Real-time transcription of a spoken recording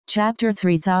Chapter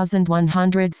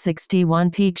 3161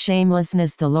 Peak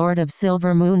Shamelessness. The Lord of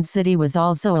Silver Moon City was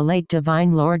also a late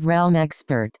Divine Lord realm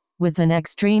expert, with an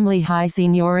extremely high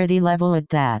seniority level at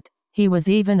that. He was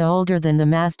even older than the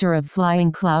master of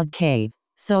Flying Cloud Cave,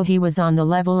 so he was on the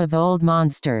level of old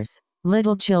monsters.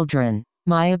 Little children,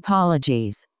 my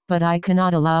apologies, but I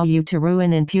cannot allow you to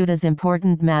ruin Imputa's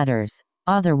important matters.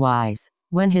 Otherwise,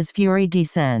 when his fury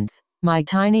descends, my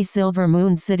tiny Silver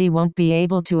Moon City won't be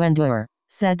able to endure,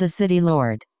 said the City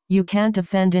Lord. You can't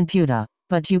offend Imputa,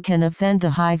 but you can offend the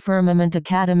High Firmament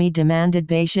Academy, demanded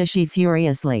Beishishi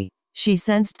furiously. She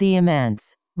sensed the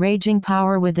immense, raging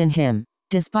power within him.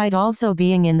 Despite also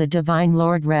being in the Divine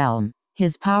Lord realm,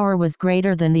 his power was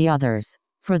greater than the others.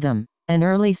 For them, an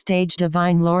early stage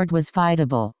Divine Lord was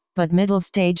fightable, but middle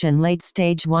stage and late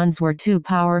stage ones were too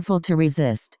powerful to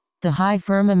resist. The High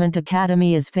Firmament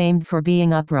Academy is famed for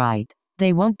being upright.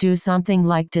 They won't do something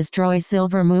like destroy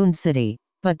Silver Moon City,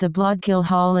 but the Bloodkill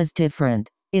Hall is different.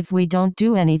 If we don't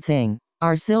do anything,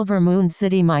 our Silver Moon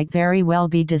City might very well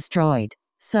be destroyed.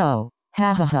 So,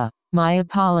 my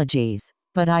apologies,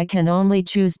 but I can only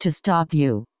choose to stop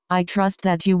you. I trust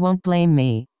that you won't blame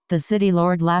me. The City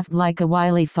Lord laughed like a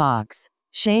wily fox.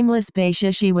 Shameless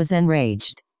Beishishi was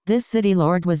enraged. This City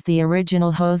Lord was the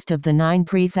original host of the 9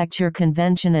 Prefecture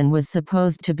Convention and was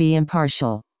supposed to be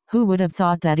impartial. Who would have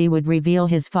thought that he would reveal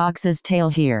his fox's tail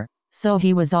here? So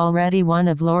he was already one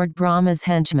of Lord Brahma's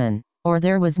henchmen, or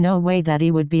there was no way that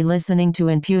he would be listening to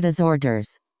Imputa's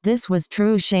orders. This was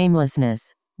true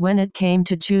shamelessness. When it came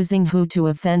to choosing who to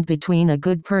offend between a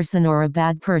good person or a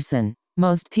bad person,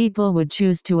 most people would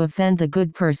choose to offend the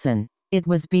good person. It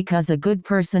was because a good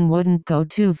person wouldn't go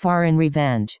too far in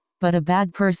revenge, but a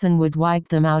bad person would wipe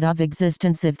them out of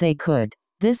existence if they could.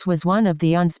 This was one of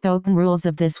the unspoken rules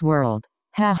of this world.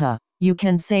 You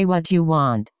can say what you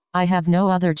want. I have no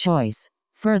other choice.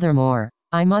 Furthermore,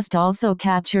 I must also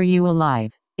capture you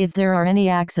alive. If there are any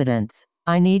accidents,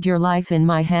 I need your life in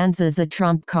my hands as a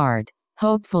trump card.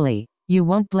 Hopefully, you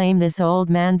won't blame this old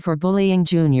man for bullying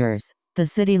juniors. The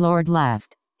City Lord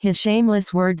laughed. His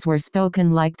shameless words were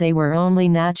spoken like they were only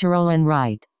natural and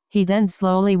right. He then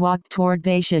slowly walked toward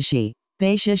Beishishi.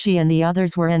 Beishishi and the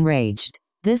others were enraged.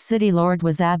 This City Lord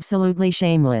was absolutely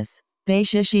shameless.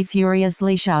 Beishishi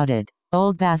furiously shouted,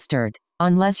 "Old bastard,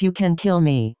 unless you can kill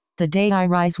me, the day I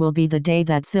rise will be the day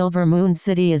that Silver Moon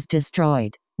City is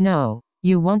destroyed. No,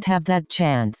 you won't have that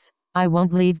chance. I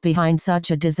won't leave behind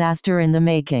such a disaster in the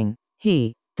making."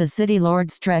 The City Lord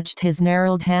stretched his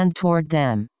gnarled hand toward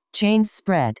them. Chains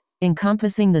spread,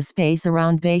 encompassing the space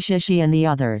around Beishishi and the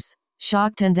others.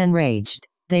 Shocked and enraged,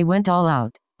 they went all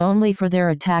out, only for their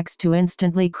attacks to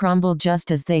instantly crumble just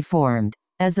as they formed.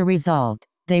 As a result,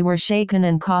 they were shaken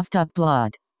and coughed up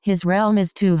blood. His realm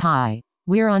is too high.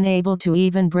 We're unable to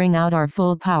even bring out our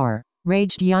full power,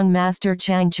 raged young Master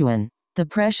Changchuan. The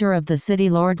pressure of the City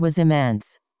Lord was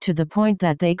immense, to the point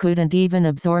that they couldn't even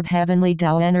absorb heavenly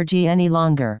Tao energy any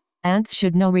longer. Ants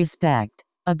should know respect,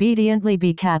 obediently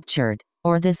be captured,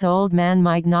 or this old man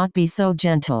might not be so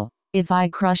gentle. If I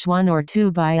crush 1 or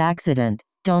 2 by accident,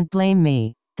 don't blame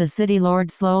me. The City Lord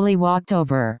slowly walked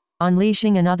over,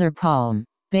 unleashing another palm.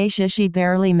 Beishishi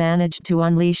barely managed to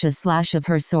unleash a slash of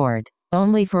her sword,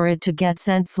 only for it to get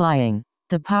sent flying.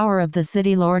 The power of the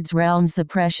City Lord's realm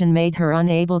suppression made her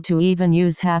unable to even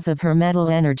use half of her metal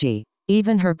energy.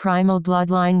 Even her primal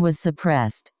bloodline was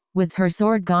suppressed. With her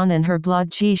sword gone and her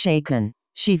blood chi shaken,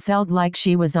 she felt like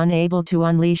she was unable to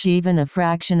unleash even a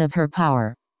fraction of her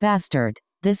power. Bastard,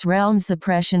 this realm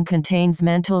suppression contains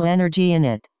mental energy in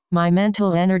it. My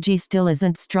mental energy still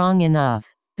isn't strong enough.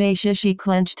 Beishishi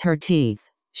clenched her teeth.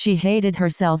 She hated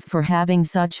herself for having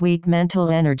such weak mental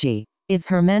energy. If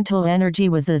her mental energy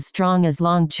was as strong as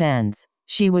Long Chen's,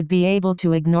 she would be able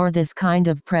to ignore this kind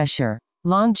of pressure.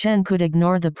 Long Chen could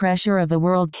ignore the pressure of a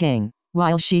world king,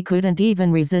 while she couldn't even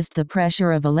resist the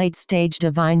pressure of a late-stage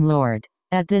Divine Lord.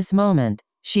 At this moment,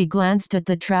 she glanced at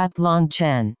the trapped Long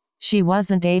Chen. She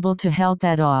wasn't able to help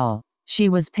at all. She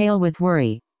was pale with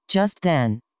worry. Just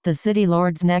then, the City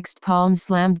Lord's next palm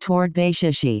slammed toward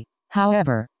Beishishi.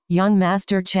 However, young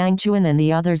Master Changchuan and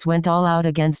the others went all out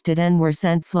against it and were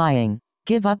sent flying.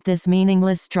 Give up this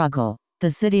meaningless struggle. The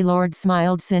City Lord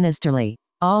smiled sinisterly.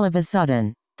 All of a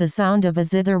sudden, the sound of a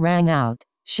zither rang out,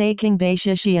 shaking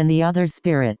Beishishi and the others'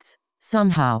 spirits.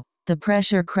 Somehow, the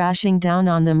pressure crashing down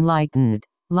on them lightened.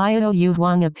 Liao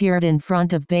Yuhuang appeared in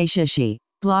front of Beishishi,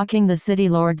 blocking the City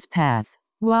Lord's path.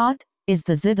 What? Is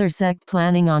the Zither sect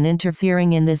planning on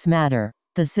interfering in this matter?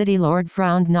 The City Lord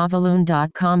frowned.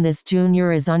 Noveloon.com. This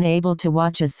junior is unable to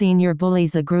watch a senior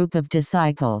bullies a group of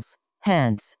disciples.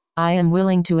 Hence, I am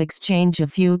willing to exchange a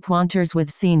few pointers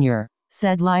with senior.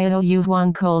 said Liao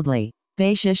Yuhuang coldly.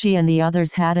 Bei Shishi and the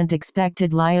others hadn't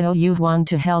expected Liao Yuhuang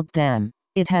to help them.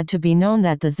 It had to be known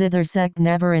that the Zither sect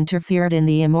never interfered in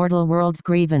the immortal world's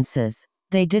grievances.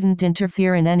 They didn't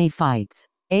interfere in any fights.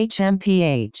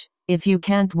 HMPH. If you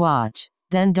can't watch,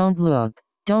 then don't look.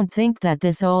 Don't think that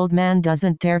this old man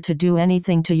doesn't dare to do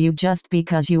anything to you just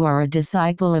because you are a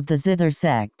disciple of the Zither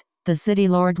sect. The city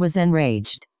lord was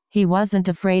enraged. He wasn't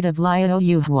afraid of Liao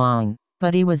Yuhuang,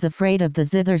 but he was afraid of the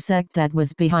Zither sect that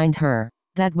was behind her.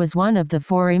 That was one of the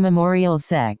 4 immemorial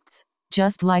sects.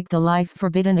 Just like the life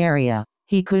forbidden area,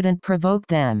 he couldn't provoke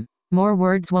them. More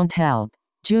words won't help.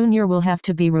 Junior will have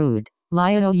to be rude.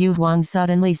 Liao Yuhuang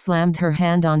suddenly slammed her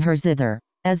hand on her zither.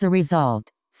 As a result,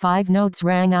 5 notes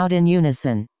rang out in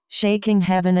unison, shaking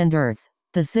heaven and earth.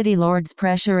 The city lord's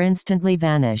pressure instantly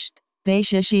vanished. Bei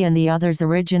Shishi and the others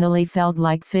originally felt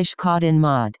like fish caught in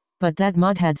mud, but that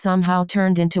mud had somehow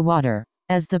turned into water.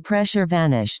 As the pressure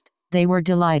vanished, they were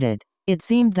delighted. It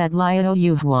seemed that Liao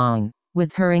Yuhuang,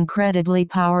 with her incredibly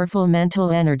powerful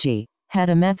mental energy, had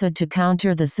a method to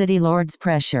counter the city lord's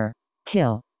pressure.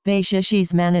 Kill. Bei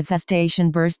Shishi's manifestation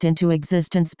burst into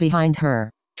existence behind her.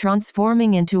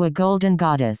 Transforming into a golden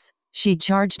goddess, she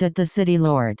charged at the city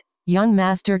lord. Young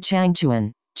Master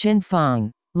Changchuan, Qin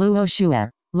Feng, Luo Xue,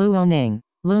 Luo Ning,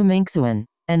 Lu Mingxuan,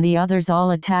 and the others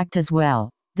all attacked as well.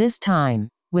 This time,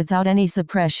 without any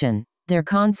suppression, their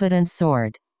confidence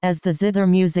soared. As the zither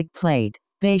music played,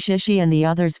 Bei Shishi and the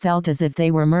others felt as if they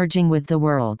were merging with the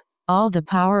world. All the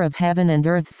power of heaven and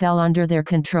earth fell under their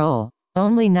control.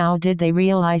 Only now did they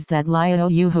realize that Liao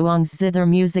Yuhuang's zither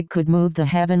music could move the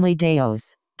heavenly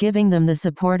daos, giving them the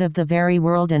support of the very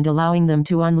world and allowing them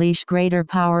to unleash greater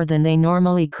power than they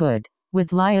normally could.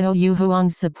 With Liao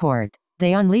Yuhuang's support,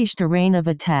 they unleashed a rain of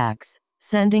attacks,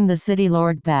 sending the city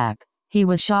lord back. He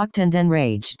was shocked and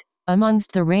enraged.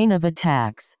 Amongst the rain of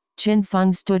attacks, Qin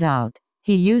Feng stood out.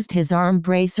 He used his arm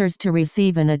bracers to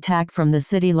receive an attack from the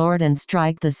city lord and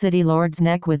strike the city lord's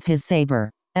neck with his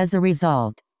saber. As a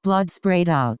result, blood sprayed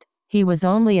out. He was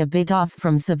only a bit off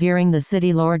from severing the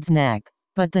city lord's neck,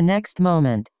 but the next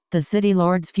moment, the city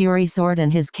lord's fury soared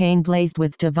and his cane blazed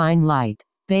with divine light.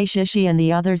 Bei Shishi and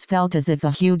the others felt as if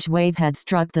a huge wave had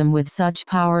struck them with such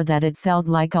power that it felt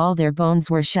like all their bones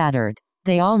were shattered.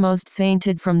 They almost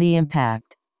fainted from the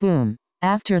impact. Boom.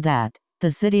 After that, the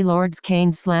city lord's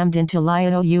cane slammed into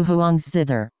Liao Yuhuang's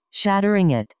zither, shattering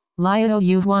it. Liao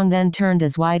Yuhuang then turned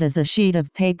as white as a sheet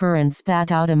of paper and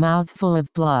spat out a mouthful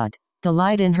of blood. The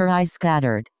light in her eyes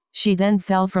scattered. She then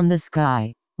fell from the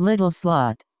sky. Little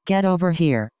slut, get over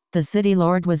here. The city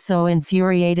lord was so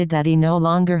infuriated that he no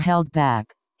longer held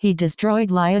back. He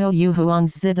destroyed Liao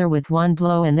Yuhuang's zither with one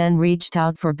blow and then reached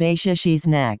out for Bei Shishi's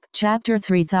neck. Chapter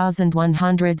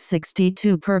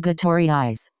 3162 Purgatory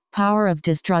Eyes. Power of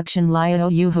destruction. Liao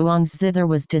Yuhuang's zither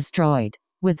was destroyed.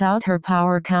 Without her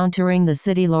power countering the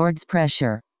city lord's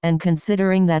pressure, and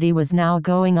considering that he was now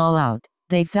going all out,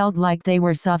 they felt like they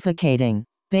were suffocating.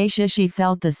 Bei Shishi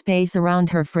felt the space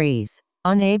around her freeze.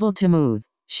 Unable to move,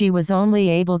 she was only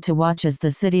able to watch as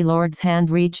the city lord's hand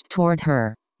reached toward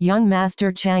her. Young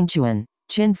Master Changchuan,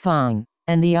 Qin Feng,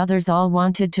 and the others all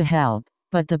wanted to help,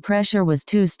 but the pressure was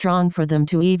too strong for them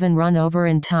to even run over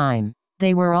in time.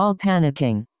 They were all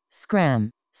panicking. Scram.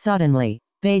 Suddenly,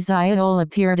 Bei Xiaol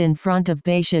appeared in front of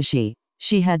Bei Shishi.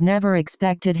 She had never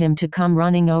expected him to come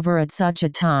running over at such a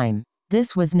time.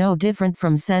 This was no different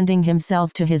from sending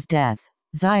himself to his death.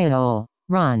 Xiaol,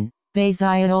 run. Bei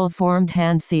Xiaol formed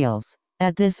hand seals.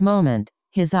 At this moment,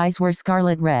 his eyes were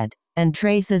scarlet red, and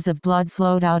traces of blood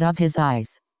flowed out of his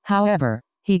eyes. However,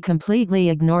 he completely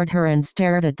ignored her and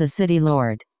stared at the city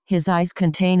lord, his eyes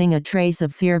containing a trace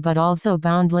of fear but also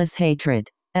boundless hatred.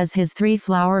 As his 3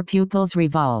 flower pupils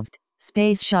revolved,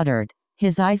 space shuddered.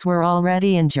 His eyes were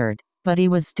already injured, but he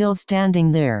was still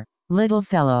standing there. Little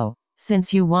fellow,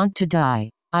 since you want to die,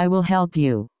 I will help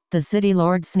you. The city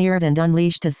lord sneered and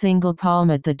unleashed a single palm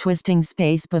at the twisting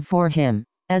space before him.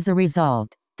 As a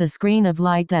result, the screen of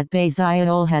light that Bei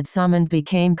Xiaol had summoned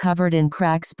became covered in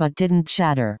cracks but didn't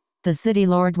shatter. The city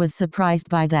lord was surprised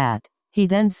by that. He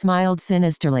then smiled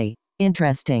sinisterly.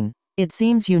 Interesting. It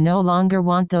seems you no longer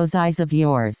want those eyes of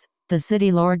yours. The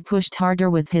city lord pushed harder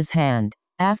with his hand.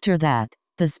 After that,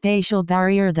 the spatial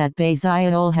barrier that Bei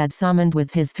Xiaol had summoned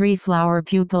with his 3 flower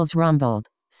pupils rumbled,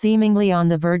 seemingly on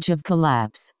the verge of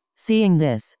collapse. Seeing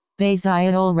this, Bei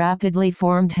Xiaol rapidly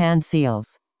formed hand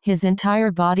seals. His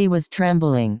entire body was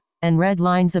trembling, and red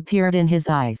lines appeared in his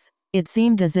eyes. It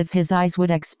seemed as if his eyes would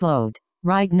explode.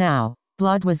 Right now,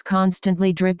 blood was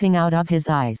constantly dripping out of his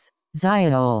eyes.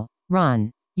 Xiaol,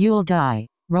 run. You'll die,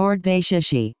 roared Bei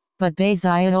Shishi, but Bei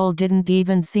Xiaol didn't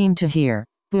even seem to hear.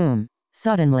 Boom.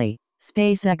 Suddenly,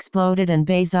 Space exploded and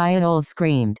Baziol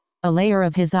screamed. A layer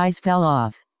of his eyes fell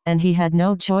off, and he had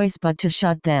no choice but to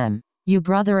shut them. You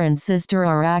brother and sister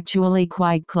are actually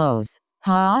quite close.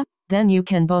 Huh? Then you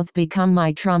can both become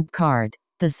my trump card.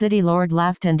 The city lord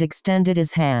laughed and extended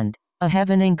his hand. A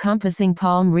heaven-encompassing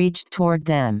palm reached toward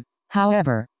them.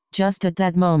 However, just at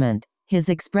that moment, his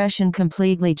expression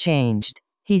completely changed.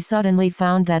 He suddenly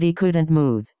found that he couldn't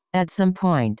move. At some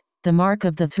point, the mark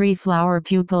of the 3 flower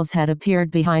pupils had appeared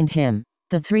behind him.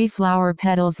 The 3 flower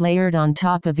petals layered on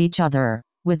top of each other,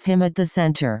 with him at the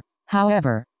center.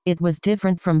 However, it was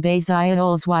different from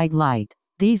Baziol's white light.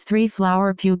 These 3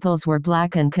 flower pupils were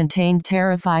black and contained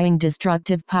terrifying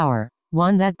destructive power,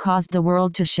 one that caused the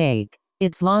world to shake.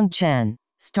 It's Long Chen.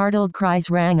 Startled cries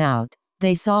rang out.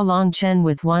 They saw Long Chen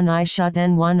with one eye shut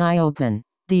and one eye open.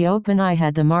 The open eye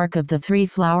had the mark of the 3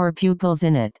 flower pupils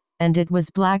in it, and it was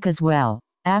black as well.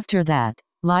 After that,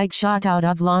 light shot out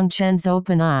of Long Chen's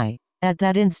open eye. At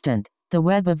that instant, the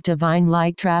web of divine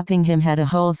light trapping him had a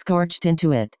hole scorched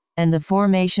into it, and the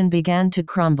formation began to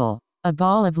crumble. A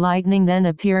ball of lightning then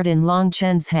appeared in Long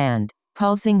Chen's hand,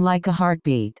 pulsing like a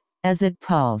heartbeat. As it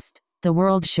pulsed, the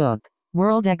world shook.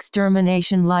 World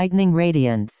extermination lightning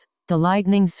radiance. The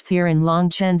lightning sphere in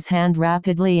Long Chen's hand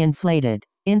rapidly inflated,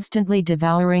 instantly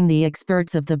devouring the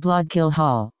experts of the Bloodkill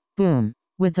Hall. Boom!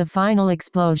 With a final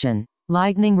explosion,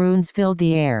 lightning runes filled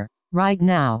the air. Right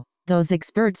now, those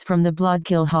experts from the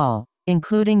Bloodkill Hall,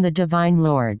 including the Divine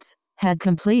Lords, had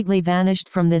completely vanished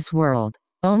from this world.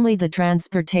 Only the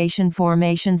transportation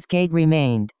formation's gate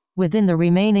remained. Within the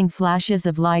remaining flashes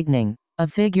of lightning, a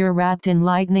figure wrapped in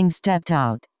lightning stepped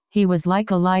out. He was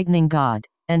like a lightning god,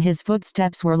 and his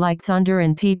footsteps were like thunder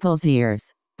in people's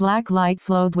ears. Black light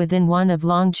flowed within one of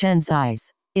Long Chen's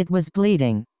eyes. It was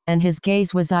bleeding, and his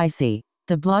gaze was icy.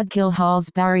 The Bloodkill Hall's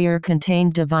barrier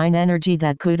contained divine energy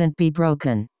that couldn't be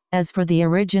broken. As for the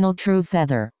original True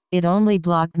Feather, it only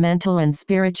blocked mental and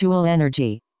spiritual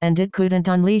energy, and it couldn't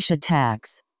unleash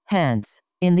attacks. Hence,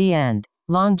 in the end,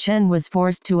 Long Chen was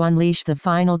forced to unleash the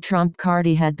final trump card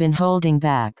he had been holding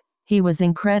back. He was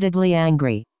incredibly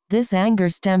angry. This anger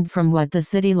stemmed from what the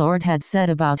City Lord had said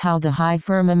about how the High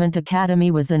Firmament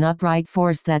Academy was an upright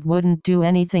force that wouldn't do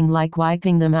anything like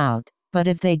wiping them out, but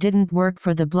if they didn't work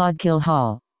for the Bloodkill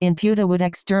Hall, Imputa would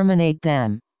exterminate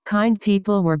them. Kind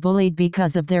people were bullied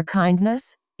because of their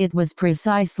kindness? It was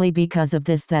precisely because of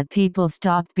this that people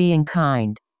stopped being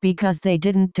kind, because they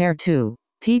didn't dare to.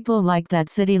 People like that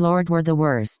City Lord were the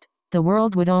worst. The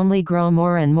world would only grow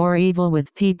more and more evil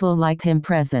with people like him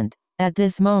present. At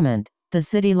this moment, the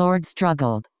City Lord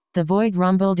struggled. The void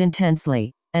rumbled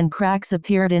intensely, and cracks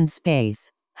appeared in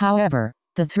space. However,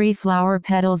 the 3 flower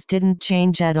petals didn't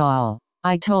change at all.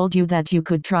 I told you that you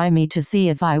could try me to see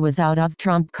if I was out of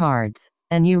trump cards,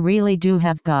 and you really do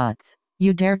have guts.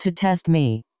 You dare to test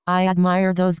me. I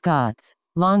admire those guts.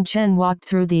 Long Chen walked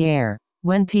through the air.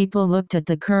 When people looked at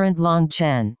the current Long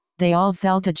Chen, they all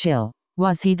felt a chill.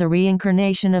 Was he the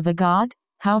reincarnation of a god?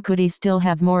 How could he still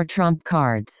have more trump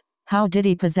cards? How did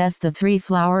he possess the 3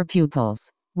 flower pupils?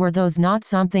 Were those not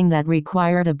something that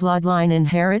required a bloodline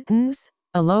inheritance?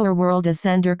 A lower world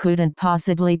ascender couldn't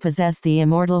possibly possess the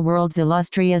immortal world's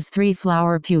illustrious 3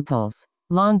 flower pupils.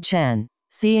 Long Chen.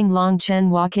 Seeing Long Chen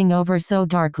walking over so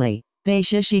darkly, Bei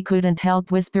Shishi couldn't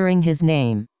help whispering his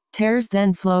name. Tears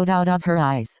then flowed out of her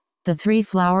eyes. The 3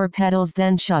 flower petals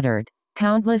then shuddered.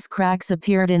 Countless cracks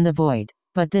appeared in the void,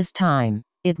 but this time,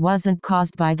 it wasn't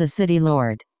caused by the City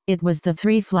Lord. It was the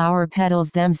 3 flower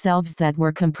petals themselves that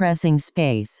were compressing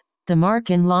space. The mark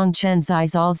in Long Chen's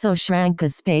eyes also shrank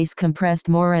as space compressed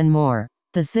more and more.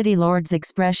 The City Lord's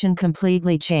expression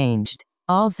completely changed.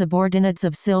 All subordinates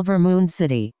of Silver Moon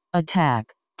City,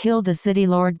 attack. Kill. The City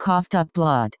Lord coughed up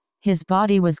blood. His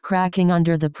body was cracking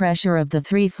under the pressure of the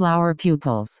 3 flower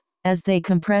pupils. As they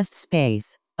compressed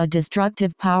space, a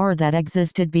destructive power that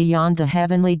existed beyond the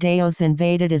heavenly Deus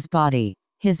invaded his body.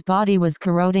 His body was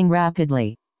corroding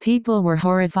rapidly. People were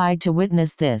horrified to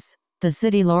witness this. The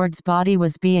City Lord's body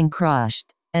was being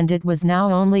crushed, and it was now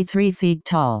only 3 feet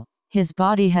tall. His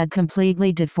body had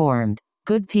completely deformed.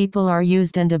 Good people are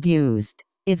used and abused.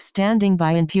 If standing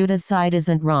by Imputa's side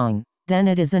isn't wrong, then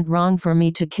it isn't wrong for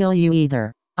me to kill you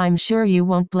either. I'm sure you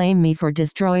won't blame me for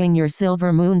destroying your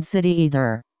Silver Moon City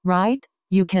either, right?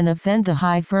 You can offend the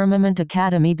High Firmament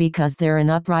Academy because they're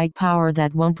an upright power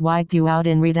that won't wipe you out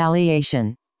in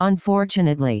retaliation.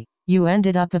 Unfortunately, you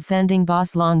ended up offending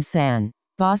Boss Long San.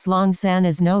 Boss Long San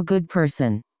is no good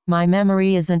person. My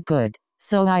memory isn't good,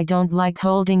 so I don't like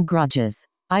holding grudges.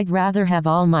 I'd rather have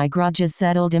all my grudges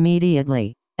settled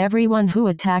immediately. Everyone who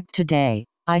attacked today,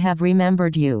 I have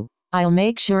remembered you. I'll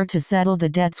make sure to settle the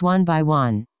debts one by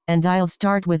one, and I'll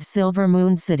start with Silver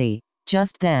Moon City.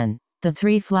 Just then, the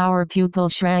 3 flower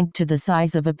pupils shrank to the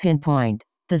size of a pinpoint.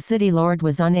 The city lord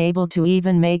was unable to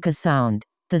even make a sound.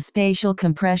 The spatial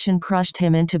compression crushed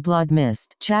him into blood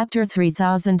mist. Chapter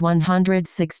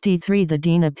 3163. The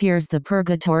Dean appears. The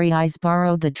Purgatory eyes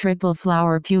borrowed the triple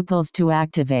flower pupils to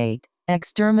activate,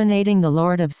 exterminating the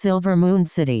Lord of Silver Moon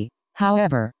City.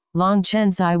 However, Long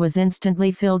Chen's eye was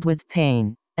instantly filled with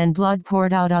pain, and blood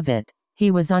poured out of it.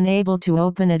 He was unable to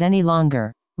open it any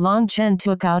longer. Long Chen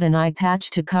took out an eye patch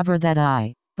to cover that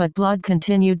eye, but blood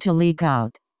continued to leak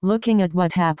out. Looking at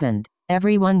what happened,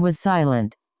 everyone was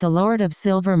silent. The Lord of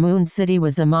Silver Moon City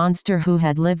was a monster who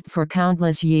had lived for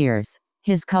countless years.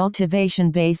 His cultivation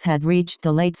base had reached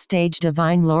the late-stage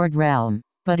Divine Lord realm,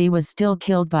 but he was still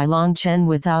killed by Long Chen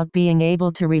without being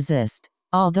able to resist.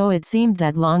 Although it seemed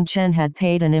that Long Chen had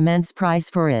paid an immense price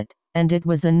for it, and it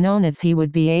was unknown if he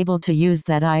would be able to use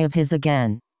that eye of his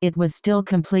again, it was still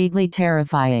completely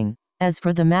terrifying. As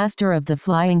for the master of the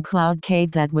flying cloud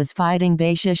cave that was fighting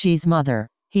Beishishi's mother,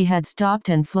 he had stopped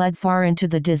and fled far into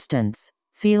the distance.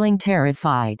 Feeling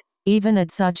terrified, even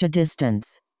at such a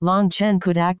distance, Long Chen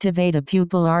could activate a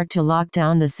pupil art to lock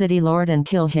down the city lord and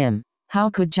kill him.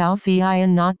 How could Zhao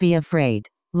Feiyan not be afraid?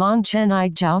 Long Chen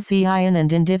eyed Zhao Feiyan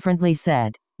and indifferently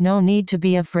said, "No need to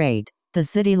be afraid. The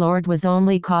city lord was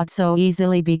only caught so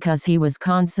easily because he was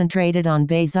concentrated on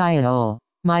Beiziaol.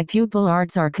 My pupil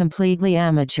arts are completely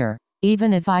amateur.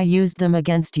 Even if I used them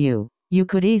against you, you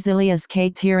could easily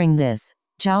escape." Hearing this,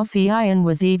 Zhao Feiyan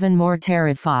was even more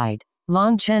terrified.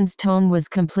 Long Chen's tone was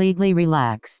completely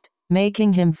relaxed,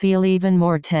 making him feel even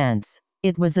more tense.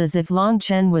 It was as if Long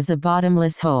Chen was a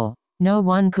bottomless hole. No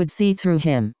one could see through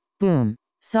him. Boom!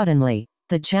 Suddenly,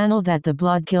 the channel that the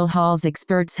Blood Kill Hall's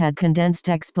experts had condensed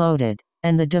exploded,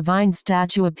 and the divine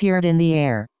statue appeared in the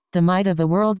air. The might of a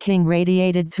world king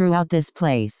radiated throughout this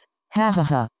place. Ha ha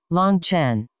ha, Long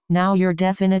Chen, now you're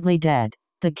definitely dead.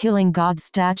 The killing god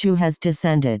statue has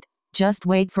descended. Just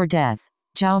wait for death.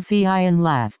 Zhao Feiyan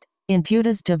laughed.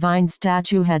 Imputa's divine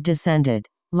statue had descended.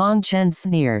 Long Chen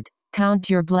sneered. Count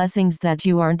your blessings that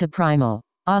you aren't a primal.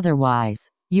 Otherwise,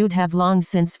 you'd have long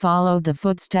since followed the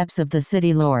footsteps of the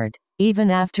city lord. Even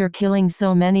after killing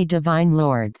so many divine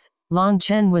lords, Long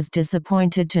Chen was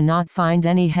disappointed to not find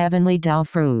any heavenly Dao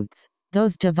fruits.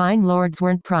 Those divine lords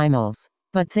weren't primals.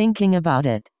 But thinking about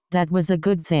it, that was a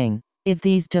good thing. If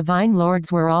these divine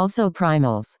lords were also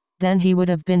primals, then he would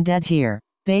have been dead here.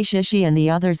 Beishishi and the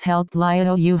others helped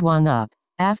Liao Yuhuang up.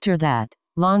 After that,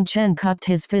 Long Chen cupped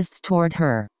his fists toward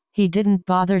her. He didn't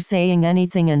bother saying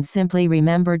anything and simply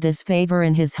remembered this favor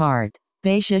in his heart.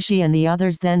 Beishishi and the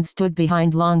others then stood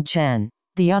behind Long Chen.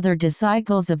 The other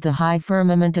disciples of the High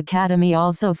Firmament Academy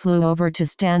also flew over to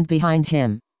stand behind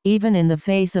him. Even in the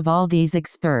face of all these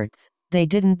experts, they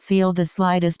didn't feel the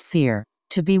slightest fear.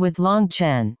 To be with Long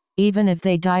Chen, even if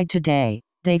they died today,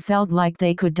 they felt like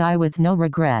they could die with no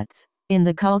regrets. In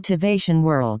the cultivation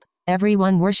world,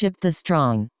 everyone worshipped the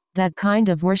strong. That kind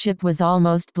of worship was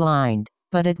almost blind,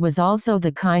 but it was also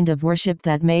the kind of worship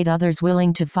that made others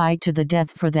willing to fight to the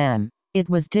death for them. It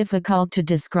was difficult to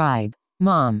describe.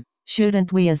 "Mom,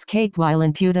 shouldn't we escape while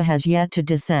Imputa has yet to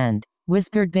descend?"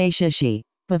 whispered Beishishi.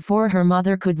 Before her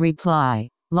mother could reply,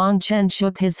 Long Chen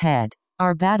shook his head.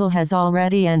 "Our battle has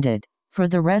already ended. For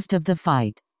the rest of the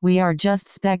fight, we are just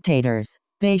spectators."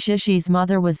 Beishishi's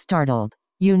mother was startled.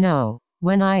 "You know,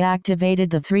 when I activated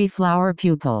the 3 flower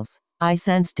pupils, I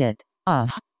sensed it.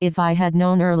 If I had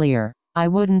known earlier, I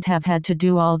wouldn't have had to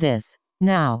do all this.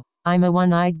 Now, I'm a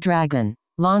one-eyed dragon."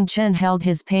 Long Chen held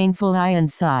his painful eye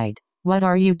and sighed. "What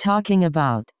are you talking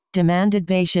about?" demanded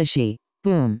Beishishi.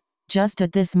 Boom! Just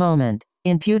at this moment,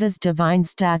 Imputa's divine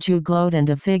statue glowed and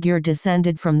a figure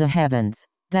descended from the heavens.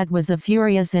 That was a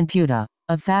furious Imputa,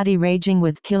 a fatty raging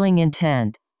with killing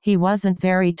intent. He wasn't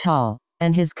very tall,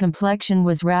 and his complexion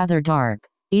was rather dark.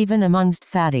 Even amongst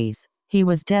fatties, he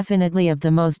was definitely of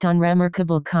the most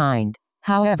unremarkable kind.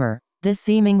 However, this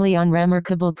seemingly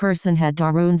unremarkable person had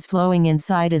daruns flowing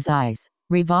inside his eyes,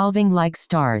 revolving like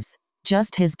stars.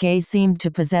 Just his gaze seemed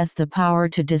to possess the power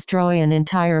to destroy an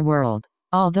entire world.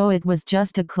 Although it was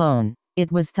just a clone,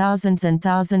 it was thousands and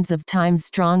thousands of times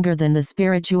stronger than the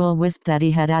spiritual wisp that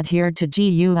he had adhered to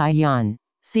Gui Yun.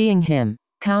 Seeing him,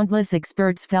 countless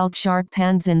experts felt sharp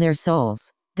pangs in their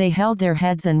souls. They held their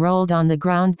heads and rolled on the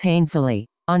ground painfully,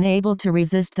 unable to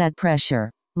resist that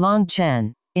pressure. Long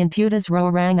Chen, Imputa's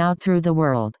roar rang out through the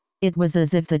world. It was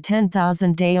as if the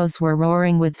 10,000 Daos were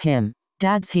roaring with him.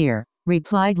 "Dad's here,"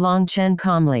 replied Long Chen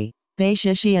calmly.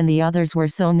 Beishishi and the others were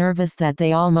so nervous that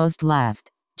they almost laughed.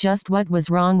 Just what was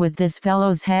wrong with this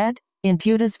fellow's head?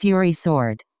 Imputa's fury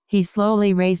soared. He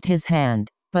slowly raised his hand,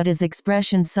 but his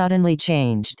expression suddenly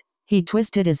changed. He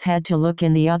twisted his head to look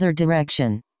in the other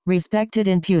direction. Respected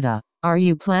Imputa, are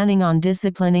you planning on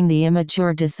disciplining the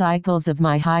immature disciples of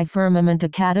my High Firmament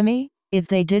Academy? If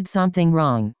they did something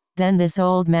wrong, then this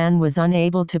old man was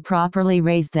unable to properly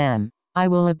raise them. I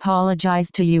will apologize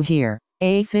to you here.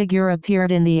 A figure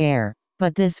appeared in the air,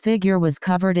 but this figure was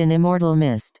covered in immortal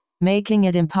mist, making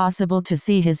it impossible to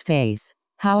see his face.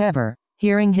 However,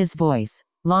 hearing his voice,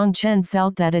 Long Chen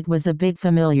felt that it was a bit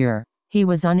familiar. He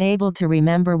was unable to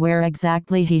remember where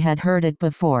exactly he had heard it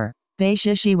before. Bei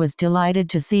Shishi was delighted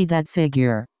to see that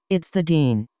figure. It's the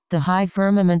Dean. The High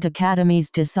Firmament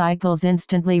Academy's disciples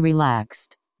instantly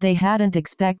relaxed. They hadn't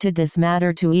expected this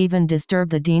matter to even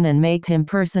disturb the Dean and make him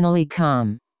personally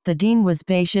calm. The Dean was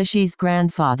Bei Shishi's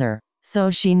grandfather, so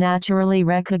she naturally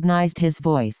recognized his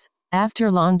voice. After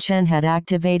Long Chen had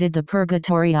activated the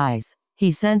Purgatory eyes,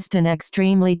 he sensed an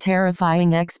extremely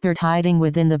terrifying expert hiding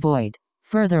within the void.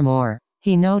 Furthermore,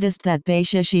 he noticed that Bei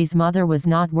Shishi's mother was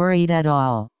not worried at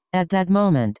all. At that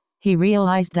moment, he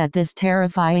realized that this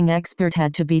terrifying expert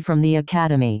had to be from the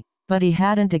academy, but he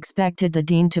hadn't expected the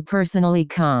Dean to personally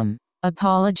come.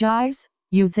 Apologize?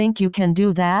 You think you can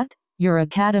do that? Your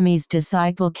academy's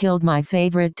disciple killed my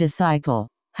favorite disciple.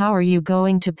 How are you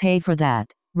going to pay for that?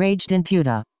 Raged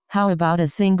Imputa. How about a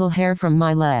single hair from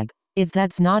my leg? If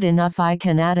that's not enough, I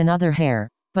can add another hair,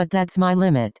 but that's my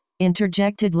limit,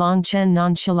 interjected Long Chen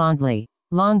nonchalantly.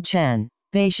 Long Chen.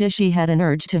 Bei Shishi had an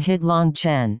urge to hit Long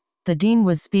Chen. The Dean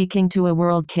was speaking to a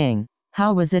world king.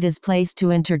 How was it his place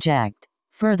to interject?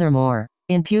 Furthermore,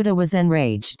 Imputa was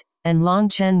enraged, and Long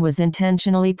Chen was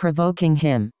intentionally provoking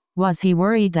him. Was he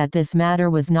worried that this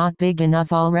matter was not big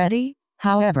enough already?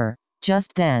 However,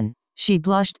 just then, she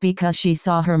blushed because she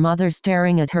saw her mother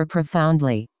staring at her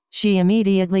profoundly. She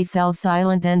immediately fell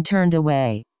silent and turned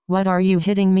away. What are you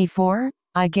hitting me for?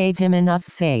 I gave him enough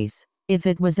face. If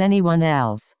it was anyone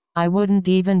else, I wouldn't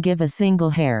even give a single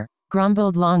hair,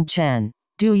 grumbled Long Chen.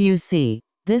 Do you see?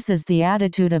 This is the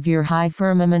attitude of your High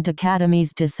Firmament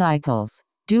Academy's disciples.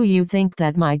 Do you think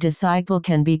that my disciple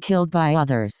can be killed by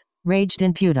others? Raged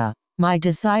Imputa. My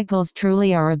disciples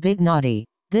truly are a bit naughty.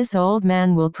 This old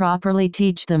man will properly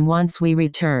teach them once we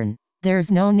return.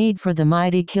 There's no need for the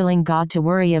mighty killing god to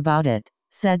worry about it,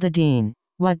 said the Dean.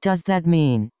 What does that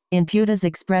mean? Imputa's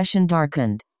expression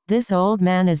darkened. This old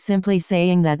man is simply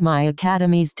saying that my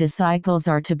academy's disciples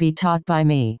are to be taught by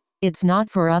me. It's not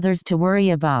for others to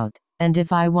worry about, and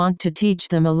if I want to teach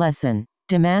them a lesson,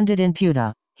 demanded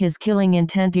Imputa, his killing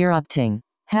intent erupting.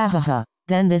 Ha ha ha,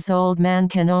 then this old man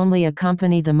can only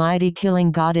accompany the mighty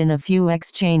killing god in a few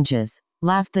exchanges,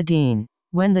 laughed the Dean.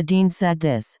 When the Dean said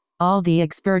this, all the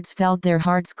experts felt their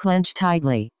hearts clench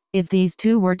tightly. If these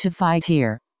two were to fight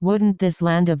here, wouldn't this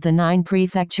land of the 9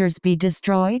 prefectures be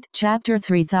destroyed? Chapter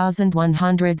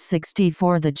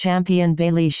 3164 The Champion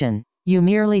Belishan. You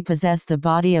merely possess the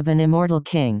body of an immortal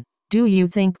king. Do you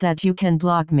think that you can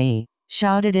block me?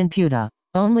 Shouted Imputa.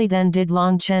 Only then did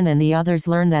Long Chen and the others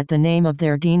learn that the name of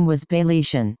their Dean was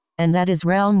Belishan, and that his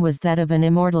realm was that of an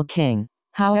immortal king.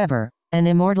 However, an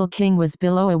immortal king was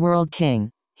below a world king.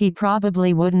 He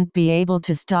probably wouldn't be able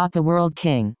to stop a world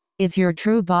king. If your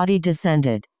true body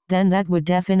descended, then that would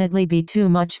definitely be too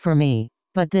much for me.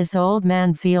 But this old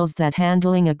man feels that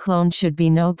handling a clone should be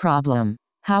no problem.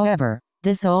 However,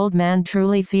 this old man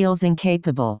truly feels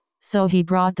incapable, so he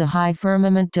brought the High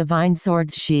Firmament Divine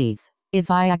Sword's sheath.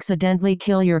 If I accidentally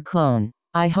kill your clone,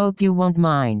 I hope you won't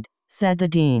mind, said the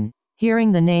Dean.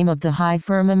 Hearing the name of the High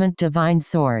Firmament Divine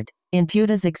Sword,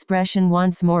 Imputa's expression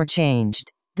once more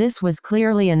changed. This was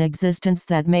clearly an existence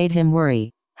that made him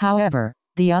worry. However,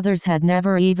 the others had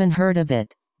never even heard of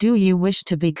it. Do you wish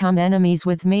to become enemies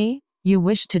with me? You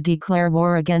wish to declare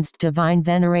war against Divine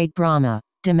Venerate Brahma?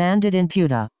 Demanded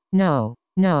Imputa. No,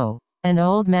 no. An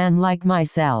old man like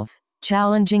myself,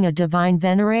 challenging a Divine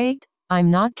Venerate?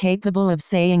 I'm not capable of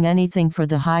saying anything for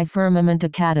the High Firmament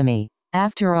Academy.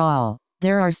 After all,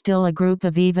 there are still a group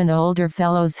of even older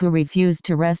fellows who refuse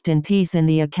to rest in peace in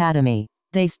the Academy.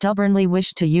 They stubbornly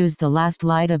wish to use the last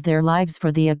light of their lives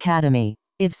for the Academy.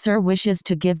 If Sir wishes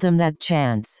to give them that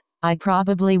chance, I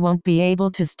probably won't be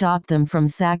able to stop them from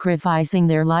sacrificing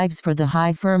their lives for the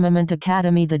High Firmament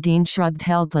Academy. The Dean shrugged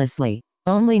helplessly.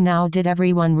 Only now did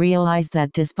everyone realize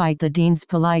that despite the Dean's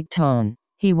polite tone,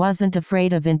 he wasn't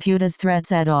afraid of Imputa's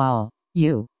threats at all.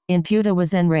 You. Imputa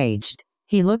was enraged.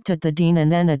 He looked at the Dean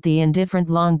and then at the indifferent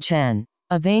Long Chen.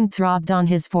 A vein throbbed on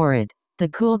his forehead. The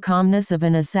cool calmness of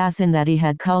an assassin that he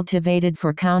had cultivated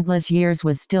for countless years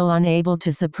was still unable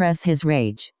to suppress his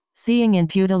rage. Seeing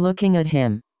Imputa looking at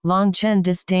him, Long Chen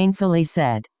disdainfully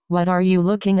said, "What are you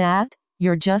looking at?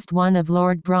 You're just one of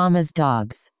Lord Brahma's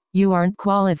dogs. You aren't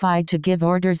qualified to give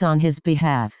orders on his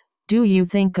behalf. Do you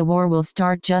think a war will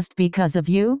start just because of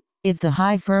you? If the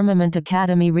High Firmament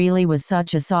Academy really was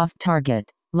such a soft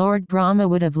target, Lord Brahma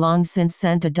would have long since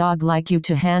sent a dog like you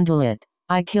to handle it.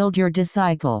 I killed your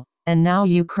disciple, and now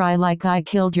you cry like I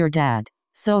killed your dad.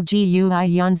 So Gui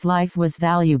Yun's life was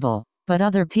valuable, but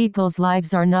other people's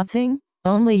lives are nothing?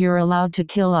 Only you're allowed to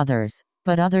kill others,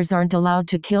 but others aren't allowed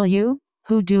to kill you?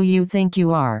 Who do you think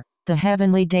you are? The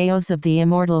heavenly Deus of the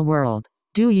immortal world.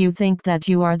 Do you think that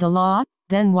you are the law?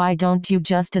 Then why don't you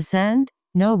just ascend?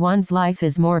 No one's life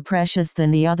is more precious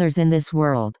than the others in this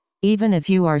world, even if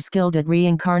you are skilled at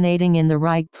reincarnating in the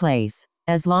right place.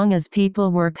 As long as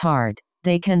people work hard,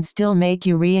 they can still make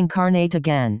you reincarnate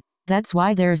again. That's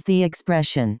why there's the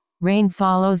expression, rain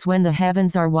follows when the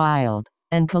heavens are wild,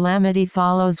 and calamity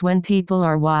follows when people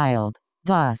are wild.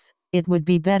 Thus, it would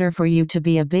be better for you to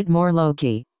be a bit more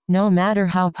low-key. No matter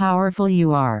how powerful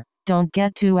you are, don't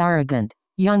get too arrogant.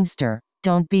 Youngster,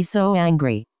 don't be so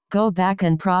angry. Go back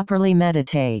and properly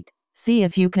meditate. See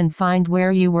if you can find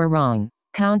where you were wrong.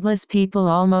 Countless people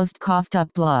almost coughed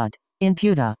up blood.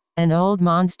 Imputa, an old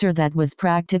monster that was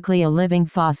practically a living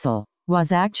fossil,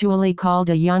 was actually called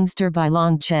a youngster by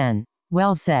Long Chen.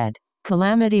 Well said.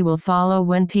 Calamity will follow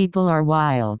when people are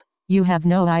wild. You have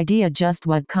no idea just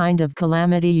what kind of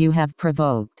calamity you have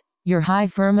provoked. Your High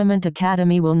Firmament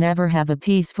Academy will never have a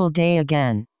peaceful day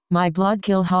again. My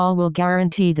Bloodkill Hall will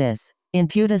guarantee this.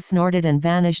 Imputa snorted and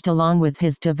vanished along with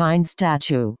his divine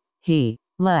statue. He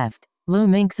left. Lu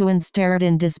Mingxuan stared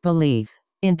in disbelief.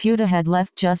 Imputa had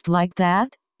left just like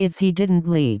that? If he didn't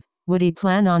leave, would he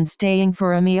plan on staying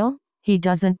for a meal? He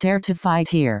doesn't dare to fight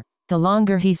here. The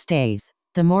longer he stays,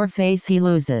 the more face he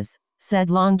loses, said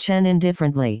Long Chen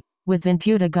indifferently. With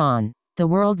Imputa gone, the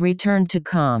world returned to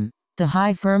calm. The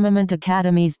High Firmament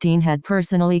Academy's dean had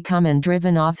personally come and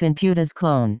driven off Imputa's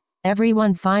clone.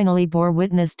 Everyone finally bore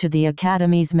witness to the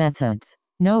Academy's methods.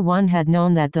 No one had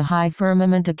known that the High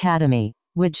Firmament Academy,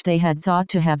 which they had thought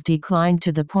to have declined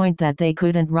to the point that they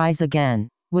couldn't rise again,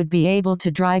 would be able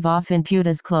to drive off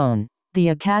Imputa's clone. The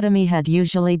Academy had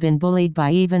usually been bullied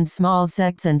by even small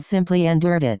sects and simply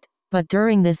endured it. But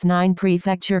during this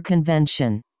 9-prefecture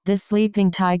convention, this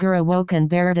sleeping tiger awoke and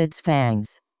bared its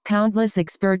fangs. Countless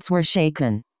experts were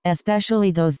shaken, especially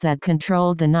those that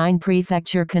controlled the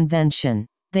 9-prefecture convention.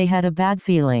 They had a bad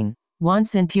feeling.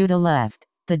 Once Imputa left,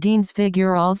 the dean's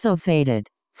figure also faded.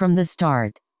 From the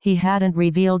start, he hadn't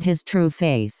revealed his true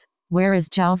face. Where is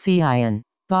Zhao Feiyan?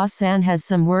 Boss San has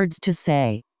some words to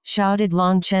say, shouted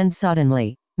Long Chen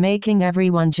suddenly, making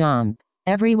everyone jump.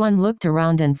 Everyone looked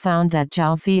around and found that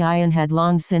Zhao Feiyan had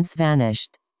long since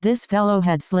vanished. This fellow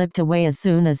had slipped away as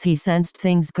soon as he sensed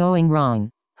things going wrong.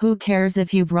 Who cares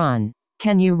if you've run?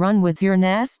 Can you run with your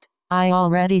nest? I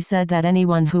already said that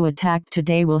anyone who attacked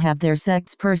today will have their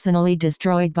sects personally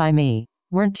destroyed by me.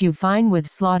 Weren't you fine with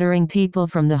slaughtering people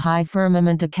from the High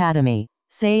Firmament Academy,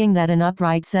 saying that an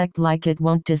upright sect like it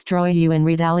won't destroy you in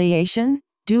retaliation?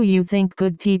 Do you think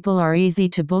good people are easy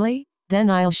to bully? Then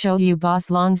I'll show you Boss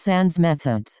Long San's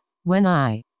methods. When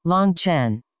I, Long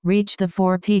Chen, reach the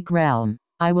 4-peak realm,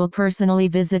 I will personally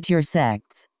visit your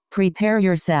sects. Prepare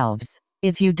yourselves.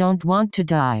 If you don't want to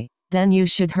die, then you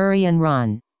should hurry and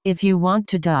run. If you want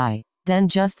to die, then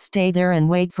just stay there and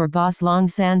wait for Boss Long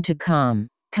San to come.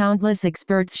 Countless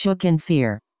experts shook in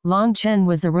fear. Long Chen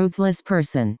was a ruthless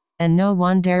person, and no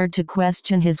one dared to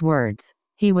question his words.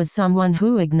 He was someone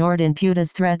who ignored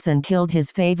Imputa's threats and killed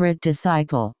his favorite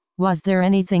disciple. Was there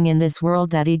anything in this world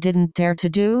that he didn't dare to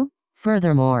do?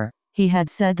 Furthermore, he had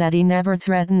said that he never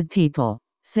threatened people.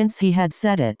 Since he had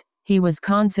said it, he was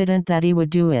confident that he would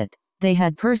do it. They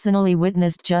had personally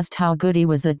witnessed just how good he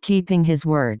was at keeping his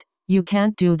word. You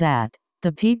can't do that.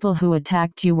 The people who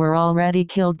attacked you were already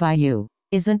killed by you.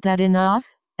 Isn't that enough?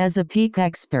 As a peak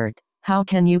expert, how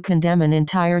can you condemn an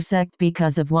entire sect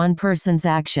because of one person's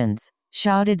actions?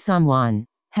 Shouted someone.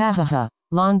 Ha ha ha.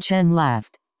 Long Chen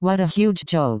laughed. What a huge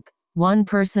joke. One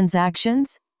person's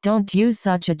actions? Don't use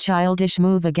such a childish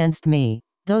move against me.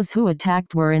 Those who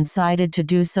attacked were incited to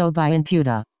do so by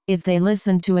Imputa. If they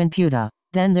listened to Imputa,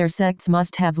 then their sects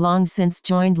must have long since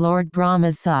joined Lord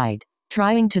Brahma's side.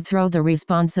 Trying to throw the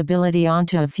responsibility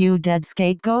onto a few dead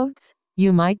scapegoats?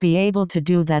 You might be able to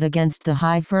do that against the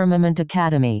High Firmament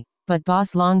Academy, but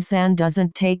Boss Long San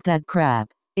doesn't take that crap.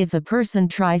 If a person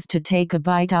tries to take a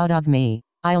bite out of me,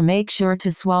 I'll make sure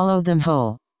to swallow them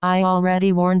whole. I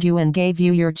already warned you and gave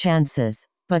you your chances,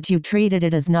 but you treated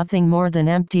it as nothing more than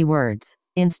empty words,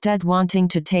 instead wanting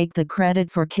to take the credit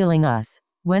for killing us.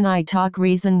 When I talk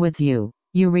reason with you,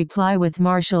 you reply with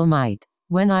martial might.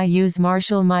 When I use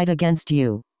martial might against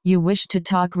you, you wish to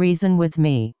talk reason with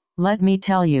me. Let me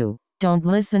tell you, Don't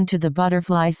listen to the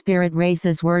butterfly spirit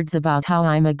race's words about how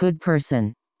I'm a good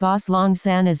person. Boss Long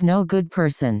San is no good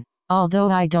person. Although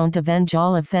I don't avenge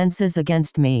all offenses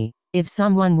against me, if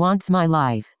someone wants my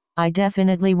life, I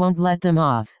definitely won't let them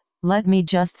off. Let me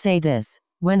just say this.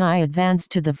 When I advance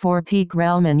to the four-peak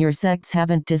realm and your sects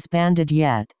haven't disbanded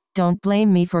yet, don't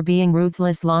blame me for being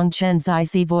ruthless. Long Chen's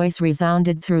icy voice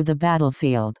resounded through the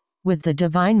battlefield. With the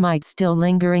divine might still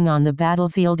lingering on the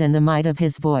battlefield and the might of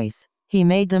his voice, he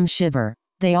made them shiver.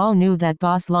 They all knew that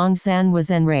Boss Long San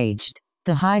was enraged.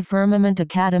 The High Firmament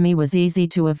Academy was easy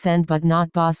to offend but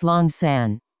not Boss Long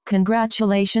San.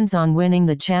 Congratulations on winning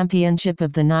the championship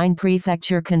of the 9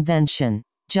 Prefecture Convention.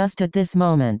 Just at this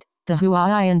moment, the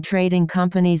Huaiyan Trading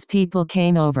Company's people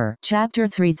came over. Chapter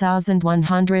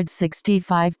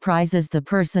 3165 Prizes. The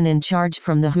person in charge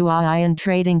from the Huaiyan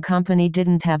Trading Company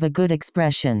didn't have a good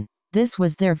expression. This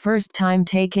was their first time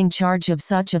taking charge of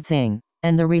such a thing,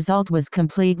 and the result was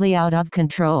completely out of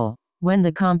control. When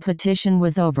the competition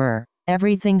was over,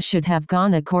 everything should have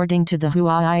gone according to the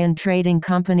Huaiyan Trading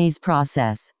Company's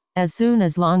process. As soon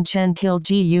as Long Chen killed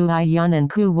Ji Yuan and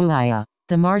Ku Wuya,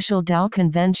 the Martial Dao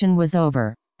Convention was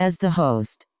over. As the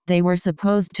host, they were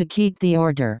supposed to keep the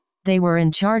order. They were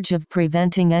in charge of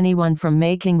preventing anyone from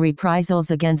making reprisals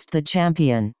against the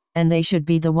champion, and they should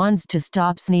be the ones to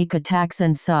stop sneak attacks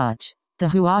and such. The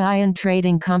Huaiyan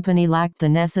Trading Company lacked the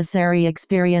necessary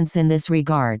experience in this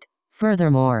regard.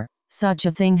 Furthermore, such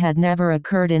a thing had never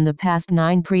occurred in the past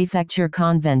 9 prefecture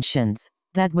conventions.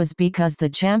 That was because the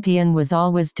champion was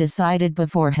always decided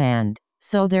beforehand,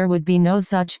 so there would be no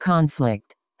such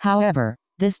conflict. However,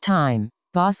 this time,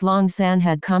 Boss Long San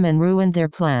had come and ruined their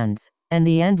plans, and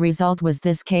the end result was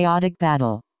this chaotic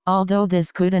battle. Although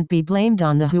this couldn't be blamed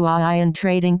on the Huaiyan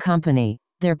Trading Company,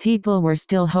 their people were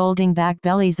still holding back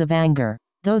bellies of anger.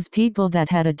 Those people that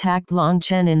had attacked Long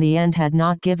Chen in the end had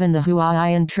not given the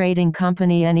Huaiyan Trading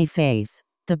Company any face.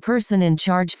 The person in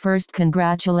charge first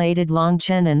congratulated Long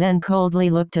Chen and then coldly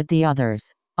looked at the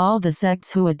others. All the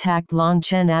sects who attacked Long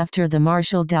Chen after the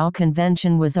Martial Dao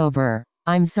Convention was over.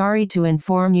 I'm sorry to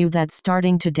inform you that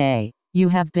starting today, you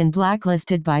have been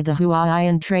blacklisted by the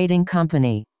Huaiyan Trading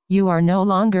Company. You are no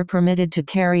longer permitted to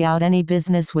carry out any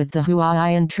business with the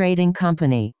Huaiyan Trading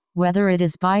Company, whether it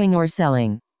is buying or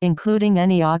selling, including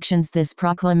any auctions. This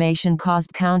proclamation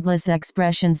caused countless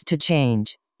expressions to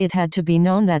change. It had to be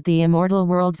known that the immortal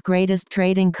world's greatest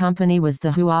trading company was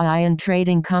the Huaiyan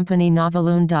Trading Company.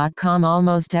 Noveloon.com.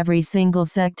 Almost every single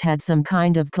sect had some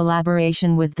kind of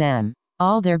collaboration with them.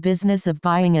 All their business of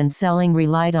buying and selling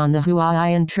relied on the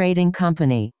Huaiyan Trading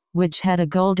Company, which had a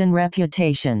golden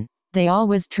reputation. They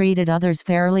always treated others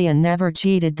fairly and never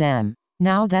cheated them.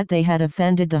 Now that they had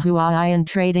offended the Huaiyan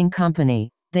Trading Company,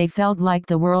 they felt like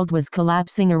the world was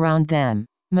collapsing around them.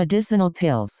 Medicinal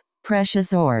pills,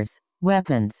 precious ores,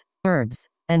 weapons, herbs,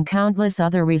 and countless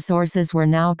other resources were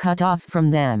now cut off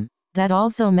from them. That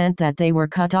also meant that they were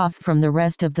cut off from the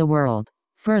rest of the world.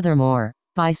 Furthermore,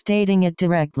 by stating it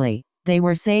directly, they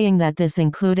were saying that this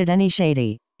included any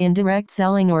shady, indirect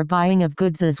selling or buying of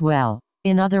goods as well.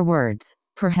 In other words,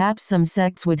 perhaps some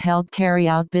sects would help carry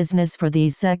out business for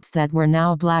these sects that were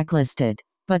now blacklisted.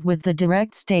 But with the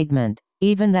direct statement,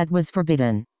 even that was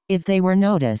forbidden. If they were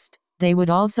noticed, they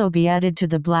would also be added to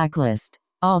the blacklist.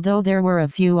 Although there were a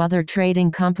few other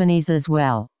trading companies as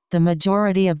well, the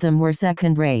majority of them were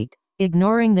second-rate,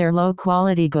 ignoring their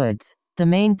low-quality goods. The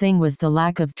main thing was the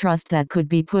lack of trust that could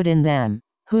be put in them.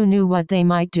 Who knew what they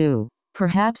might do?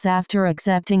 Perhaps after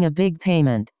accepting a big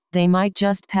payment, they might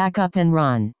just pack up and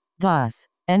run. Thus,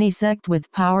 any sect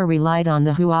with power relied on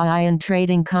the Huaiyan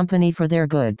Trading Company for their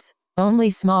goods. Only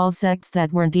small sects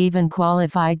that weren't even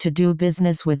qualified to do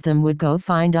business with them would go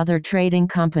find other trading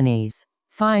companies.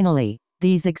 Finally,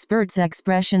 these experts'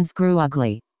 expressions grew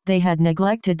ugly. They had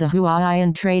neglected the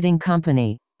Huaiyan Trading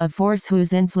Company, a force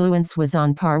whose influence was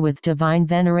on par with divine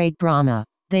venerate Brahma.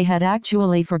 They had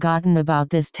actually forgotten about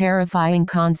this terrifying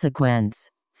consequence.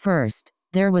 First,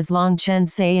 there was Long Chen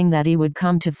saying that he would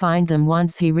come to find them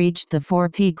once he reached the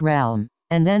four-peak realm,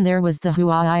 and then there was the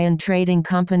Huaiyan Trading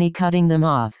Company cutting them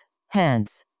off.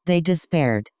 Hence, they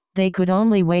despaired. They could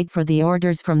only wait for the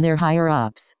orders from their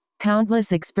higher-ups.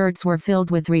 Countless experts were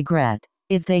filled with regret.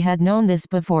 If they had known this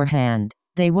beforehand,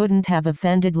 they wouldn't have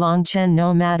offended Long Chen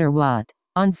no matter what.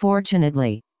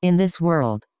 Unfortunately, in this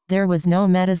world, there was no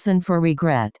medicine for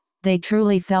regret. They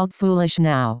truly felt foolish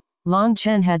now. Long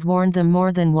Chen had warned them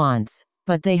more than once,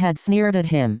 but they had sneered at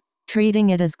him,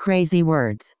 treating it as crazy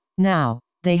words. Now,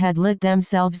 they had lit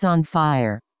themselves on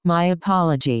fire. My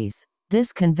apologies.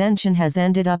 This convention has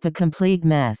ended up a complete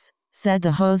mess, said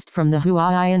the host from the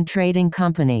Huaiyan Trading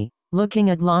Company, looking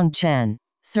at Long Chen.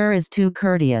 Sir is too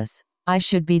courteous. I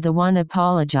should be the one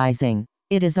apologizing.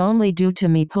 It is only due to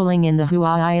me pulling in the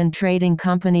Huayan Trading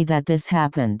Company that this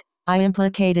happened. I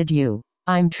implicated you.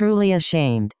 I'm truly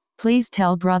ashamed. Please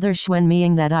tell Brother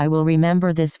Xuanming that I will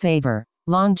remember this favor.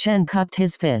 Long Chen cupped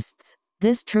his fists.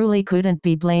 This truly couldn't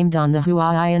be blamed on the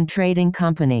Huayan Trading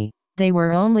Company. They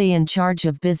were only in charge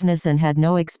of business and had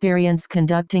no experience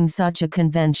conducting such a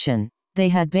convention. They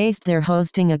had based their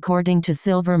hosting according to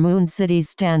Silver Moon City's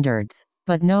standards,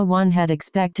 but no one had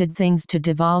expected things to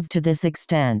devolve to this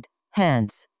extent.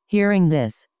 Hence, hearing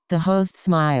this, the host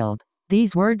smiled.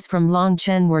 These words from Long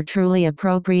Chen were truly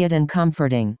appropriate and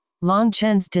comforting. Long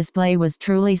Chen's display was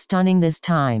truly stunning this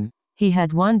time. He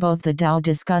had won both the Dao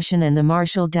discussion and the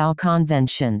martial Dao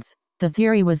conventions. The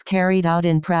theory was carried out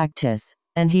in practice,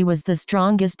 and he was the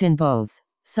strongest in both.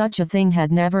 Such a thing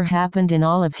had never happened in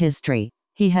all of history.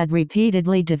 He had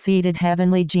repeatedly defeated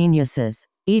heavenly geniuses,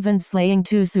 even slaying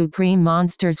 2 supreme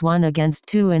monsters 1 against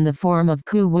 2 in the form of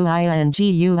Ku Wuya and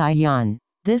Ji Yuyan.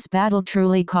 This battle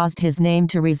truly caused his name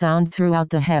to resound throughout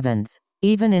the heavens.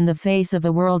 Even in the face of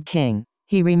a world king,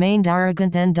 he remained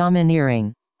arrogant and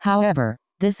domineering. However,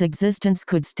 this existence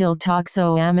could still talk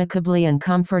so amicably and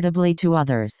comfortably to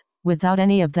others, without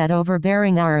any of that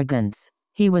overbearing arrogance.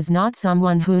 He was not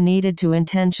someone who needed to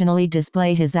intentionally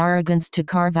display his arrogance to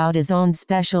carve out his own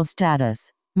special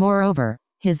status. Moreover,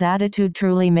 his attitude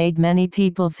truly made many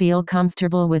people feel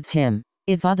comfortable with him.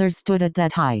 If others stood at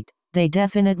that height, they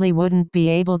definitely wouldn't be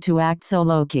able to act so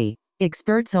low-key.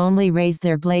 Experts only raise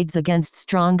their blades against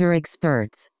stronger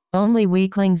experts. Only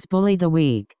weaklings bully the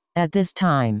weak. At this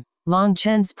time, Long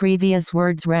Chen's previous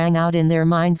words rang out in their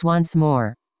minds once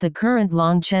more. The current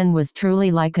Long Chen was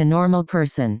truly like a normal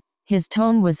person. His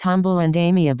tone was humble and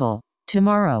amiable.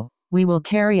 Tomorrow, we will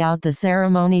carry out the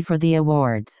ceremony for the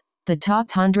awards. The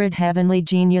top 100 heavenly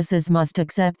geniuses must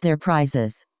accept their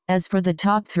prizes. As for the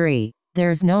top 3,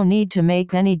 there's no need to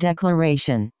make any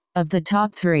declaration. Of the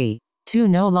top 3, 2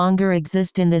 no longer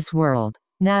exist in this world.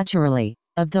 Naturally,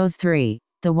 of those 3,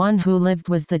 the one who lived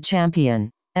was the champion.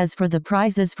 As for the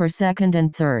prizes for second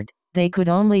and third, they could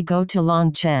only go to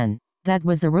Long Chen. That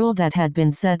was a rule that had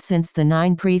been set since the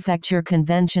 9 Prefecture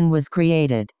Convention was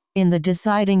created. In the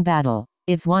deciding battle,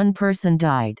 if one person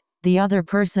died, the other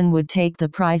person would take the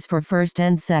prize for first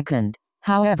and second.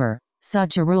 However,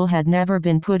 such a rule had never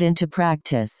been put into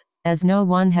practice, as no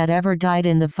one had ever died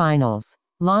in the finals.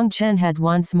 Long Chen had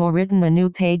once more written a new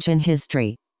page in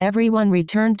history. Everyone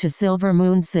returned to Silver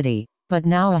Moon City, but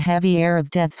now a heavy air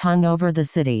of death hung over the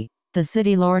city. The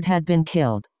city lord had been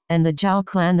killed, and the Zhao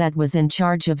clan that was in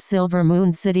charge of Silver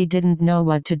Moon City didn't know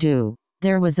what to do.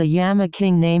 There was a Yama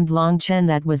king named Long Chen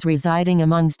that was residing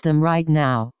amongst them right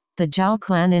now. The Zhao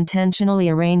clan intentionally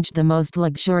arranged the most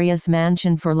luxurious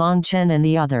mansion for Long Chen and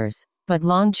the others, but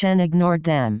Long Chen ignored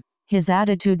them. His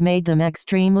attitude made them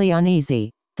extremely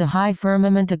uneasy. The High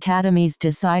Firmament Academy's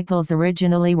disciples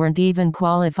originally weren't even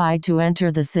qualified to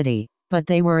enter the city, but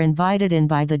they were invited in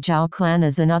by the Zhao clan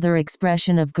as another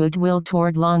expression of goodwill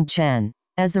toward Long Chen.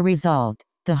 As a result,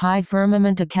 the High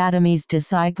Firmament Academy's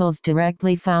disciples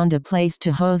directly found a place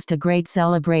to host a great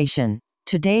celebration.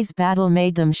 Today's battle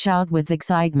made them shout with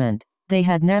excitement. They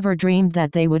had never dreamed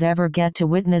that they would ever get to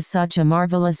witness such a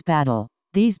marvelous battle.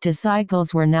 These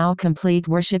disciples were now complete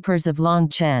worshippers of Long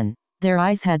Chen. Their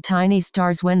eyes had tiny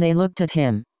stars when they looked at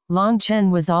him. Long Chen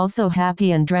was also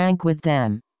happy and drank with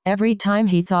them. Every time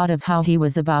he thought of how he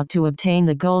was about to obtain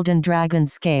the Golden Dragon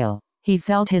Scale, he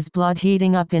felt his blood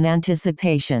heating up in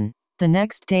anticipation. The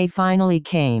next day finally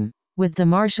came. With the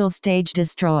martial stage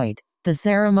destroyed, the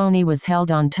ceremony was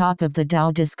held on top of the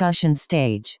Dao discussion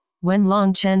stage. When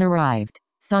Long Chen arrived,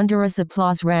 thunderous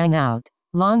applause rang out.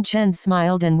 Long Chen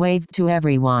smiled and waved to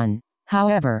everyone.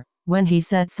 However, when he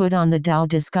set foot on the Dao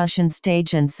discussion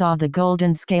stage and saw the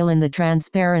golden scale in the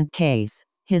transparent case,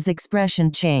 his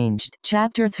expression changed.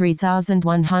 Chapter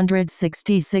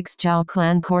 3166 Zhao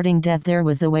Clan Courting Death. There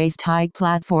was a waist-height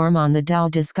platform on the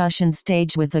Dao discussion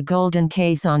stage with a golden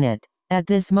case on it. At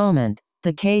this moment,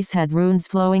 the case had runes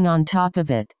flowing on top of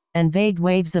it, and vague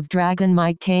waves of dragon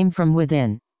might came from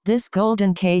within. This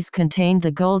golden case contained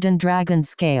the golden dragon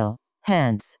scale.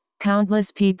 Hence,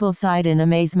 countless people sighed in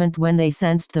amazement when they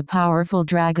sensed the powerful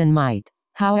dragon might.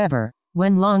 However,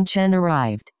 when Long Chen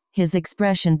arrived, his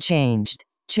expression changed.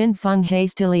 Qin Feng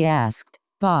hastily asked,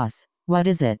 "Boss, what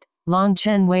is it?" Long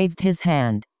Chen waved his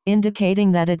hand,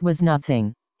 indicating that it was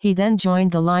nothing. He then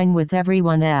joined the line with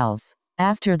everyone else.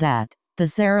 After that, the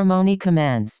ceremony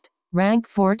commenced. Rank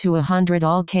 4 to 100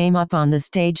 all came up on the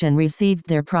stage and received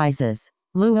their prizes.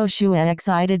 Luo Shue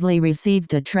excitedly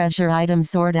received a treasure item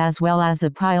sword as well as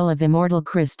a pile of immortal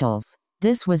crystals.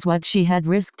 This was what she had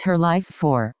risked her life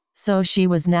for. so she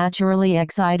was naturally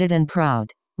excited and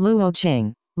proud. Luo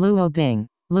Qing, Luo Bing,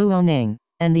 Luo Ning,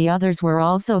 and the others were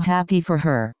also happy for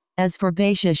her. As for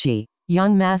Bei Shishi,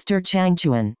 young master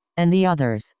Changchuan, and the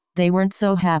others, they weren't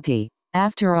so happy.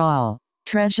 After all,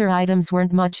 treasure items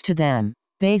weren't much to them.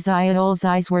 Bei Xiaol's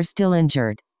eyes were still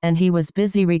injured, and he was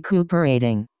busy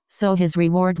recuperating, so his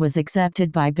reward was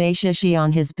accepted by Bei Shishi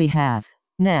on his behalf.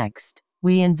 Next,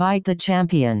 we invite the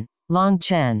champion, Long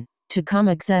Chen, to come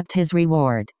accept his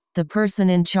reward. The person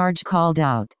in charge called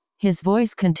out. His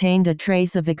voice contained a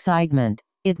trace of excitement.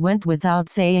 It went without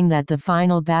saying that the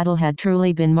final battle had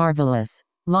truly been marvelous.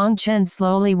 Long Chen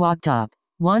slowly walked up.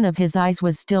 One of his eyes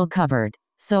was still covered,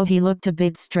 so he looked a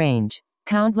bit strange.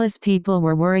 Countless people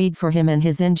were worried for him and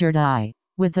his injured eye.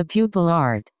 With the pupil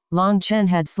art, Long Chen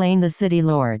had slain the city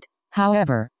lord.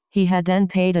 However, he had then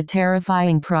paid a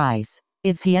terrifying price.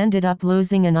 If he ended up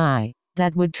losing an eye,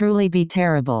 that would truly be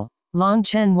terrible. Long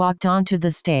Chen walked onto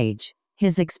the stage.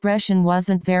 His expression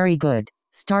wasn't very good,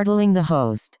 startling the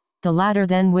host. The latter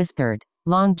then whispered,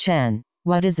 "Long Chen,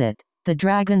 what is it?" "The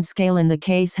dragon scale in the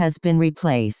case has been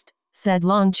replaced," said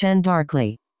Long Chen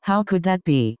darkly. "How could that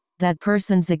be?" That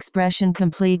person's expression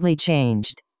completely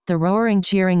changed. The roaring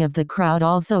cheering of the crowd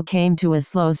also came to a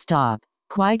slow stop.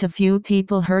 Quite a few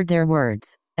people heard their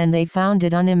words, and they found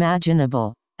it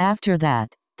unimaginable. After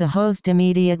that, the host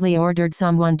immediately ordered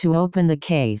someone to open the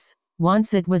case.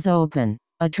 Once it was open,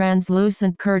 a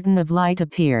translucent curtain of light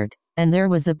appeared, and there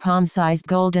was a palm-sized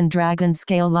golden dragon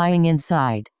scale lying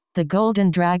inside. The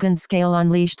golden dragon scale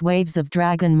unleashed waves of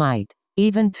dragon might.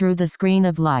 Even through the screen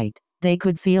of light, they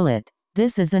could feel it.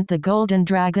 This isn't the golden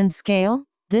dragon scale?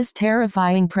 This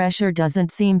terrifying pressure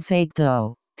doesn't seem fake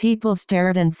though. People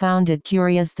stared and found it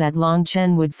curious that Long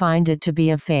Chen would find it to be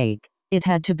a fake. It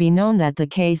had to be known that the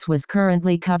case was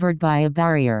currently covered by a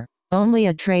barrier. Only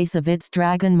a trace of its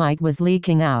dragon might was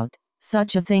leaking out.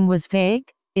 Such a thing was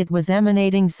fake? It was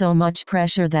emanating so much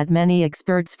pressure that many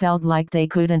experts felt like they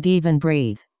couldn't even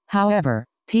breathe. However,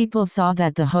 people saw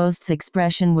that the host's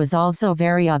expression was also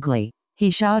very ugly. He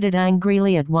shouted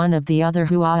angrily at one of the other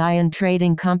Huaiyan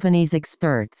Trading Company's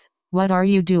experts. "What are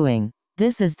you doing?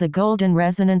 This is the Golden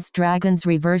Resonance Dragon's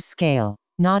reverse scale,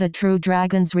 not a true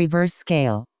dragon's reverse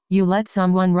scale. You let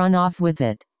someone run off with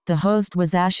it." The host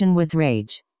was ashen with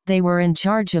rage. They were in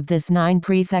charge of this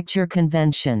 9-prefecture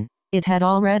convention. It had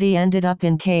already ended up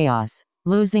in chaos,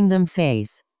 losing them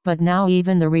face. But now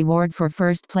even the reward for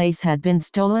first place had been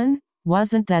stolen?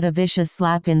 Wasn't that a vicious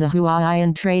slap in the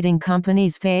Huaiyan Trading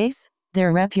Company's face?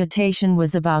 Their reputation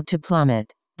was about to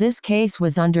plummet. This case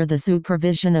was under the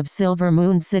supervision of Silver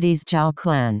Moon City's Zhao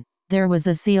clan. There was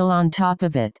a seal on top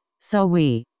of it. "So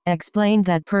we," explained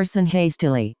that person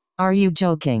hastily. "Are you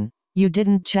joking? You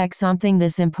didn't check something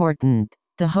this important?"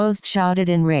 The host shouted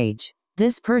in rage.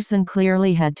 This person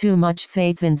clearly had too much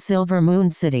faith in Silver Moon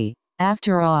City.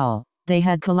 After all, they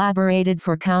had collaborated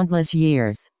for countless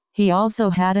years. He also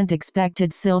hadn't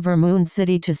expected Silver Moon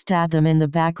City to stab them in the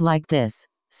back like this.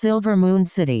 "Silver Moon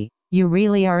City, you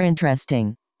really are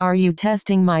interesting. Are you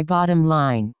testing my bottom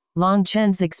line?" Long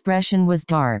Chen's expression was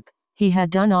dark. He had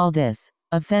done all this,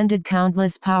 offended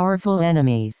countless powerful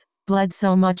enemies, bled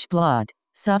so much blood,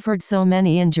 suffered so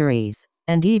many injuries,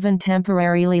 and even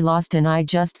temporarily lost an eye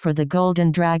just for the Golden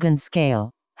Dragon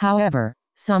scale. However,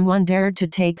 someone dared to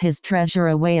take his treasure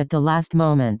away at the last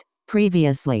moment.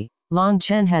 Previously, Long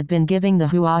Chen had been giving the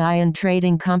Huaiyan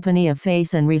Trading Company a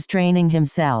face and restraining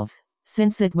himself.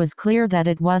 Since it was clear that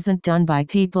it wasn't done by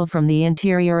people from the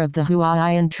interior of the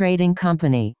Huaiyan Trading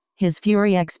Company, his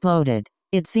fury exploded.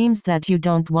 "It seems that you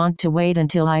don't want to wait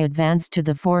until I advance to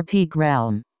the Four-Peak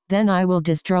Realm. Then I will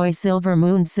destroy Silver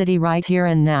Moon City right here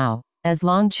and now." As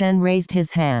Long Chen raised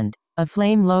his hand, a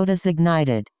flame lotus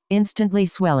ignited, instantly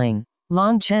swelling.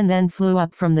 Long Chen then flew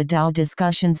up from the Dao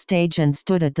discussion stage and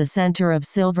stood at the center of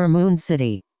Silver Moon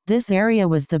City. This area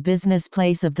was the business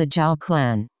place of the Zhao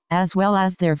clan, as well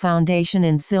as their foundation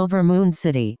in Silver Moon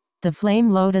City. The flame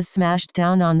lotus smashed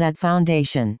down on that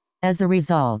foundation. As a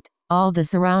result, all the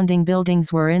surrounding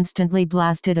buildings were instantly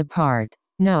blasted apart.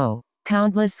 No,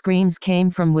 countless screams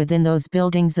came from within those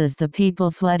buildings as the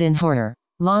people fled in horror.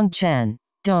 "Long Chen,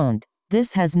 don't.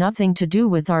 This has nothing to do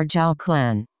with our Zhao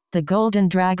clan. The Golden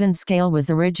Dragon scale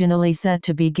was originally set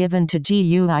to be given to Ji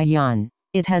Yuan.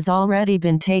 It has already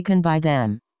been taken by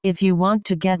them. If you want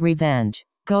to get revenge,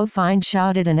 go find,"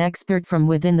 shouted an expert from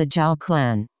within the Zhao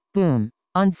clan. Boom.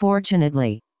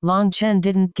 Unfortunately, Long Chen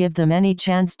didn't give them any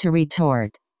chance to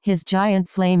retort. His giant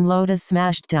flame lotus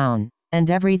smashed down,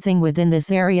 and everything within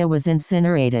this area was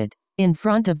incinerated. In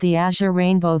front of the azure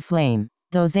rainbow flame,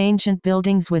 those ancient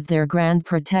buildings with their grand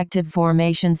protective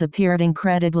formations appeared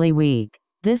incredibly weak.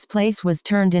 This place was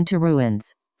turned into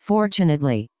ruins.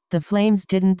 Fortunately, the flames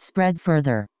didn't spread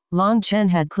further. Long Chen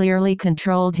had clearly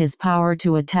controlled his power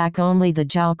to attack only the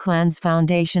Zhao clan's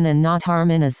foundation and not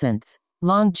harm innocents.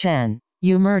 Long Chen,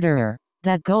 you murderer!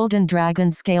 That golden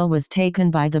dragon scale was taken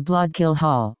by the Bloodkill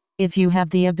Hall. If you have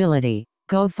the ability,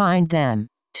 go find them.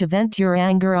 To vent your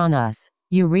anger on us,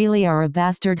 you really are a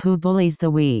bastard who bullies the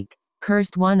weak,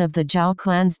 cursed one of the Zhao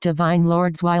clan's divine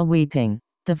lords while weeping.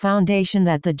 The foundation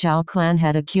that the Zhao clan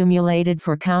had accumulated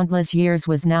for countless years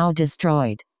was now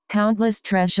destroyed. Countless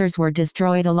treasures were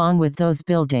destroyed along with those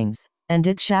buildings, and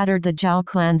it shattered the Zhao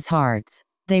clan's hearts.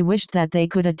 They wished that they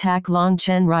could attack Long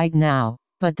Chen right now,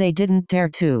 but they didn't dare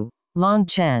to. Long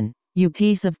Chen, you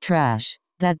piece of trash.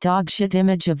 That dogshit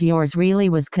image of yours really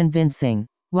was convincing.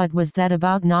 What was that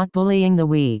about not bullying the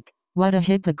weak? What a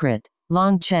hypocrite.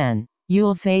 Long Chen,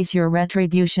 you'll face your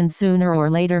retribution sooner or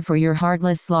later for your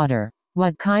heartless slaughter.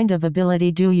 What kind of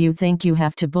ability do you think you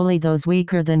have to bully those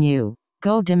weaker than you?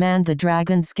 Go demand the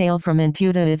dragon scale from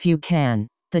Imputa if you can.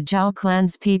 The Zhao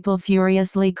clan's people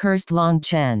furiously cursed Long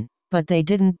Chen, but they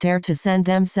didn't dare to send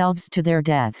themselves to their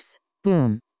deaths.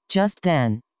 Boom. Just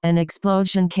then, an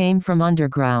explosion came from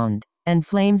underground, and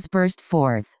flames burst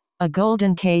forth. A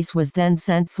golden case was then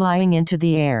sent flying into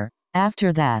the air.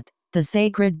 After that, the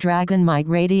sacred dragon might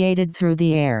radiated through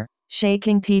the air,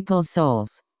 shaking people's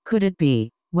souls. Could it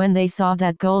be? When they saw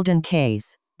that golden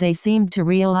case, they seemed to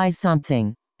realize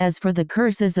something. As for the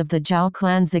curses of the Zhao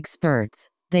clan's experts,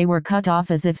 they were cut off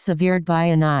as if severed by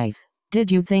a knife. Did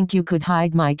you think you could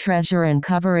hide my treasure and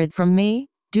cover it from me?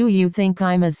 Do you think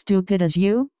I'm as stupid as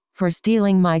you? For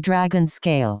stealing my dragon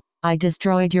scale, I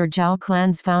destroyed your Zhao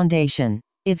clan's foundation.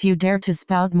 If you dare to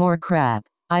spout more crap,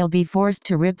 I'll be forced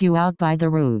to rip you out by the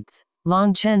roots.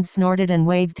 Long Chen snorted and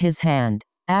waved his hand.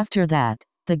 After that,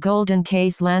 the golden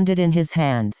case landed in his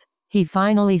hands. He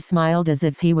finally smiled as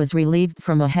if he was relieved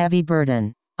from a heavy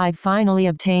burden. I finally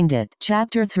obtained it.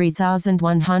 Chapter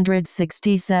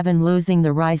 3167 Losing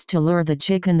the rice to lure the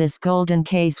chicken. This golden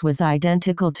case was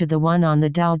identical to the one on the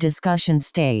Dao discussion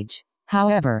stage.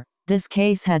 However, this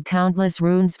case had countless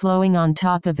runes flowing on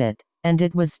top of it, and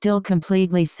it was still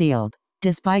completely sealed.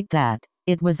 Despite that,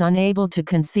 it was unable to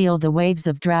conceal the waves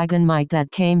of dragon might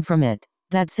that came from it.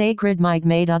 That sacred might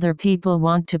made other people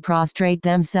want to prostrate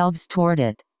themselves toward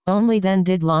it. Only then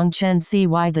did Long Chen see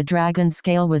why the dragon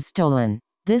scale was stolen.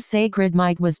 This sacred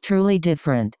might was truly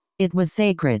different. It was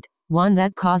sacred, one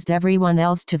that caused everyone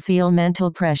else to feel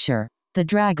mental pressure. The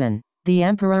dragon, the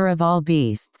emperor of all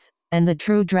beasts, and the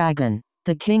true dragon,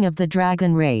 the king of the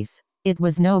dragon race. It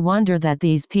was no wonder that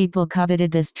these people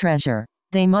coveted this treasure.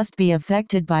 They must be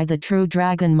affected by the true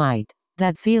dragon might.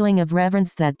 That feeling of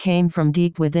reverence that came from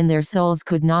deep within their souls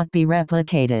could not be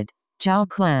replicated. Zhao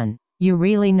clan, you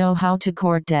really know how to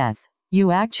court death. You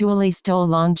actually stole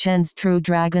Long Chen's true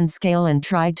dragon scale and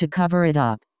tried to cover it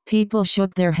up. People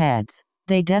shook their heads.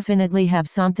 They definitely have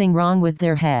something wrong with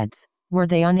their heads. Were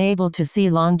they unable to see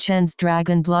Long Chen's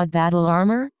dragon blood battle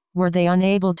armor? Were they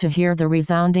unable to hear the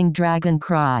resounding dragon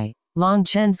cry? Long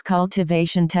Chen's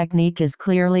cultivation technique is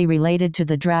clearly related to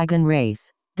the dragon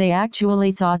race. They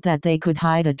actually thought that they could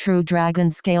hide a true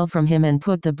dragon scale from him and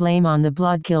put the blame on the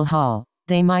Bloodkill Hall.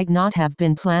 They might not have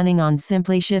been planning on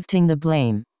simply shifting the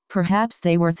blame. Perhaps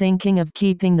they were thinking of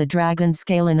keeping the dragon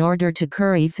scale in order to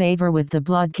curry favor with the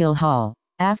Bloodkill Hall.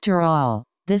 After all,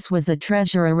 this was a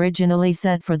treasure originally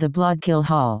set for the Bloodkill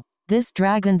Hall. This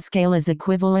dragon scale is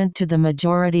equivalent to the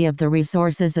majority of the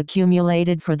resources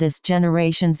accumulated for this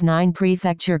generation's 9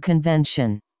 prefecture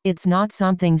convention. It's not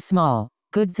something small.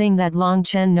 Good thing that Long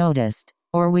Chen noticed,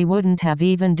 or we wouldn't have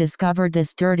even discovered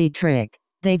this dirty trick.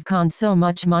 They've conned so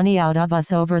much money out of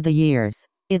us over the years.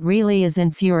 It really is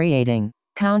infuriating.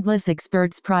 Countless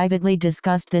experts privately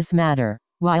discussed this matter.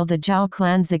 While the Zhao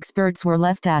clan's experts were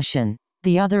left ashen,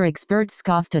 the other experts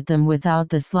scoffed at them without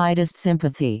the slightest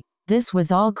sympathy. This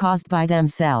was all caused by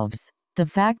themselves. The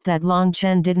fact that Long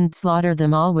Chen didn't slaughter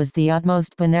them all was the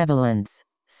utmost benevolence.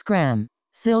 Scram.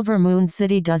 Silver Moon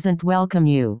City doesn't welcome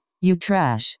you. You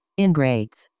trash,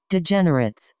 ingrates,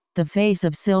 degenerates. The face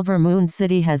of Silver Moon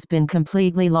City has been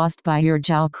completely lost by your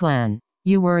Zhao clan.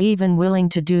 You were even willing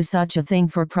to do such a thing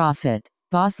for profit.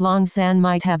 Boss Long San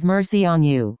might have mercy on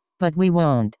you, but we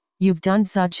won't. You've done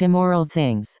such immoral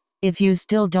things. If you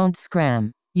still don't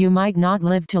scram, you might not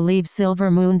live to leave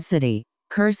Silver Moon City.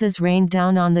 Curses rained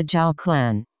down on the Zhao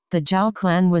clan. The Zhao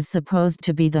clan was supposed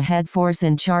to be the head force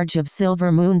in charge of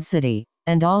Silver Moon City,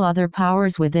 and all other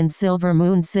powers within Silver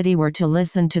Moon City were to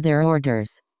listen to their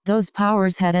orders. Those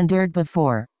powers had endured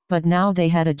before, but now they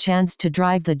had a chance to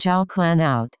drive the Zhao clan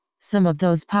out. Some of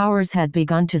those powers had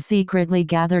begun to secretly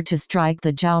gather to strike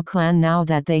the Zhao clan now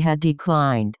that they had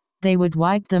declined. They would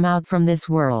wipe them out from this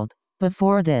world.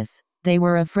 Before this, they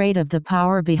were afraid of the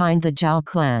power behind the Zhao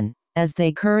clan, as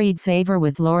they curried favor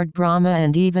with Lord Brahma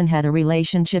and even had a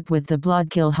relationship with the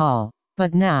Bloodkill Hall.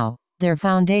 But now, their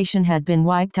foundation had been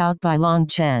wiped out by Long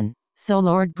Chen, so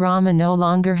Lord Brahma no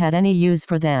longer had any use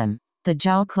for them. The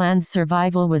Zhao clan's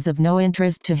survival was of no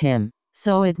interest to him,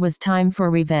 so it was time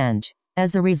for revenge.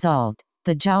 As a result,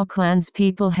 the Zhao clan's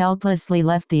people helplessly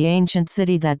left the ancient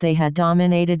city that they had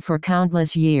dominated for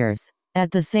countless years.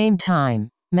 At the same time,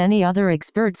 many other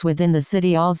experts within the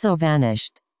city also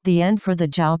vanished. The end for the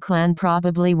Zhao clan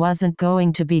probably wasn't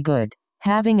going to be good.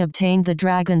 Having obtained the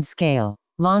dragon scale,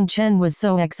 Long Chen was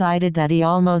so excited that he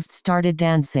almost started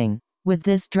dancing. With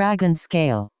this dragon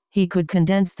scale, he could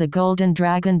condense the golden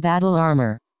dragon battle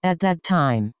armor. At that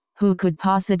time, who could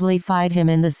possibly fight him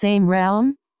in the same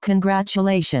realm?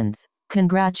 Congratulations.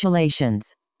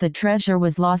 Congratulations. The treasure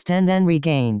was lost and then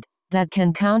regained. That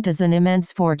can count as an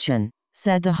immense fortune,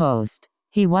 said the host.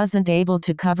 He wasn't able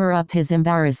to cover up his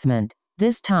embarrassment.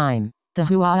 This time, the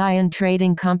Huaiyan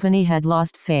Trading Company had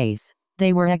lost face.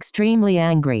 They were extremely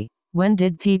angry. When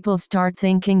did people start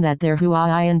thinking that their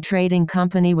Huaiyan Trading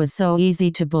Company was so easy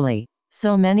to bully?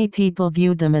 So many people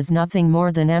viewed them as nothing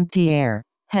more than empty air.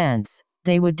 Hence,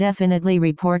 they would definitely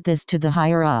report this to the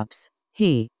higher-ups.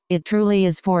 It truly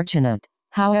is fortunate.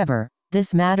 However,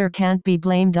 this matter can't be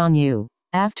blamed on you.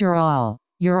 After all,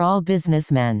 you're all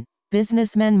businessmen.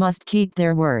 Businessmen must keep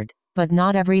their word, but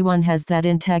not everyone has that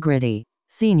integrity.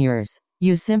 Seniors,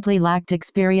 you simply lacked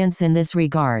experience in this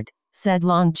regard, said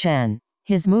Long Chen.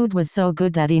 His mood was so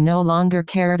good that he no longer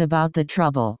cared about the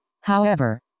trouble.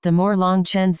 However, the more Long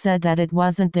Chen said that it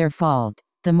wasn't their fault,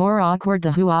 the more awkward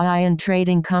the Huaiyan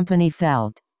Trading Company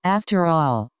felt. After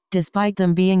all, despite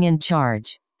them being in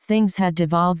charge, things had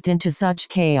devolved into such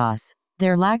chaos.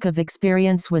 Their lack of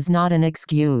experience was not an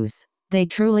excuse. They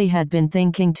truly had been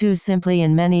thinking too simply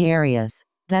in many areas.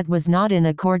 That was not in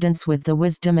accordance with the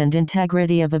wisdom and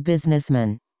integrity of a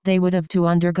businessman. They would have to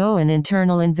undergo an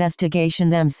internal investigation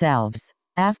themselves.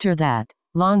 After that,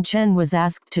 Long Chen was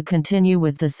asked to continue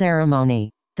with the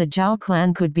ceremony. The Zhao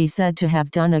clan could be said to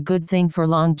have done a good thing for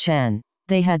Long Chen.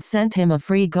 They had sent him a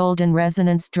free golden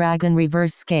resonance dragon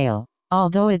reverse scale.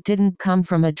 Although it didn't come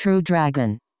from a true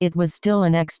dragon, it was still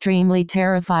an extremely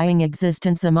terrifying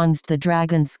existence amongst the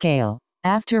dragon scale.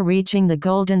 After reaching the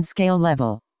golden scale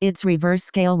level, its reverse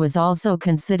scale was also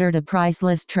considered a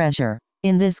priceless treasure.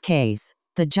 In this case,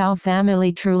 the Zhao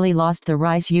family truly lost the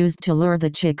rice used to lure the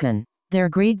chicken. Their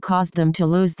greed caused them to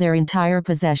lose their entire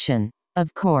possession.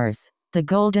 Of course, the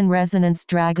golden resonance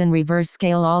dragon reverse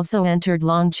scale also entered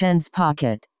Long Chen's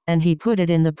pocket, and he put it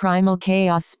in the primal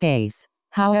chaos space.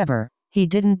 However, he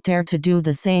didn't dare to do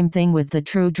the same thing with the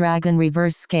true dragon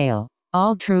reverse scale.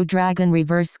 All true dragon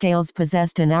reverse scales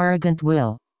possessed an arrogant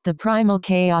will. The primal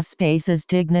chaos space's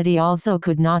dignity also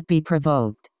could not be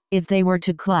provoked. If they were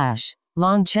to clash,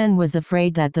 Long Chen was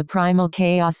afraid that the primal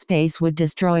chaos space would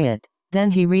destroy it.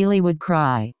 Then he really would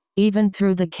cry. Even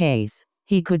through the case,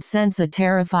 he could sense a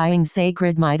terrifying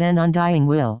sacred might and undying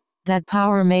will. That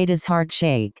power made his heart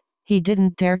shake. He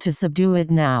didn't dare to subdue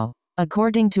it now.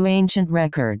 According to ancient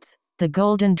records, the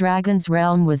Golden Dragon's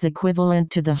realm was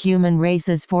equivalent to the human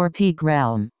race's four-peak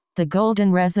realm. The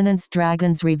Golden Resonance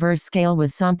Dragon's reverse scale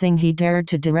was something he dared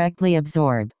to directly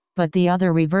absorb, but the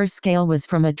other reverse scale was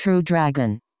from a true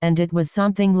dragon, and it was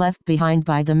something left behind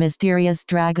by the mysterious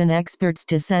dragon expert's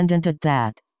descendant at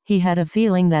that. He had a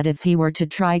feeling that if he were to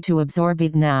try to absorb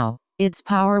it now, its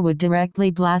power would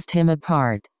directly blast him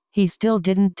apart. He still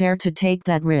didn't dare to take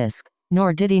that risk,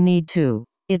 nor did he need to.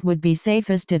 It would be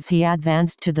safest if he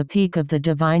advanced to the peak of the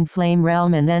Divine Flame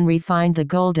realm and then refined the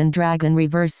Golden Dragon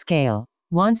reverse scale.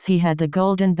 Once he had the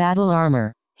golden battle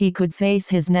armor, he could face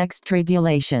his next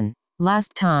tribulation.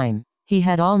 Last time, he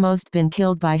had almost been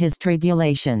killed by his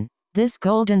tribulation. This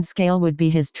golden scale would be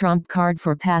his trump card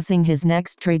for passing his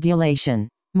next tribulation.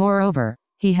 Moreover,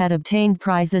 he had obtained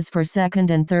prizes for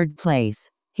second and third place.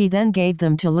 He then gave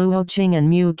them to Luo Qing and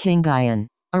Mu Qingyan.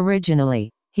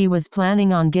 Originally, he was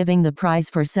planning on giving the prize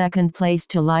for second place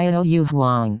to Liao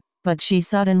Yuhuang, but she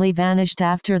suddenly vanished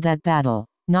after that battle,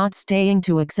 not staying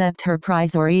to accept her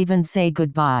prize or even say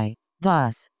goodbye.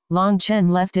 Thus, Long Chen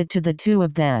left it to the two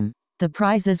of them. The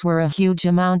prizes were a huge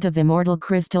amount of immortal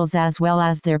crystals as well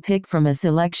as their pick from a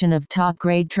selection of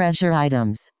top-grade treasure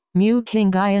items. Mu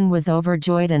Qingyan was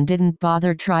overjoyed and didn't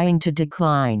bother trying to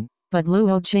decline, but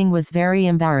Luo Qing was very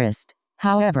embarrassed.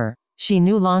 However, she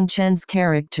knew Long Chen's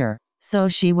character, so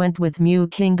she went with Mu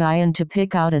Qingyan to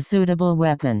pick out a suitable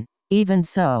weapon. Even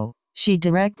so, she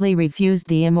directly refused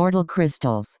the immortal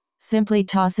crystals, simply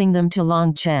tossing them to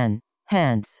Long Chen.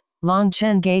 Hence, Long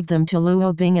Chen gave them to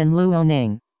Luo Bing and Luo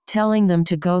Ning. telling them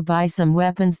to go buy some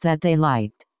weapons that they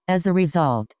liked. As a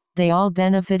result, they all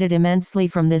benefited immensely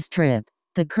from this trip.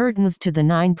 The curtains to the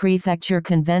 9 Prefecture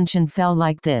Convention fell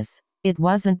like this. It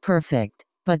wasn't perfect,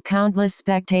 but countless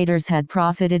spectators had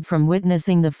profited from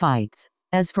witnessing the fights.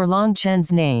 As for Long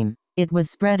Chen's name, it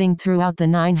was spreading throughout the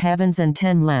 9 heavens and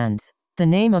 10 lands. The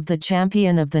name of the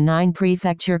champion of the 9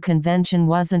 Prefecture Convention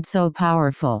wasn't so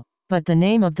powerful, but the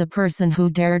name of the person who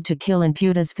dared to kill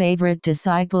Imputa's favorite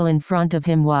disciple in front of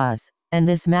him was, and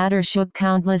this matter shook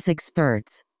countless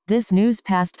experts. This news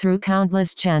passed through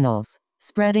countless channels,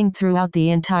 spreading throughout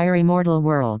the entire immortal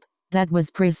world. That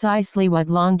was precisely what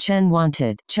Long Chen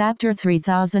wanted. Chapter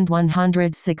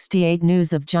 3168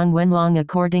 News of Zheng Wenlong.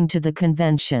 According to the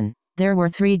convention, there were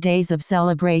 3 days of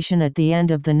celebration at the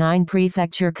end of the 9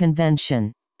 Prefecture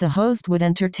Convention. The host would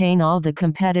entertain all the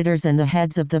competitors and the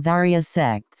heads of the various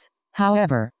sects.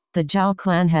 However, the Zhao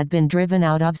clan had been driven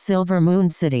out of Silver Moon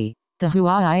City. The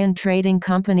Huaiyan Trading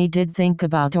Company did think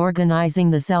about organizing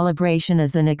the celebration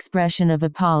as an expression of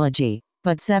apology,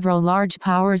 but several large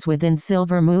powers within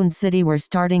Silver Moon City were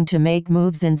starting to make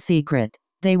moves in secret.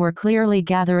 They were clearly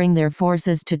gathering their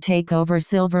forces to take over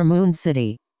Silver Moon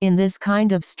City. In this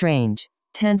kind of strange,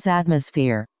 tense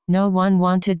atmosphere, no one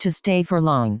wanted to stay for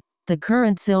long. The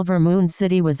current Silver Moon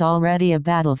City was already a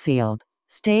battlefield.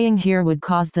 Staying here would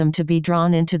cause them to be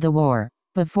drawn into the war.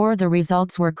 Before the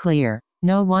results were clear,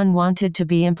 no one wanted to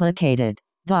be implicated.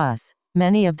 Thus,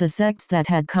 many of the sects that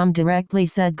had come directly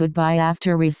said goodbye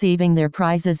after receiving their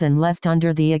prizes and left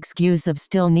under the excuse of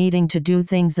still needing to do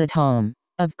things at home.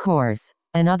 Of course,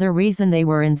 another reason they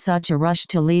were in such a rush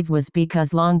to leave was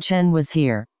because Long Chen was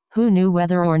here. Who knew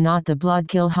whether or not the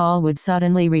Bloodkill Hall would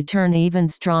suddenly return even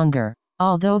stronger?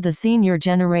 Although the senior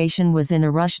generation was in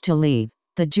a rush to leave,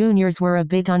 the juniors were a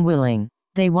bit unwilling.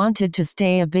 They wanted to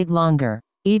stay a bit longer.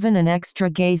 Even an extra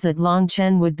gaze at Long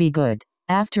Chen would be good.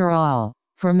 After all,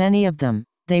 for many of them,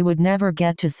 they would never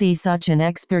get to see such an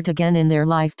expert again in their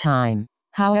lifetime.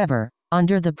 However,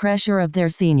 under the pressure of their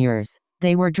seniors,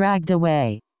 they were dragged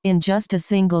away. In just a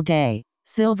single day,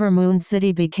 Silver Moon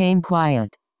City became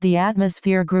quiet. The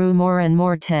atmosphere grew more and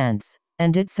more tense,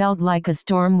 and it felt like a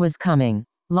storm was coming.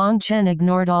 Long Chen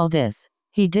ignored all this.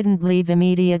 He didn't leave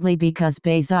immediately because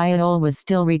Bei Xiaol was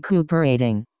still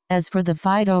recuperating. As for the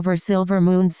fight over Silver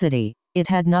Moon City, it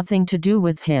had nothing to do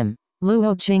with him.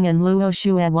 Luo Qing and Luo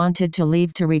Xue wanted to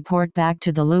leave to report back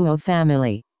to the Luo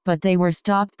family, but they were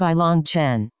stopped by Long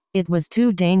Chen. It was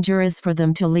too dangerous for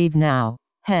them to leave now.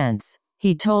 Hence,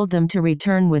 he told them to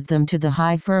return with them to the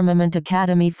High Firmament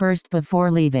Academy first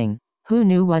before leaving. Who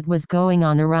knew what was going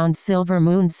on around Silver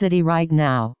Moon City right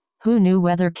now? Who knew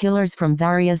whether killers from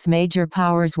various major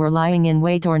powers were lying in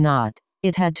wait or not?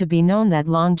 It had to be known that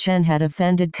Long Chen had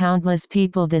offended countless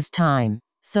people this time,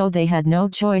 so they had no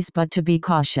choice but to be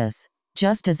cautious.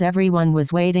 Just as everyone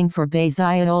was waiting for Bei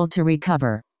Xiaol to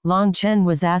recover, Long Chen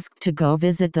was asked to go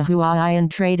visit the Huaiyan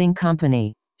Trading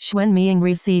Company. Xuan Ming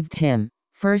received him,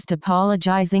 first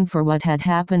apologizing for what had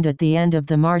happened at the end of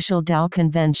the Martial Dao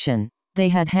Convention. They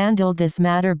had handled this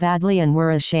matter badly and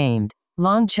were ashamed.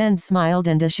 Long Chen smiled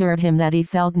and assured him that he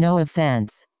felt no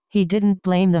offense. He didn't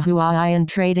blame the Huaiyan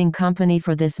Trading Company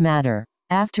for this matter.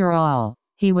 After all,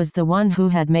 he was the one who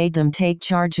had made them take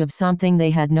charge of something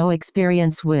they had no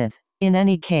experience with. In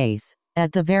any case,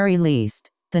 at the very least,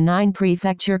 the 9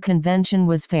 Prefecture Convention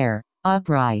was fair,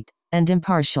 upright, and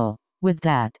impartial. With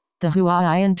that, the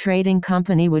Huaiyan Trading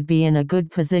Company would be in a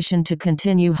good position to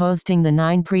continue hosting the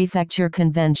 9 Prefecture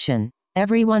Convention.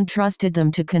 Everyone trusted them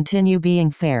to continue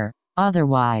being fair.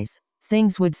 Otherwise,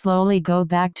 things would slowly go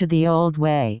back to the old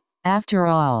way. After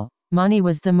all, money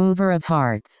was the mover of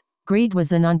hearts. Greed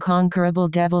was an unconquerable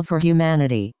devil for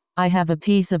humanity. I have a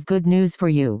piece of good news for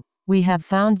you. We have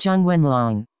found Zheng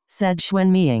Wenlong, said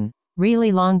Xuan Ming.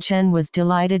 Really, Long Chen was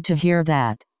delighted to hear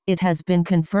that. It has been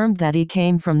confirmed that he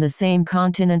came from the same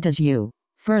continent as you.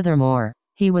 Furthermore,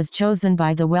 he was chosen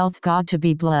by the wealth god to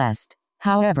be blessed.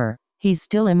 However, he's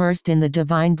still immersed in the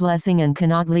divine blessing and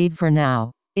cannot leave for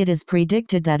now. It is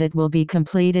predicted that it will be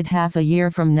completed half a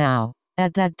year from now.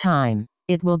 At that time,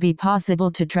 it will be possible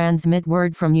to transmit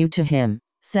word from you to him,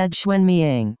 said Xuan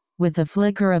Ming, with a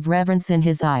flicker of reverence in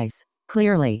his eyes.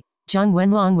 Clearly, Zheng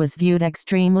Wenlong was viewed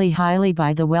extremely highly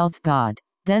by the wealth god.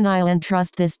 Then I'll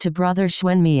entrust this to Brother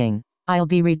Xuan Ming. I'll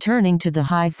be returning to the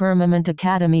High Firmament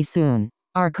Academy soon.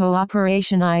 Our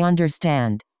cooperation I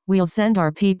understand. We'll send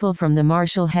our people from the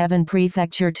Martial Heaven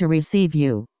Prefecture to receive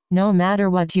you. No matter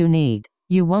what you need,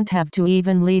 you won't have to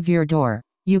even leave your door.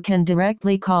 You can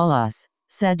directly call us,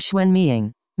 said Xuan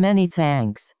Ming. Many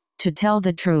thanks. To tell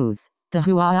the truth, the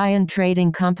Huaiyan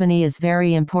Trading Company is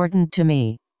very important to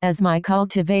me. As my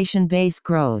cultivation base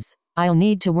grows, I'll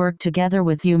need to work together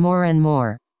with you more and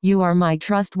more. You are my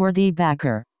trustworthy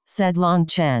backer, said Long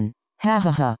Chen. Ha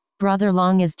ha ha, Brother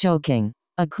Long is joking.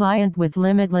 A client with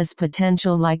limitless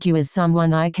potential like you is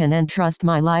someone I can entrust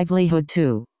my livelihood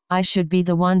to. I should be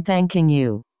the one thanking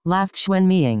you, laughed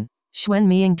Xuanming.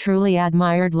 Xuanming truly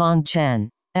admired Long Chen.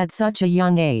 At such a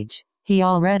young age, he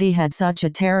already had such a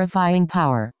terrifying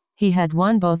power. He had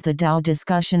won both the Dao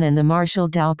discussion and the martial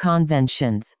Dao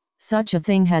conventions. Such a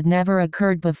thing had never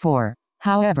occurred before.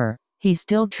 However, he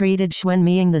still treated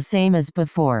Xuanming the same as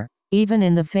before. Even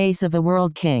in the face of a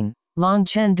world king, Long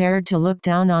Chen dared to look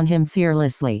down on him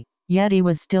fearlessly. Yet he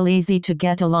was still easy to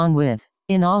get along with.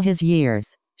 In all his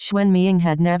years, Xuanming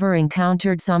had never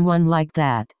encountered someone like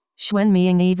that.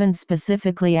 Xuanming even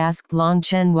specifically asked Long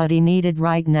Chen what he needed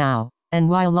right now, and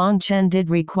while Long Chen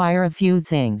did require a few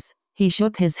things, he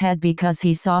shook his head because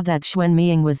he saw that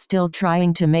Xuanming was still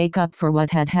trying to make up for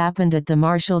what had happened at the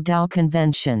Martial Dao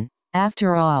Convention.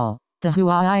 After all, the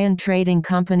Huaiyan Trading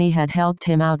Company had helped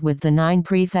him out with the 9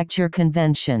 Prefecture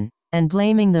Convention, and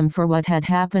blaming them for what had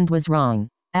happened was wrong.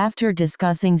 After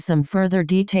discussing some further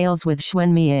details with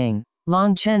Xuanming,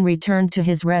 Long Chen returned to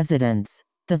his residence.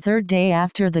 The third day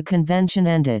after the convention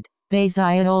ended, Bei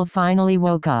Xiaol finally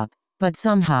woke up, but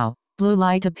somehow, blue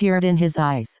light appeared in his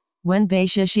eyes. When Bei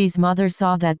Shishi's mother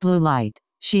saw that blue light,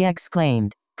 she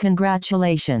exclaimed,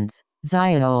 "Congratulations,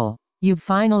 Xiaol! You've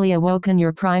finally awoken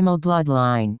your primal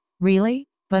bloodline." "Really?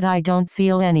 But I don't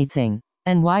feel anything.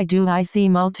 And why do I see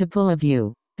multiple of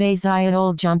you?" Bei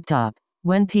Xiaol jumped up.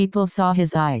 When people saw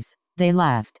his eyes, they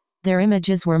laughed. Their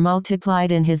images were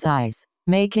multiplied in his eyes,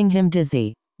 making him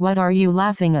dizzy. "What are you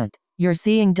laughing at? You're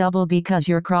seeing double because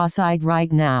you're cross-eyed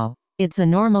right now. It's a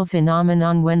normal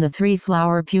phenomenon when the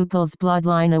 3-flower pupil's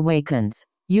bloodline awakens.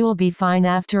 You'll be fine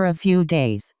after a few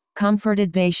days,"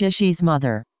 comforted Bei Shishi's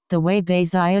mother. The way Bei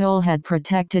Xiaol had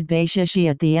protected Bei Shishi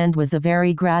at the end was a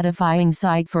very gratifying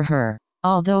sight for her.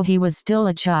 Although he was still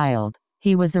a child,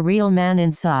 he was a real man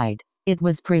inside. It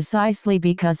was precisely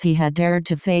because he had dared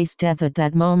to face death at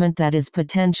that moment that his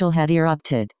potential had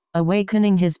erupted,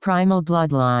 awakening his primal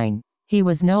bloodline. He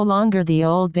was no longer the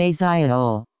old Bei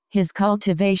Xiaol. His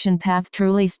cultivation path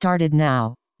truly started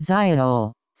now.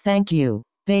 "Xiaol, thank you."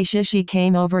 Bei Shishi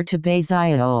came over to Bei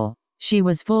Xiaol. She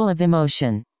was full of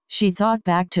emotion. She thought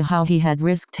back to how he had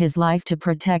risked his life to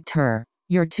protect her.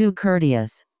 "You're too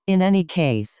courteous. In any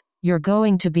case, you're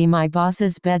going to be my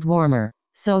boss's bed warmer,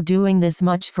 so doing this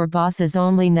much for boss is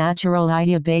only natural."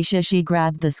 Bei Shishi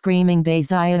grabbed the screaming Bei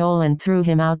Xiaol and threw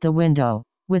him out the window.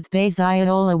 With Bei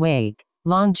Xiaol awake,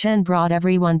 Long Chen brought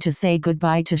everyone to say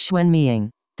goodbye to Xuanming.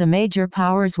 The major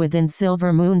powers within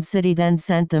Silver Moon City then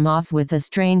sent them off with a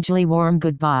strangely warm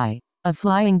goodbye. A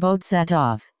flying boat set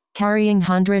off, carrying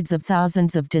hundreds of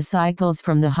thousands of disciples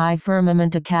from the High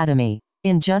Firmament Academy.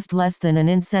 In just less than an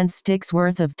incense stick's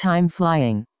worth of time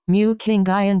flying, Mu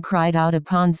Qingyan cried out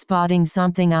upon spotting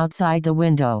something outside the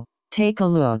window. "Take a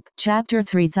look." Chapter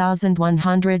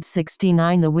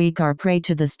 3169. The weak are prey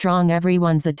to the strong.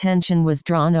 Everyone's attention was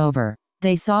drawn over.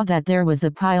 They saw that there was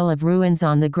a pile of ruins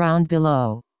on the ground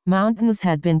below. Mountains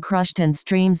had been crushed and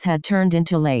streams had turned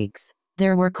into lakes.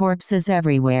 There were corpses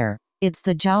everywhere. "It's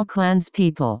the Zhao clan's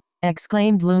people,"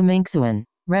 exclaimed Lu Mingxuan,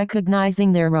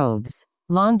 recognizing their robes.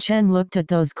 Long Chen looked at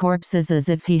those corpses as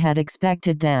if he had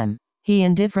expected them. He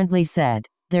indifferently said,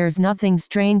 "There's nothing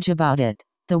strange about it.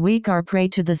 The weak are prey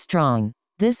to the strong.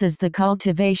 This is the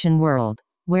cultivation world.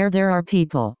 Where there are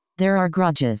people, there are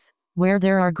grudges. Where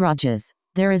there are grudges,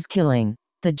 there is killing."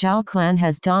 The Zhao clan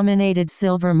has dominated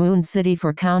Silver Moon City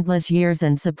for countless years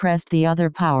and suppressed the other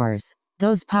powers.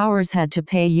 Those powers had to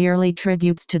pay yearly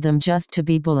tributes to them just to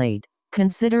be bullied.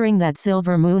 Considering that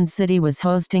Silver Moon City was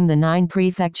hosting the 9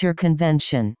 Prefecture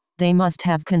Convention, they must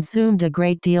have consumed a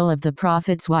great deal of the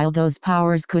profits while those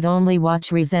powers could only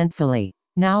watch resentfully.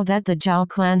 Now that the Zhao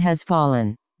clan has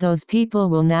fallen, those people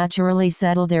will naturally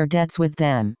settle their debts with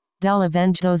them. They'll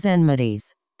avenge those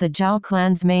enmities. The Zhao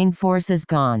clan's main force is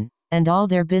gone, and all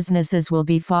their businesses will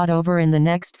be fought over in the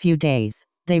next few days.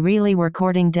 They really were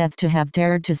courting death to have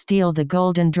dared to steal the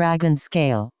Golden Dragon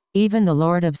scale. Even the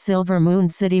Lord of Silver Moon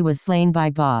City was slain by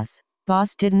Boss.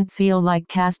 Boss didn't feel like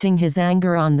casting his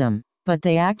anger on them, but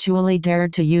they actually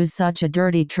dared to use such a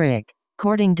dirty trick.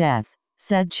 "Courting death,"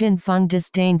 said Qin Feng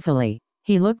disdainfully.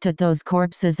 He looked at those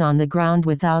corpses on the ground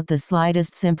without the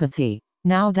slightest sympathy.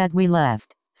 "Now that we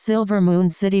left, Silver Moon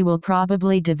City will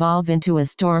probably devolve into a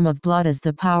storm of blood as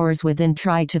the powers within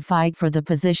try to fight for the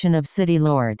position of City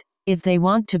Lord. If they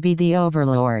want to be the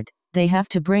Overlord, they have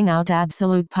to bring out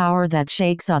absolute power that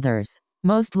shakes others.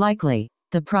 Most likely,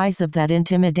 the price of that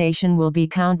intimidation will be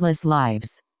countless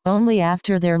lives. Only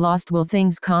after they're lost will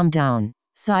things calm down,"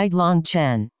 sighed Long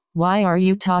Chen. Why are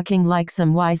you talking like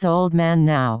some wise old man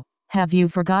now? Have you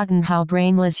forgotten how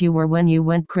brainless you were when you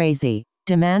went crazy?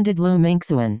 Demanded Lu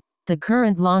Mingxuan. The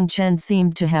current Long Chen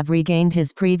seemed to have regained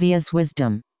his previous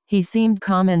wisdom. He seemed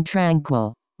calm and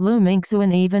tranquil. Lu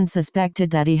Mingxuan even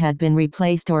suspected that he had been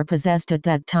replaced or possessed at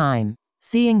that time.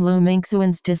 Seeing Lu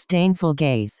Mingxuan's disdainful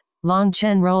gaze, Long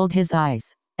Chen rolled his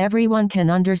eyes. Everyone can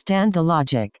understand the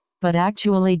logic, but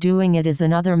actually doing it is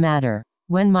another matter.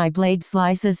 When my blade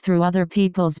slices through other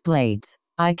people's blades,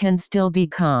 I can still be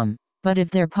calm. But if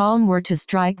their palm were to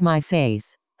strike my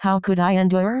face, how could I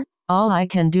endure? All I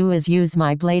can do is use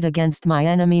my blade against my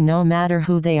enemy no matter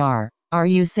who they are. Are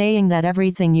you saying that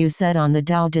everything you said on the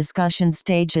Dao discussion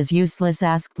stage is useless?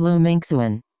 Asked Lu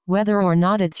Mingxuan. Whether or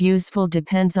not it's useful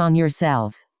depends on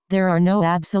yourself. There are no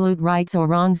absolute rights or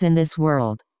wrongs in this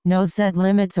world. No set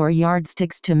limits or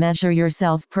yardsticks to measure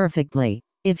yourself perfectly.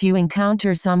 If you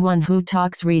encounter someone who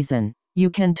talks reason, you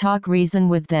can talk reason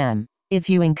with them. If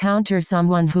you encounter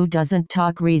someone who doesn't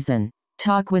talk reason,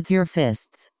 talk with your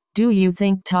fists. Do you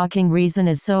think talking reason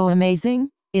is so amazing?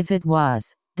 If it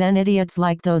was, then idiots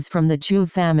like those from the Chu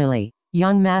family,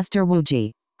 young Master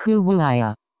Wuji, Ku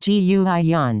Wuya, Ji Ui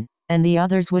Yun, and the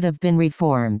others would have been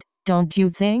reformed, don't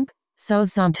you think? So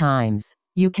sometimes,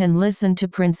 you can listen to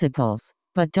principles,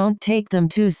 but don't take them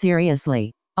too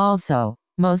seriously. Also,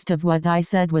 most of what I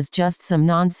said was just some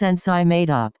nonsense I made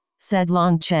up, said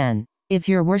Long Chen. If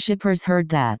your worshippers heard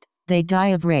that, they'd die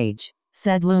of rage,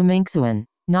 said Lu Mingxuan,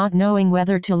 not knowing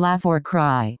whether to laugh or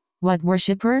cry. What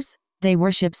worshippers? They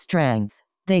worship strength.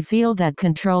 They feel that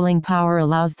controlling power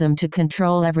allows them to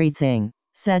control everything,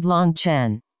 said Long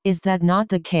Chen. Is that not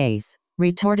the case?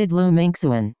 Retorted Lu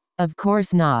Mingxuan. Of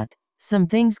course not. Some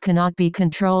things cannot be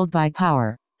controlled by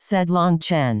power, said Long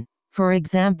Chen. For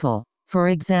example,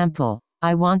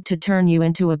 I want to turn you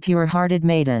into a pure-hearted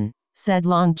maiden, said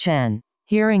Long Chen.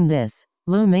 Hearing this,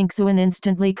 Lu Mingxuan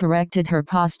instantly corrected her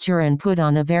posture and put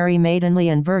on a very maidenly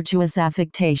and virtuous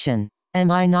affectation.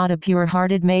 Am I not a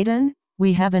pure-hearted maiden?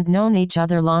 We haven't known each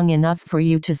other long enough for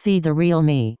you to see the real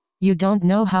me. You don't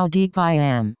know how deep I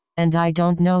am, and I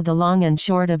don't know the long and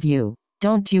short of you.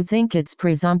 Don't you think it's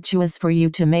presumptuous for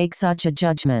you to make such a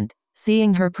judgment?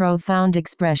 Seeing her profound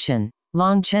expression,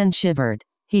 Long Chen shivered.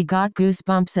 He got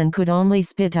goosebumps and could only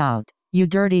spit out, "You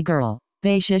dirty girl."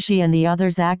 Bei Shishi and the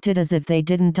others acted as if they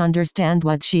didn't understand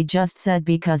what she just said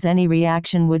because any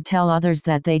reaction would tell others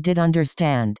that they did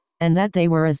understand, and that they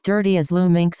were as dirty as Lu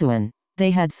Mingxuan.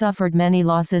 They had suffered many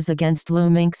losses against Lu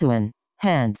Mingxuan.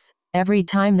 Hence, every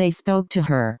time they spoke to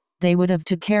her, they would have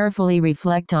to carefully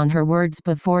reflect on her words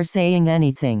before saying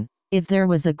anything. If there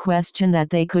was a question that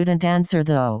they couldn't answer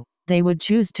though, they would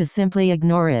choose to simply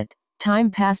ignore it.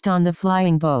 Time passed on the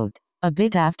flying boat. A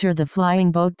bit after the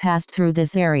flying boat passed through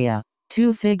this area,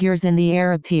 two figures in the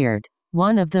air appeared.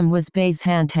 One of them was Bei's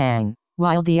Hantang,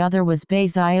 while the other was Bei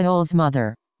Xiaol's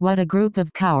mother. What a group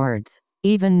of cowards.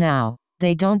 Even now,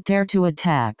 they don't dare to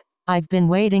attack. I've been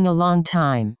waiting a long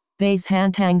time. Bei's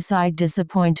Hantang sighed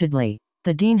disappointedly.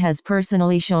 The dean has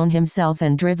personally shown himself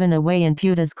and driven away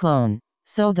Imputa's clone.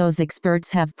 So those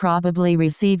experts have probably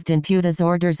received Imputa's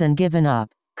orders and given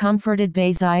up, comforted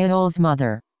Bei Xiaol's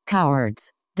mother.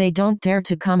 Cowards. They don't dare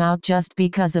to come out just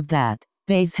because of that.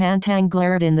 Bei's Hantang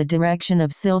glared in the direction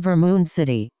of Silver Moon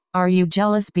City. Are you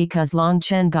jealous because Long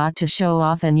Chen got to show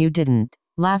off and you didn't?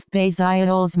 Laughed Bei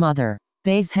Xiaol's mother.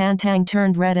 Bei's Hantang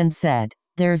turned red and said,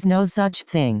 "There's no such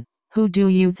thing. Who do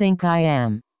you think I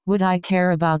am? Would I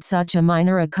care about such a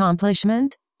minor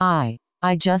accomplishment? I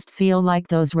just feel like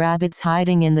those rabbits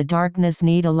hiding in the darkness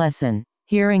need a lesson."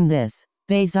 Hearing this,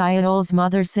 Bei Xiaol's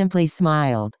mother simply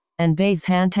smiled, and Bei's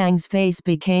Hantang's face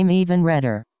became even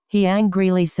redder. He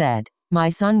angrily said, "My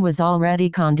son was already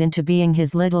conned into being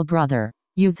his little brother.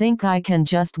 You think I can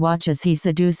just watch as he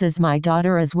seduces my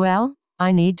daughter as well?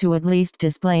 I need to at least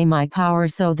display my power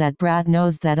so that Brad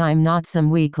knows that I'm not some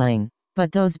weakling.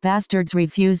 But those bastards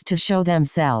refuse to show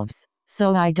themselves,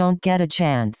 so I don't get a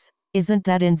chance. Isn't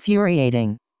that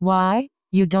infuriating?" "Why?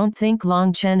 You don't think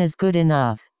Long Chen is good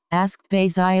enough?" asked Bei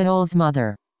Xiaol's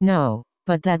mother. "No,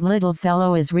 but that little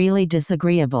fellow is really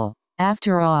disagreeable.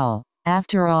 After all,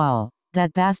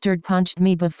 that bastard punched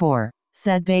me before,"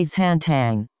 said Bei's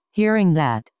Hantang. Hearing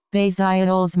that, Bei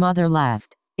Xiaol's mother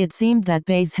laughed. It seemed that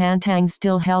Bei's Hantang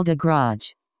still held a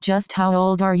grudge. "Just how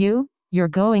old are you? You're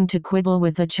going to quibble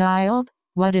with a child?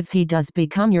 What if he does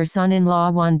become your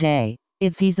son-in-law one day?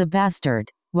 If he's a bastard,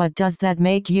 what does that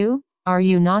make you? Are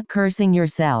you not cursing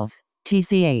yourself?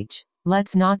 TCH,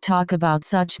 let's not talk about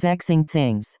such vexing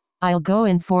things. I'll go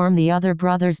inform the other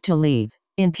brothers to leave.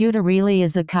 Imputa really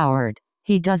is a coward.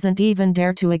 He doesn't even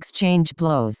dare to exchange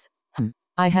blows.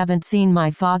 I haven't seen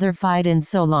my father fight in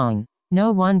so long.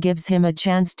 No one gives him a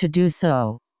chance to do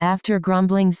so. After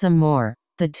grumbling some more,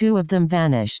 the two of them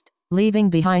vanished, leaving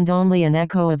behind only an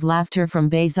echo of laughter from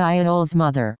Baziol's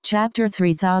mother. Chapter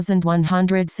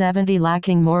 3170.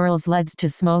 Lacking morals leads to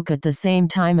smoke. At the same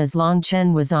time as Long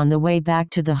Chen was on the way back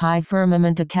to the High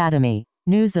Firmament Academy,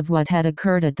 news of what had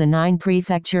occurred at the 9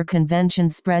 Prefecture Convention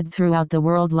spread throughout the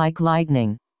world like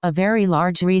lightning. A very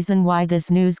large reason why this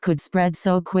news could spread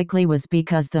so quickly was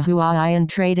because the Huaiyan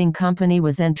Trading Company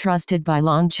was entrusted by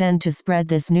Long Chen to spread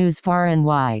this news far and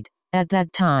wide. At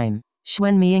that time,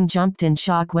 Xuanming jumped in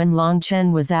shock when Long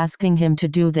Chen was asking him to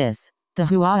do this. The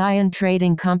Huaiyan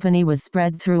Trading Company was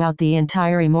spread throughout the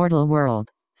entire immortal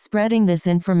world. Spreading this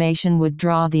information would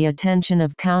draw the attention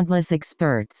of countless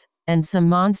experts, and some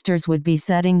monsters would be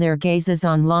setting their gazes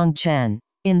on Long Chen.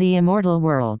 In the immortal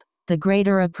world, the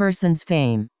greater a person's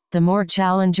fame, the more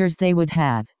challengers they would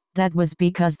have. That was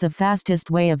because the fastest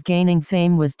way of gaining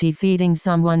fame was defeating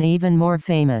someone even more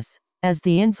famous. As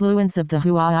the influence of the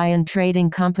Huaiyan Trading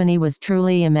Company was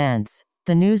truly immense,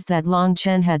 the news that Long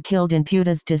Chen had killed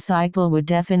Imputa's disciple would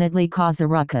definitely cause a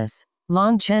ruckus.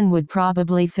 Long Chen would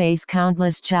probably face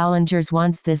countless challengers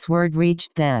once this word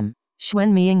reached them.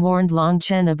 Xuanming warned Long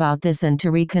Chen about this and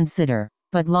to reconsider,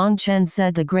 but Long Chen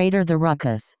said the greater the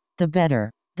ruckus, the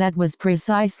better. That was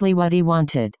precisely what he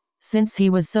wanted. Since he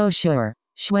was so sure,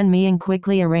 Xuanming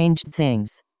quickly arranged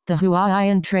things. The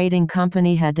Huaiyan Trading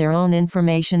Company had their own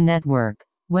information network.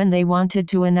 When they wanted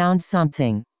to announce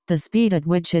something, the speed at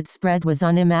which it spread was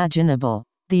unimaginable.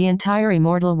 The entire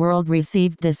immortal world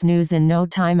received this news in no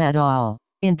time at all.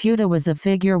 Imputa was a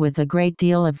figure with a great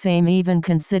deal of fame, even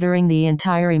considering the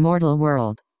entire immortal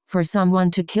world. For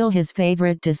someone to kill his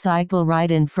favorite disciple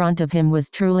right in front of him was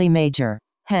truly major.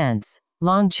 Hence,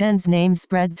 Long Chen's name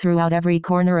spread throughout every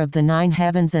corner of the 9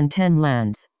 heavens and 10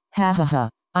 lands. Ha ha ha.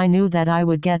 I knew that I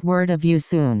would get word of you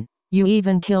soon. You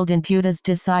even killed Imputa's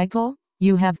disciple?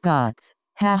 You have guts.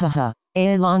 Ha ha ha.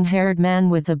 A long-haired man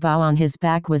with a bow on his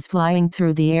back was flying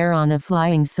through the air on a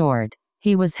flying sword.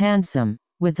 He was handsome,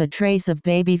 with a trace of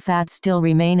baby fat still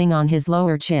remaining on his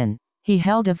lower chin. He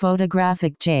held a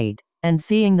photographic jade, and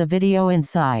seeing the video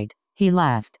inside, he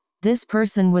laughed. This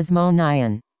person was Mo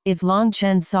Nian. If Long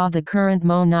Chen saw the current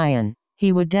Mo Nian,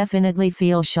 he would definitely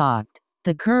feel shocked.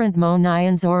 The current Mo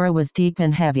Nian's aura was deep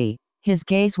and heavy. His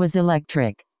gaze was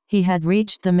electric. He had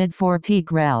reached the mid-4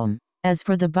 peak realm. As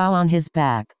for the bow on his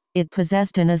back, it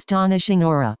possessed an astonishing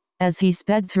aura. As he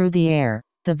sped through the air,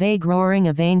 the vague roaring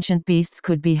of ancient beasts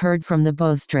could be heard from the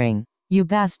bowstring. You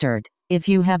bastard! If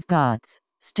you have guts,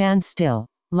 stand still.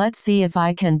 Let's see if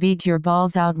I can beat your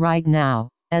balls out right now.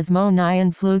 As Mo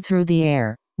Nian flew through the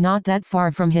air, not that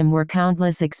far from him were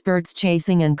countless experts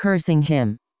chasing and cursing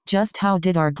him. Just how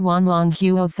did our Guanlong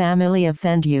Huo family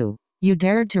offend you? You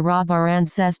dared to rob our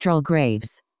ancestral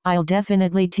graves. I'll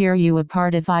definitely tear you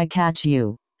apart if I catch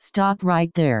you. Stop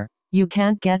right there. You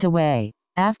can't get away.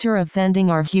 After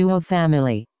offending our Huo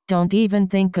family, don't even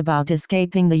think about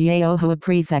escaping the Yaohua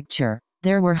prefecture.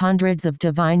 There were hundreds of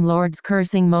divine lords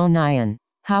cursing Mo Nian.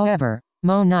 However,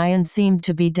 Mo Nian seemed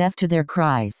to be deaf to their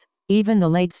cries. Even the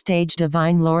late-stage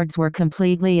divine lords were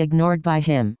completely ignored by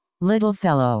him. Little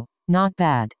fellow, not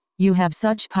bad. You have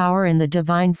such power in the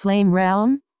divine flame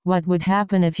realm? What would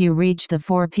happen if you reach the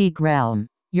 4-peak realm?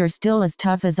 You're still as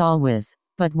tough as always.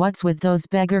 But what's with those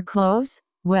beggar clothes?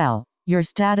 Well, your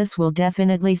status will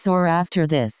definitely soar after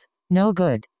this. No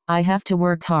good. I have to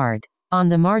work hard. On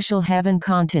the martial heaven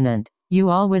continent, you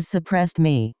always suppressed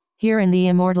me. Here in the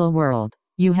immortal world,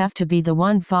 you have to be the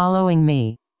one following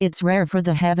me. It's rare for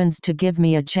the heavens to give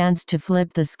me a chance to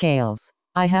flip the scales.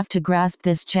 I have to grasp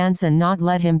this chance and not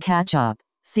let him catch up.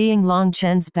 Seeing Long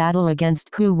Chen's battle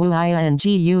against Ku Wuya and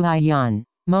Ji Yuyan,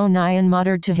 Mo Nian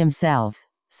muttered to himself.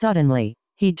 Suddenly,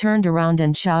 he turned around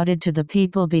and shouted to the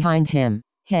people behind him,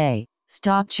 "Hey,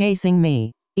 stop chasing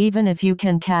me. Even if you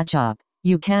can catch up,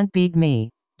 you can't beat me.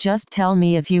 Just tell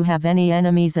me if you have any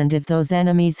enemies and if those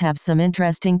enemies have some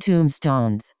interesting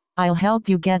tombstones. I'll help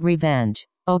you get revenge.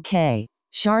 Okay."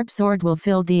 Sharp sword will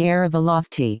fill the air of a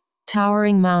lofty,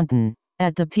 towering mountain.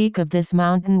 At the peak of this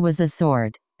mountain was a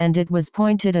sword, and it was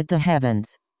pointed at the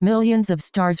heavens. Millions of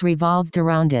stars revolved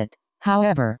around it.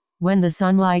 However, when the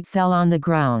sunlight fell on the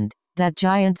ground, that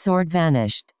giant sword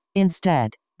vanished.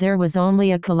 Instead, there was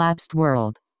only a collapsed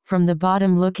world. From the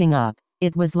bottom looking up,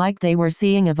 it was like they were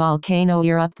seeing a volcano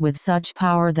erupt with such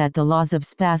power that the laws of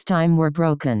spacetime were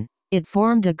broken. It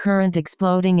formed a current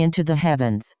exploding into the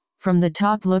heavens. From the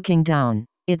top looking down,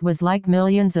 it was like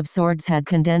millions of swords had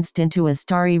condensed into a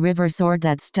starry river sword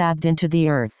that stabbed into the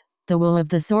earth. The will of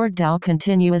the sword Tao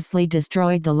continuously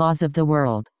destroyed the laws of the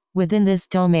world. Within this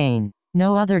domain,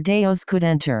 no other Daos could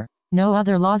enter. No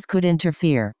other laws could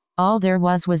interfere. All there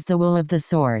was the wool of the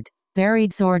sword.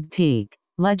 Buried Sword Peak.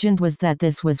 Legend was that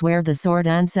this was where the sword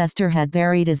ancestor had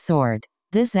buried his sword.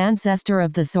 This ancestor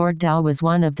of the sword Tao was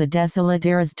one of the Desolate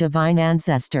Era's divine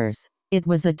ancestors. It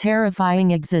was a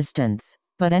terrifying existence,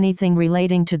 but anything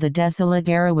relating to the Desolate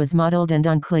Era was muddled and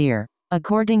unclear.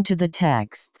 According to the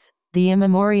texts, the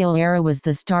immemorial era was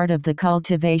the start of the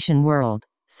cultivation world,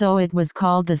 so it was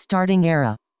called the starting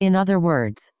era. In other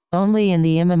words, only in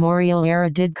the immemorial era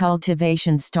did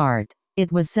cultivation start.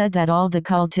 It was said that all the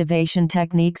cultivation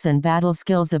techniques and battle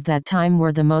skills of that time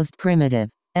were the most primitive,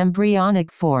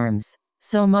 embryonic forms.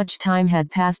 So much time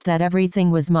had passed that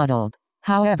everything was muddled.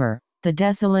 However, the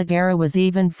Desolate Era was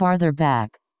even farther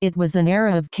back. It was an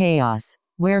era of chaos,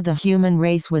 where the human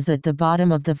race was at the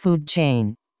bottom of the food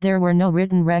chain. There were no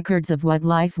written records of what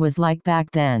life was like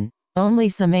back then. Only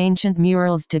some ancient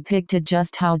murals depicted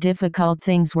just how difficult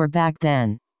things were back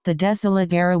then. The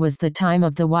Desolate Era was the time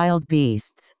of the wild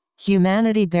beasts.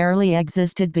 Humanity barely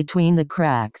existed between the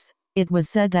cracks. It was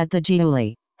said that the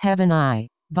Geuli, Heaven Eye,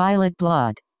 Violet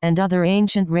Blood, and other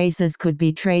ancient races could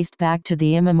be traced back to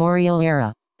the immemorial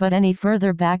era, but any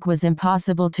further back was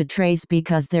impossible to trace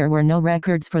because there were no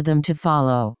records for them to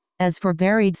follow. As for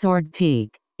Buried Sword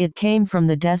Peak, it came from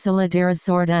the Desolate Era's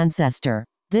sword ancestor.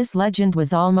 This legend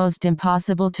was almost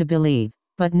impossible to believe,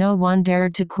 but no one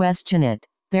dared to question it.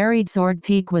 Buried Sword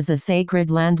Peak was a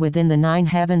sacred land within the 9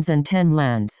 heavens and 10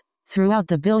 lands. Throughout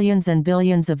the billions and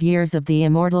billions of years of the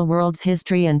immortal world's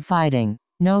history and fighting,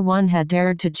 no one had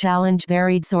dared to challenge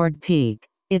Buried Sword Peak.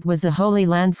 It was a holy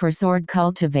land for sword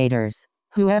cultivators.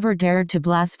 Whoever dared to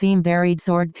blaspheme Buried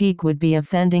Sword Peak would be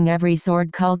offending every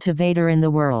sword cultivator in the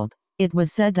world. It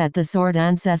was said that the sword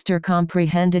ancestor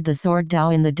comprehended the sword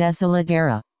Tao in the Desolate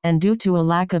Era, and due to a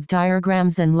lack of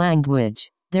diagrams and language,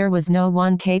 there was no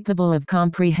one capable of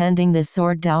comprehending this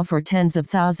sword Tao for tens of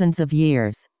thousands of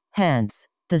years. Hence,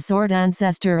 the sword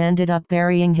ancestor ended up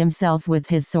burying himself with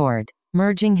his sword,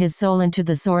 merging his soul into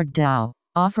the sword Tao,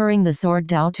 offering the sword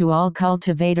Tao to all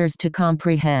cultivators to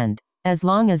comprehend. As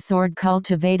long as sword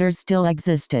cultivators still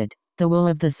existed, the will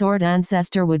of the sword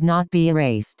ancestor would not be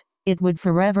erased. It would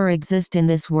forever exist in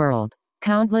this world.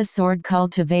 Countless sword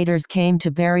cultivators came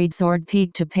to Buried Sword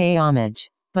Peak to pay homage,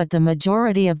 but the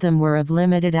majority of them were of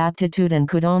limited aptitude and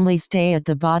could only stay at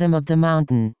the bottom of the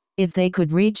mountain. If they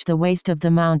could reach the waist of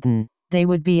the mountain, they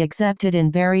would be accepted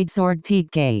in Buried Sword Peak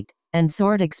Gate, and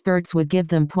sword experts would give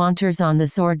them pointers on the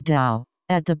sword Tao.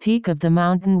 At the peak of the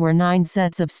mountain were 9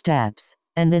 sets of steps,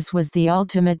 and this was the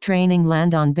ultimate training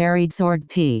land on Buried Sword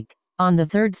Peak. On the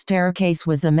 3rd staircase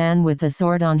was a man with a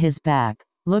sword on his back,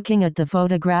 looking at the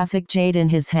photographic jade in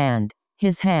his hand.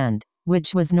 His hand,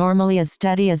 which was normally as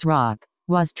steady as rock,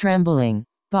 was trembling.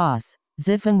 "Boss,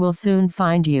 Zifeng will soon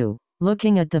find you."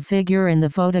 Looking at the figure in the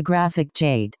photographic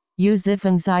jade, Yu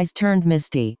Zifeng's eyes turned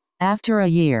misty. After a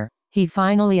year, he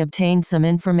finally obtained some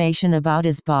information about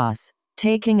his boss.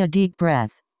 Taking a deep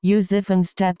breath, Yu Zifeng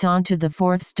stepped onto the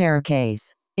 4th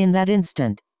staircase. In that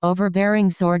instant, overbearing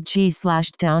sword chi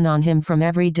slashed down on him from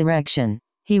every direction.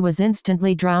 He was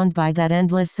instantly drowned by that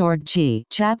endless sword chi.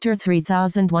 Chapter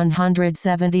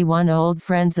 3171 Old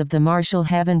Friends of the Martial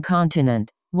Heaven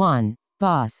Continent. 1.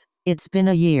 Boss, it's been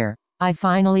a year. I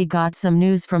finally got some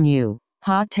news from you.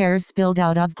 Hot tears spilled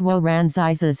out of Guo Ran's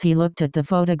eyes as he looked at the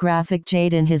photographic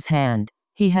jade in his hand.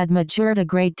 He had matured a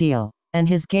great deal, and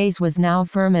his gaze was now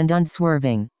firm and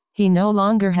unswerving. He no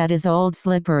longer had his old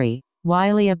slippery,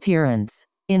 wily appearance.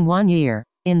 In 1 year,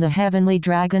 in the Heavenly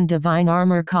Dragon Divine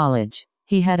Armor College,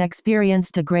 he had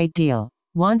experienced a great deal.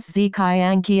 Once Zikai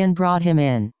Anqian brought him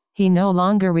in, he no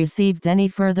longer received any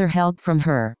further help from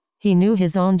her. He knew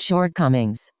his own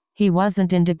shortcomings. He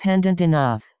wasn't independent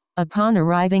enough. Upon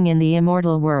arriving in the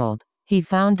immortal world, he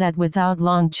found that without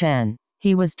Long Chen,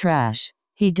 he was trash.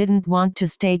 He didn't want to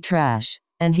stay trash,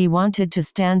 and he wanted to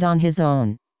stand on his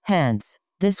own. Hence,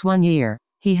 this 1 year,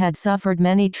 he had suffered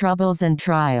many troubles and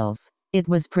trials. It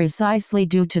was precisely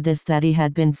due to this that he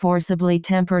had been forcibly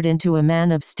tempered into a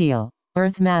man of steel.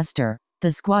 Earthmaster,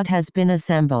 the squad has been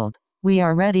assembled. We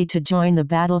are ready to join the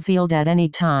battlefield at any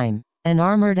time. An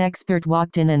armored expert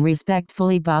walked in and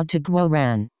respectfully bowed to Guo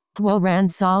Ran. Guo Ran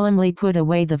solemnly put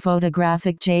away the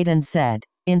photographic jade and said,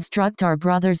 "Instruct our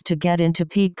brothers to get into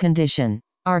peak condition.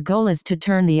 Our goal is to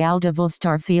turn the Aldevil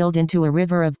star field into a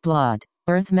river of blood.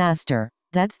 Earthmaster,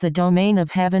 that's the domain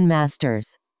of Heaven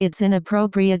Masters. It's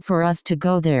inappropriate for us to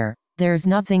go there. There's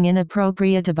nothing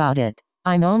inappropriate about it.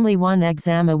 I'm only 1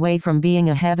 exam away from being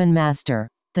a Heaven Master.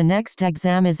 The next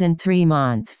exam is in 3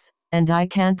 months, and I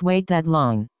can't wait that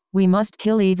long. We must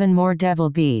kill even more devil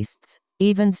beasts.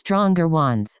 Even stronger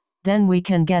ones. Then we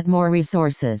can get more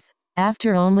resources.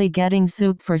 After only getting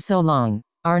soup for so long,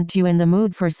 Aren't you in the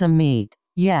mood for some meat?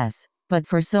 Yes, but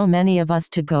for so many of us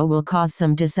to go will cause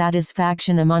some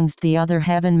dissatisfaction amongst the other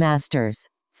heaven masters.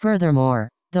 Furthermore,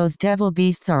 those devil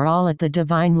beasts are all at the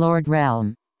Divine Lord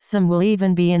realm. Some will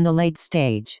even be in the late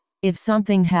stage. If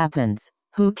something happens,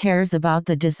 who cares about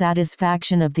the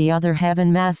dissatisfaction of the other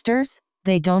heaven masters?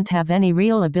 They don't have any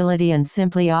real ability and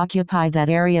simply occupy that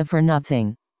area for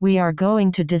nothing. We are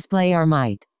going to display our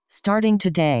might. Starting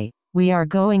today, we are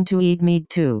going to eat meat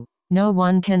too. No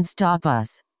one can stop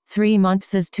us. 3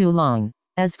 months is too long.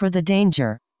 As for the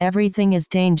danger, everything is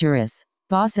dangerous.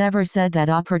 Boss ever said that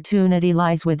opportunity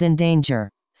lies within danger.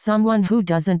 Someone who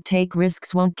doesn't take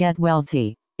risks won't get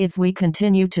wealthy. If we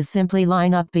continue to simply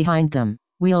line up behind them,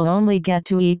 we'll only get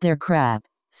to eat their crap.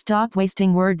 Stop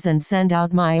wasting words and send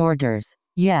out my orders.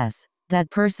 Yes, that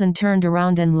person turned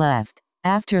around and left.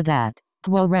 After that,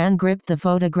 Guo Ran gripped the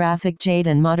photographic jade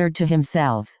and muttered to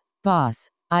himself, "Boss,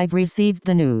 I've received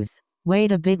the news.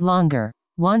 Wait a bit longer.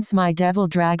 Once my Devil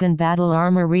Dragon battle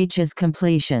armor reaches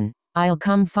completion, I'll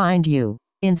come find you."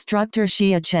 Instructor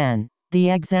Xia Chen, the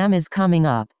exam is coming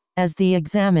up. As the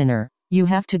examiner, you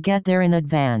have to get there in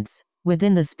advance.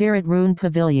 Within the Spirit Rune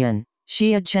Pavilion,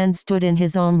 Xia Chen stood in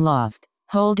his own loft,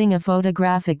 holding a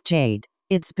photographic jade.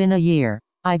 It's been a year.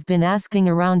 I've been asking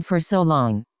around for so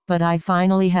long, but I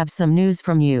finally have some news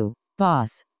from you.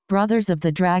 Boss, brothers of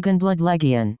the Dragonblood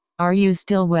Legion, are you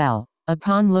still well?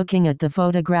 Upon looking at the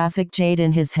photographic jade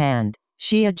in his hand,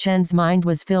 Xia Chen's mind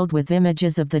was filled with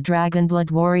images of the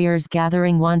Dragonblood warriors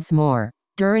gathering once more.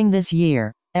 During this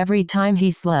year, every time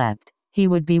he slept, he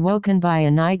would be woken by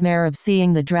a nightmare of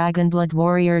seeing the Dragonblood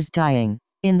warriors dying.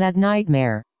 In that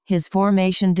nightmare, his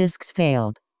formation discs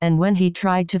failed, and when he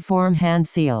tried to form hand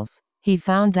seals, he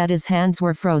found that his hands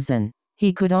were frozen.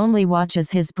 He could only watch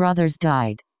as his brothers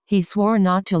died. He swore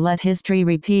not to let history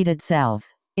repeat itself.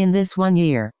 In this 1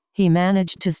 year, he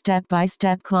managed to step by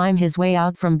step climb his way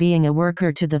out from being a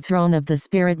worker to the throne of the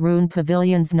Spirit Rune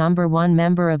Pavilion's #1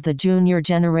 member of the junior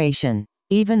generation.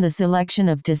 Even the selection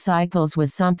of disciples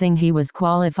was something he was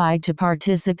qualified to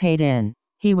participate in.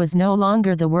 He was no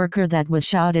longer the worker that was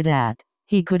shouted at.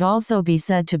 He could also be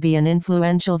said to be an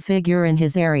influential figure in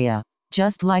his area.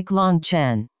 Just like Long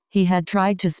Chen, he had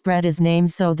tried to spread his name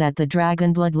so that the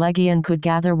Dragonblood Legion could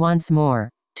gather once more.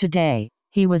 Today,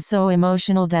 he was so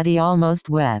emotional that he almost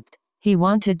wept. He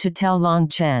wanted to tell Long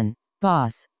Chen,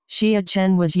 "Boss, Xia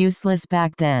Chen was useless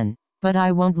back then, but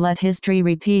I won't let history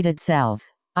repeat itself.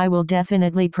 I will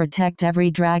definitely protect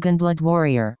every Dragonblood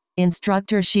warrior."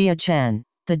 Instructor Xia Chen,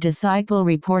 the disciple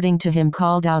reporting to him,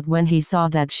 called out when he saw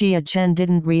that Xia Chen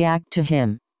didn't react to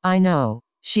him. "I know."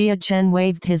 Xia Chen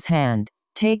waved his hand.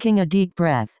 Taking a deep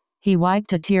breath, he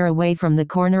wiped a tear away from the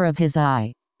corner of his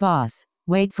eye. "Boss,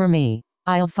 wait for me.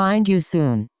 I'll find you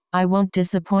soon. I won't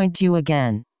disappoint you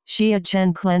again." Xia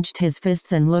Chen clenched his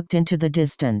fists and looked into the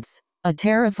distance. A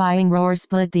terrifying roar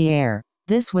split the air.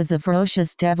 This was a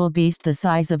ferocious devil beast the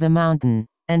size of a mountain,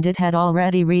 and it had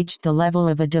already reached the level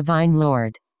of a divine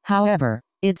lord. However,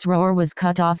 its roar was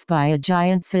cut off by a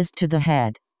giant fist to the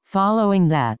head. Following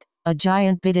that, a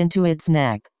giant bit into its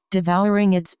neck,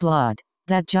 devouring its blood.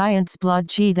 That giant's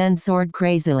blood chi then soared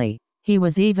crazily. He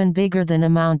was even bigger than a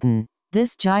mountain.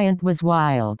 This giant was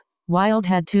Wild. Wild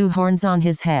had 2 horns on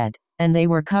his head, and they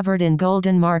were covered in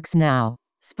golden marks now.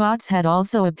 Spots had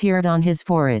also appeared on his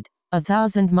forehead.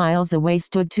 1,000 miles away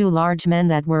stood 2 large men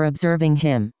that were observing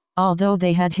him. Although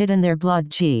they had hidden their blood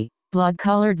chi,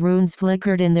 blood-colored runes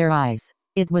flickered in their eyes.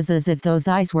 It was as if those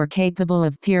eyes were capable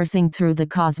of piercing through the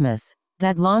cosmos.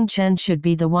 "That Long Chen should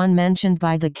be the one mentioned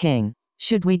by the king.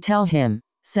 Should we tell him?"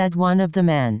 said one of the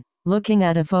men, looking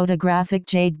at a photographic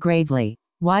jade gravely.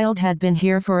 Wild had been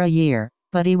here for a year,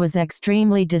 but he was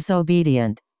extremely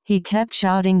disobedient. He kept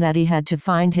shouting that he had to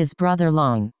find his brother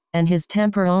Long, and his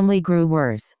temper only grew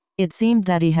worse. It seemed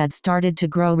that he had started to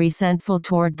grow resentful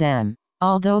toward them.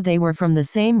 Although they were from the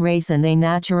same race and they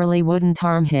naturally wouldn't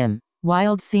harm him,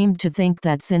 Wild seemed to think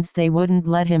that since they wouldn't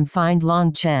let him find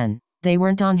Long Chen, they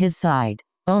weren't on his side.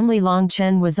 Only Long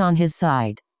Chen was on his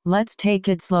side. "Let's take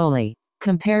it slowly.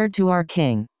 Compared to our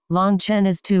king, Long Chen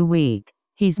is too weak.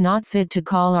 He's not fit to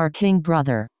call our king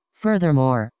brother.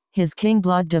 Furthermore, his king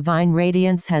blood divine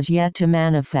radiance has yet to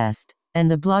manifest, and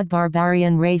the blood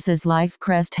barbarian race's life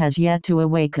crest has yet to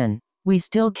awaken. We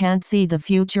still can't see the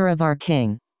future of our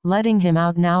king. Letting him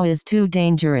out now is too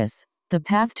dangerous. The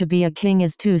path to be a king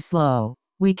is too slow.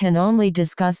 We can only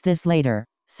discuss this later,"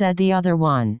 said the other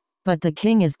one. "But the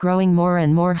king is growing more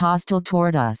and more hostile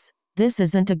toward us. This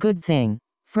isn't a good thing.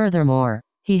 Furthermore,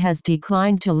 he has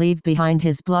declined to leave behind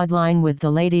his bloodline with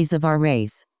the ladies of our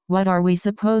race. What are we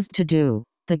supposed to do?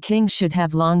 The king should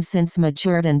have long since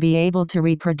matured and be able to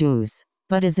reproduce.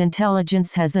 but his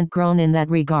intelligence hasn't grown in that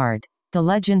regard. The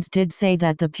legends did say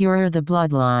that the purer the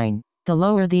bloodline, the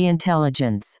lower the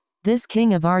intelligence. This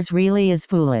king of ours really is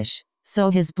foolish,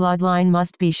 so his bloodline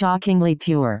must be shockingly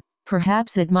pure.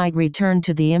 Perhaps it might return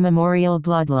to the immemorial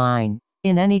bloodline.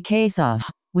 In any case,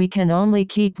 we can only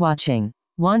keep watching.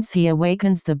 Once he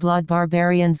awakens the blood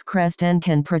barbarian's crest and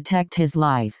can protect his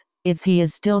life. If he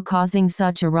is still causing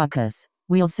such a ruckus,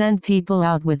 we'll send people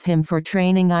out with him for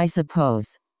training, I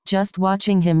suppose. Just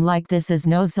watching him like this is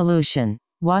no solution.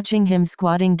 Watching him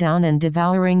squatting down and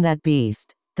devouring that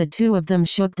beast. The two of them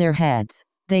shook their heads.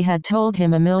 They had told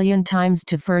him a million times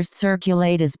to first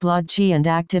circulate his blood chi and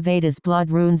activate his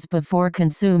blood runes before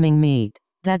consuming meat.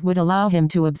 That would allow him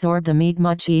to absorb the meat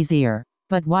much easier.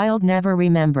 But Wild never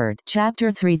remembered.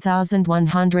 Chapter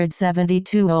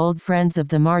 3172 Old Friends of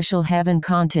the Martial Heaven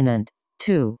Continent.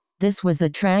 2. This was a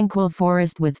tranquil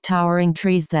forest with towering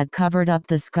trees that covered up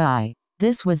the sky.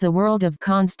 This was a world of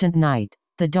constant night.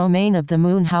 The domain of the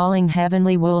moon-howling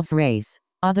heavenly wolf race.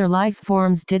 Other life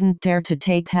forms didn't dare to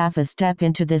take half a step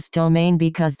into this domain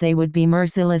because they would be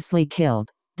mercilessly killed.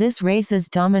 This race's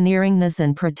domineeringness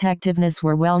and protectiveness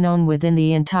were well known within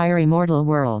the entire immortal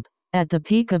world. At the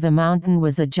peak of a mountain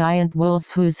was a giant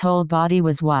wolf whose whole body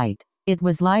was white. It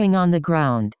was lying on the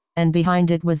ground, and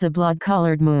behind it was a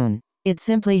blood-colored moon. It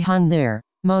simply hung there,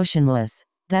 motionless.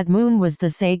 That moon was the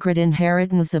sacred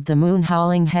inheritance of the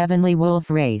moon-howling heavenly wolf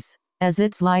race. As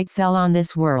its light fell on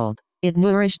this world, it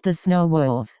nourished the snow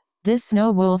wolf. This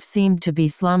snow wolf seemed to be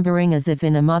slumbering as if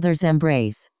in a mother's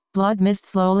embrace. Blood mist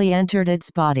slowly entered its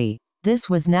body. This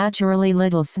was naturally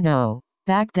Little Snow.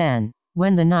 Back then,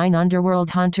 when the 9 underworld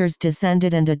hunters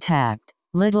descended and attacked,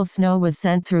 Little Snow was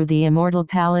sent through the immortal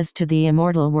palace to the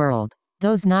immortal world.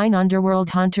 Those 9 underworld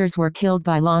hunters were killed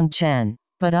by Long Chen,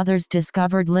 but others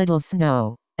discovered Little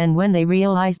Snow. And when they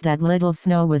realized that Little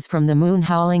Snow was from the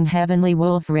moon-howling heavenly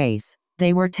wolf race,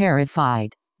 they were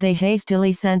terrified. They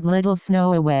hastily sent Little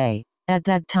Snow away. At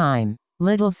that time,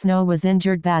 Little Snow was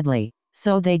injured badly,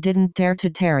 so they didn't dare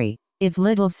to tarry. If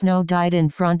Little Snow died in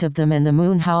front of them and the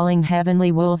moon-howling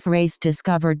heavenly wolf race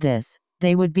discovered this,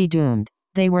 they would be doomed.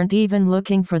 They weren't even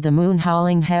looking for the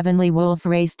moon-howling heavenly wolf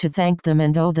race to thank them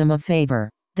and owe them a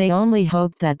favor. They only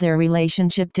hoped that their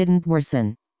relationship didn't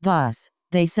worsen. Thus,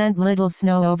 they sent Little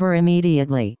Snow over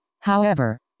immediately.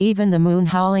 However, even the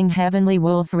moon-howling heavenly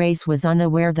wolf race was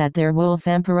unaware that their wolf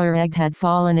emperor egg had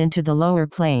fallen into the lower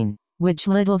plane, which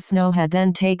Little Snow had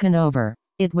then taken over.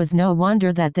 It was no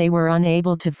wonder that they were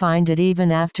unable to find it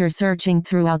even after searching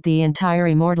throughout the entire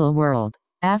immortal world.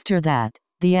 After that,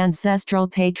 the ancestral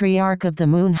patriarch of the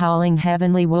moon-howling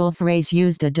heavenly wolf race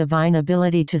used a divine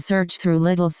ability to search through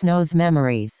Little Snow's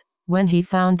memories. When he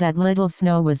found that Little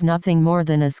Snow was nothing more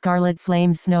than a scarlet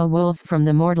flame snow wolf from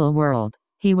the mortal world,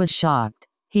 he was shocked.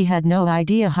 He had no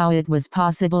idea how it was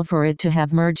possible for it to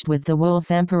have merged with the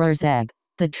wolf emperor's egg.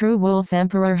 The true wolf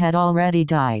emperor had already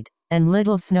died, and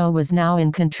Little Snow was now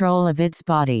in control of its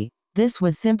body. This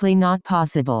was simply not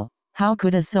possible. How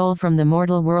could a soul from the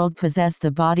mortal world possess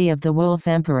the body of the wolf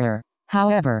emperor?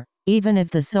 However, even if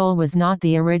the soul was not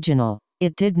the original,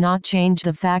 it did not change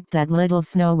the fact that Little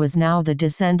Snow was now the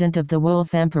descendant of the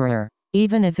wolf emperor.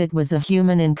 Even if it was a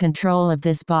human in control of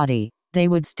this body, they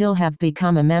would still have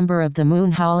become a member of the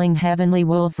moon-howling heavenly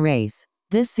wolf race.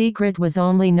 This secret was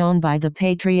only known by the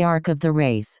patriarch of the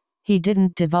race. He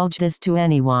didn't divulge this to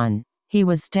anyone. He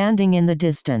was standing in the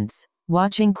distance,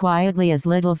 watching quietly as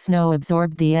Little Snow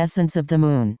absorbed the essence of the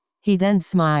moon. He then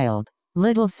smiled.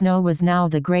 Little Snow was now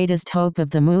the greatest hope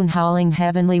of the moon-howling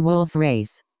heavenly wolf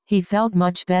race. He felt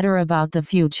much better about the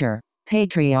future.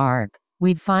 Patriarch,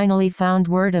 we've finally found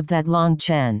word of that Long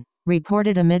Chen,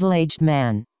 reported a middle-aged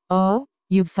man. Oh,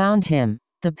 you've found him.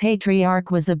 The patriarch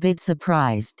was a bit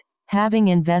surprised. Having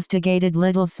investigated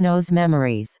Little Snow's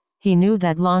memories, he knew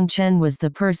that Long Chen was the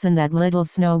person that Little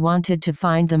Snow wanted to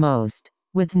find the most.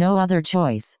 With no other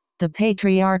choice, the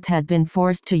patriarch had been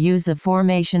forced to use a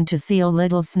formation to seal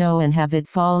Little Snow and have it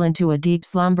fall into a deep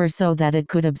slumber so that it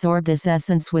could absorb this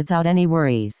essence without any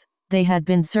worries. They had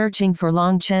been searching for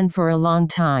Long Chen for a long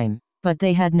time, but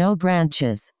they had no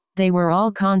branches. They were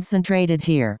all concentrated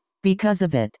here. Because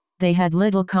of it, they had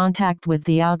little contact with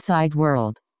the outside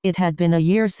world. It had been a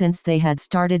year since they had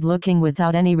started looking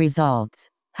without any results.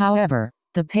 However,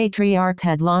 the patriarch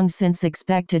had long since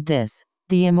expected this.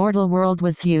 The immortal world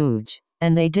was huge,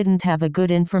 and they didn't have a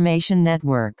good information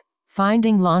network.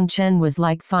 Finding Long Chen was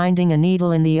like finding a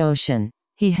needle in the ocean.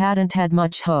 He hadn't had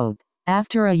much hope.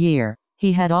 After a year,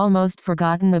 he had almost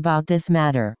forgotten about this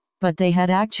matter, but they had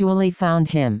actually found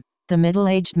him. The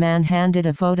middle-aged man handed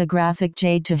a photographic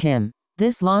jade to him.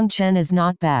 This Long Chen is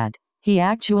not bad. He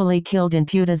actually killed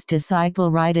Imputa's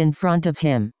disciple right in front of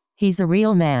him. He's a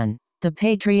real man. The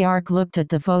patriarch looked at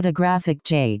the photographic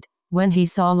jade. When he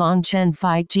saw Long Chen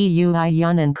fight Ji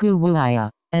Yun and Ku Wuya,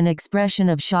 an expression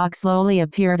of shock slowly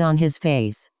appeared on his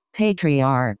face.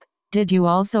 Patriarch, did you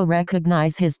also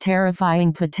recognize his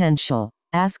terrifying potential?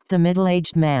 Asked the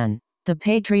middle-aged man. The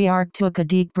patriarch took a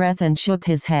deep breath and shook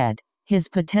his head. His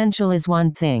potential is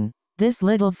one thing. This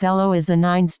little fellow is a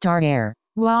 9-star heir.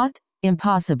 What?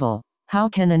 Impossible. How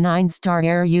can a 9-star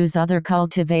heir use other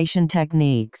cultivation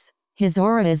techniques? His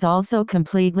aura is also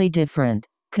completely different.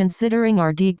 Considering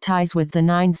our deep ties with the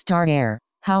 9-star heir,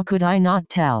 how could I not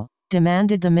tell?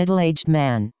 Demanded the middle-aged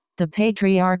man. The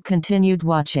patriarch continued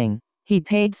watching. He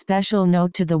paid special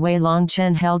note to the way Long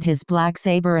Chen held his black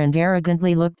saber and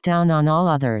arrogantly looked down on all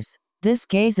others. This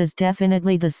gaze is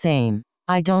definitely the same.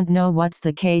 I don't know what's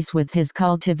the case with his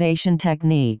cultivation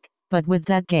technique, but with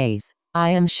that gaze,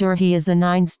 I am sure he is a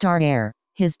 9-star heir.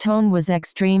 His tone was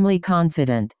extremely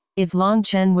confident. If Long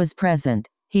Chen was present,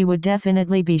 he would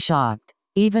definitely be shocked.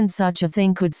 Even such a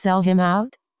thing could sell him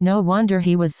out? No wonder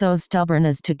he was so stubborn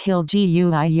as to kill Ji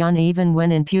Yun even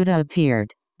when Imputa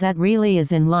appeared. That really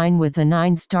is in line with a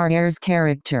 9-star heir's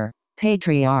character.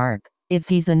 Patriarch, if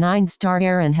he's a 9-star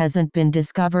heir and hasn't been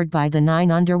discovered by the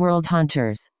 9 underworld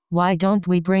hunters, why don't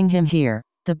we bring him here?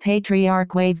 The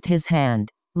patriarch waved his hand.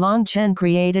 Long Chen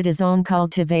created his own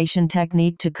cultivation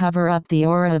technique to cover up the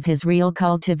aura of his real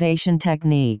cultivation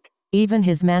technique. Even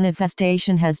his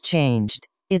manifestation has changed.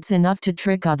 It's enough to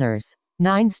trick others.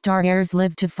 9-star heirs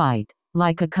live to fight,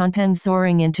 like a kunpeng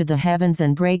soaring into the heavens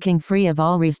and breaking free of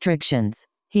all restrictions.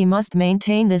 He must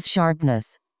maintain this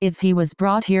sharpness. If he was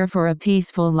brought here for a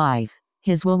peaceful life,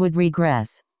 his will would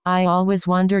regress. I always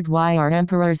wondered why our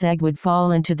emperor's egg would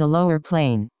fall into the lower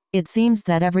plane. It seems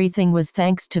that everything was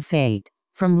thanks to fate.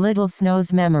 From Little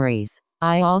Snow's memories,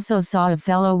 I also saw a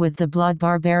fellow with the blood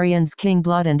barbarian's king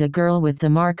blood and a girl with the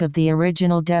mark of the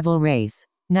original devil race.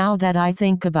 Now that I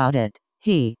think about it,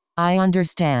 I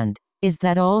understand. Is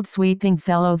that old sweeping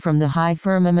fellow from the High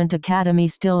Firmament Academy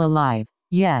still alive?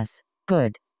 Yes,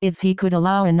 good. If he could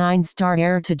allow a 9-star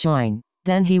heir to join,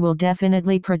 then he will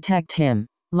definitely protect him.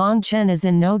 Long Chen is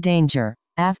in no danger.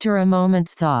 After a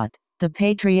moment's thought, the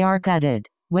patriarch added,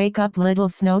 "Wake up Little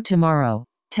Snow tomorrow.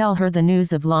 Tell her the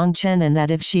news of Long Chen and that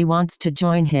if she wants to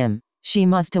join him, she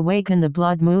must awaken the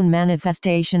blood moon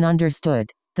manifestation."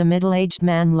 Understood. The middle-aged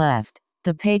man left.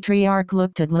 The patriarch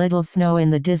looked at Little Snow in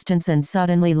the distance and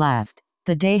suddenly laughed.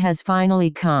 The day has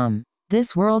finally come.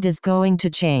 This world is going to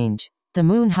change. The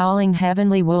moon-howling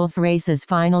heavenly wolf race is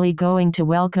finally going to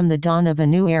welcome the dawn of a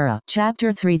new era.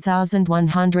 Chapter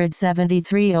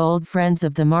 3173 Old Friends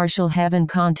of the Martial Heaven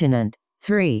Continent.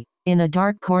 3. In a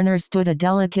dark corner stood a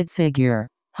delicate figure,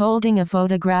 holding a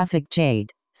photographic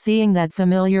jade. Seeing that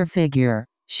familiar figure,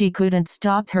 she couldn't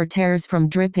stop her tears from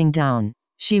dripping down.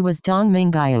 She was Dong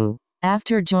Mingyu.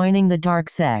 After joining the dark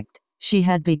sect, she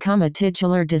had become a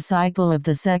titular disciple of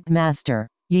the sect master,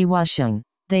 Yi Wusheng.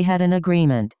 They had an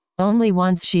agreement. Only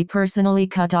once she personally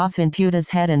cut off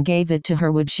Imputa's head and gave it to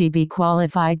her would she be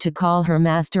qualified to call her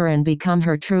master and become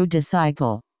her true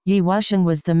disciple. Yi Wusheng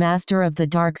was the master of the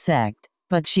dark sect,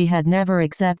 but she had never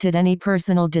accepted any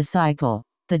personal disciple.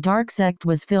 The dark sect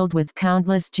was filled with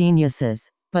countless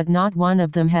geniuses, but not one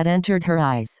of them had entered her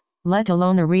eyes, let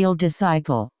alone a real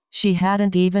disciple. She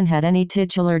hadn't even had any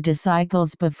titular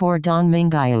disciples before Dong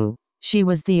Mingyu. She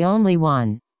was the only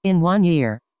one. In 1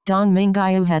 year, Dong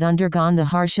Mingyu had undergone the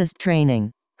harshest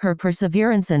training. Her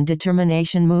perseverance and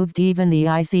determination moved even the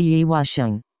Yi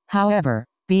Wusheng. However,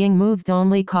 being moved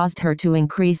only caused her to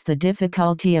increase the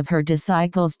difficulty of her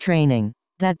disciples' training.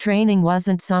 That training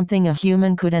wasn't something a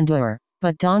human could endure.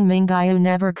 But Dong Mingyu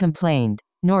never complained,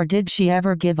 nor did she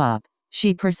ever give up.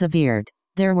 She persevered.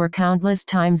 There were countless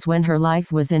times when her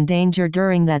life was in danger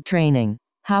during that training.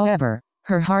 However,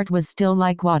 her heart was still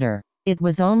like water. It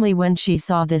was only when she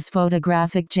saw this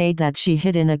photographic jade that she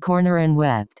hid in a corner and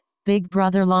wept. "Big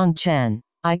brother Long Chen,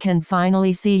 I can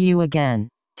finally see you again."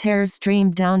 Tears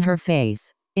streamed down her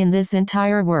face. In this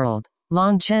entire world,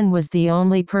 Long Chen was the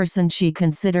only person she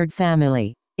considered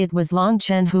family. It was Long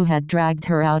Chen who had dragged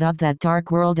her out of that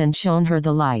dark world and shown her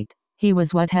the light. He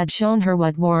was what had shown her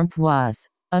what warmth was.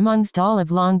 Amongst all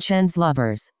of Long Chen's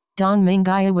lovers, Dong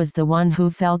Mingyu was the one who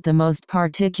felt the most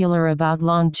particular about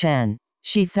Long Chen.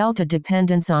 She felt a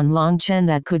dependence on Long Chen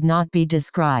that could not be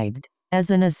described. As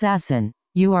an assassin,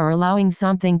 you are allowing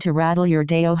something to rattle your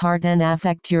Dao heart and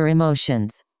affect your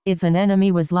emotions. If an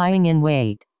enemy was lying in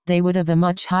wait, they would have a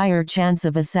much higher chance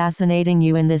of assassinating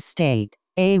you in this state.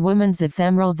 A woman's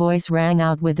ephemeral voice rang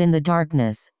out within the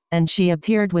darkness, and she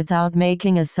appeared without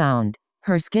making a sound.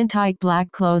 Her skin-tight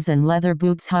black clothes and leather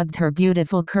boots hugged her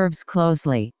beautiful curves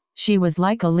closely. She was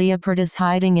like a leopardess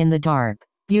hiding in the dark,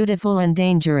 beautiful and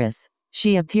dangerous.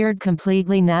 She appeared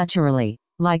completely naturally,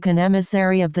 like an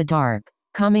emissary of the dark,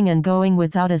 coming and going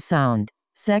without a sound.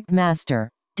 Sect Master,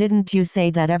 didn't you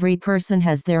say that every person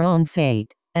has their own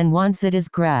fate, and once it is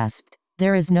grasped,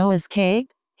 there is no escape?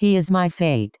 He is my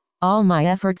fate. All my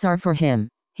efforts are for him.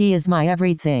 He is my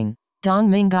everything. Dong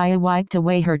Mingyu wiped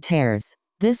away her tears.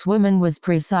 This woman was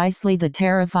precisely the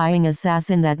terrifying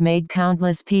assassin that made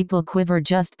countless people quiver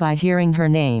just by hearing her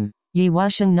name.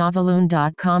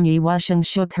 YiWushengNoveloon.com. Yiwusheng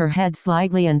shook her head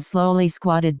slightly and slowly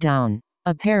squatted down.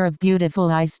 A pair of beautiful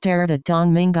eyes stared at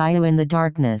Dong Mingyu in the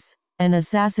darkness. An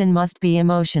assassin must be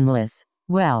emotionless.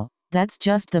 Well, that's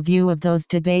just the view of those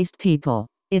debased people.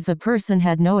 If a person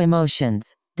had no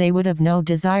emotions, they would have no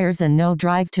desires and no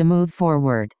drive to move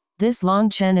forward. This Long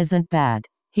Chen isn't bad.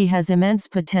 He has immense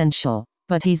potential,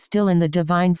 but he's still in the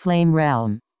divine flame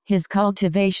realm. His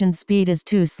cultivation speed is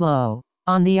too slow.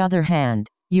 On the other hand,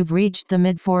 you've reached the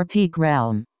mid-4 peak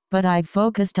realm, but I've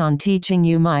focused on teaching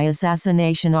you my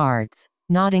assassination arts,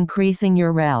 not increasing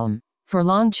your realm. For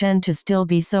Long Chen to still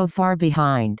be so far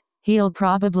behind, he'll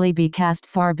probably be cast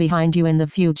far behind you in the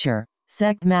future.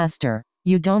 Sect Master,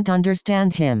 you don't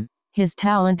understand him. His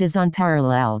talent is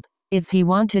unparalleled. If he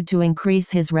wanted to increase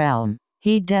his realm,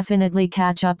 he'd definitely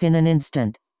catch up in an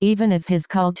instant. Even if his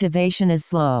cultivation is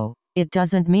slow, it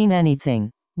doesn't mean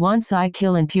anything. Once I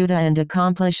kill Imputa and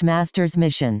accomplish Master's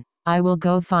mission, I will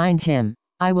go find him.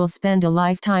 I will spend a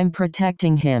lifetime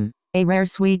protecting him. A rare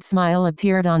sweet smile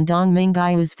appeared on Dong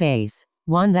Mingyu's face,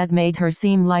 one that made her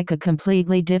seem like a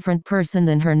completely different person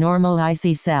than her normal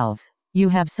icy self. You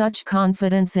have such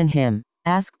confidence in him?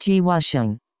 Asked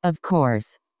Yiwusheng. Of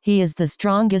course. He is the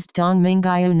strongest. Dong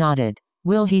Mingyu nodded.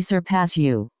 Will he surpass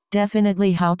you?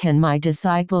 Definitely. How can my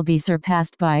disciple be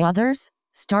surpassed by others?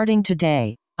 Starting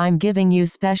today, I'm giving you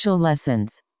special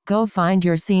lessons. Go find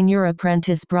your senior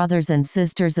apprentice brothers and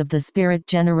sisters of the spirit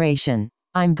generation.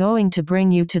 I'm going to bring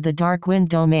you to the Dark Wind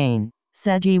domain,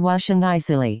 said Yiwusheng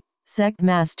icily. Sect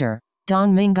Master.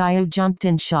 Dong Mingyu jumped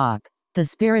in shock. The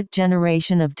spirit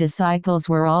generation of disciples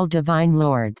were all divine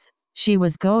lords. She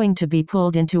was going to be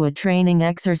pulled into a training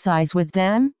exercise with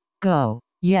them? Go.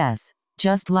 Yes.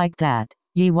 Just like that.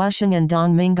 Yiwusheng and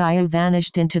Dong Mingyu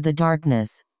vanished into the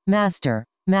darkness. Master,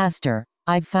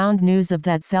 I've found news of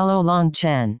that fellow Long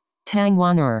Chen. Tang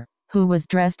Wan'er, who was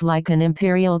dressed like an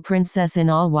imperial princess in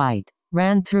all white,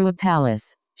 ran through a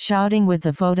palace, shouting with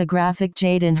a photographic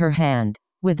jade in her hand.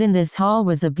 Within this hall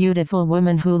was a beautiful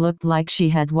woman who looked like she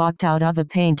had walked out of a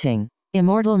painting.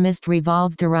 Immortal mist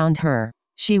revolved around her.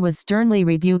 She was sternly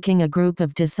rebuking a group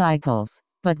of disciples,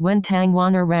 but when Tang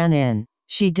Wan'er ran in,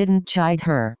 she didn't chide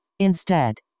her.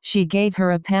 Instead, she gave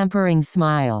her a pampering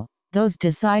smile. Those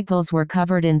disciples were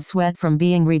covered in sweat from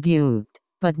being rebuked,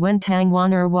 but when Tang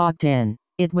Wan'er walked in,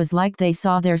 it was like they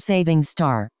saw their saving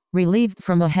star. Relieved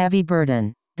from a heavy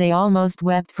burden, they almost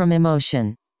wept from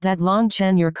emotion. That Long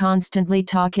Chen you're constantly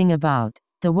talking about.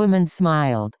 The woman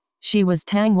smiled. She was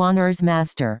Tang Wan'er's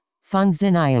master, Feng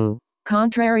Xinyu.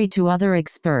 Contrary to other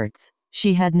experts,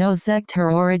 she had no sect.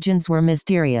 Her origins were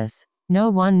mysterious. No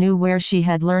one knew where she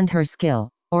had learned her skill,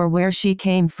 or where she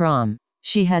came from.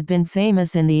 She had been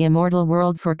famous in the immortal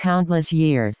world for countless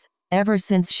years. Ever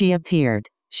since she appeared,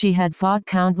 she had fought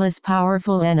countless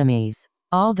powerful enemies.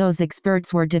 All those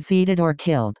experts were defeated or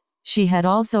killed. She had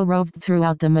also roved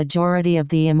throughout the majority of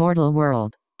the immortal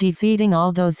world, defeating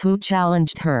all those who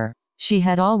challenged her. She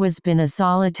had always been a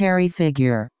solitary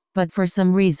figure, but for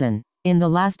some reason, in the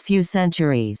last few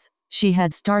centuries, she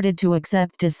had started to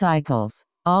accept disciples,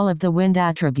 all of the wind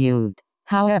attribute.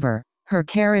 However, her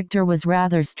character was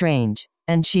rather strange,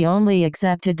 and she only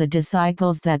accepted the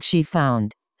disciples that she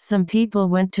found. Some people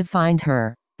went to find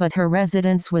her, but her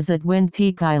residence was at Wind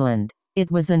Peak Island. It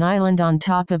was an island on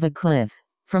top of a cliff.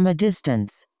 From a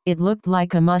distance, it looked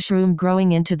like a mushroom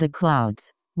growing into the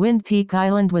clouds. Wind Peak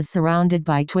Island was surrounded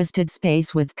by twisted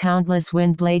space with countless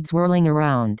wind blades whirling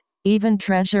around. Even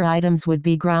treasure items would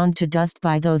be ground to dust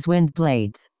by those wind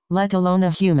blades, let alone a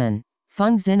human.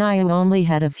 Feng Xinyu only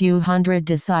had a few hundred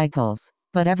disciples,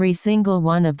 but every single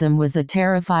one of them was a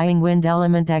terrifying wind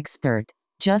element expert.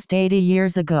 Just 80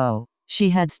 years ago, she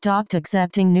had stopped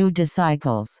accepting new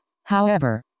disciples.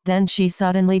 However, then she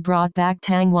suddenly brought back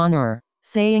Tang Wan'er,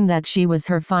 saying that she was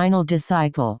her final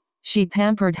disciple. She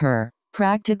pampered her,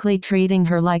 practically treating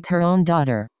her like her own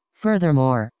daughter.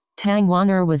 Furthermore, Tang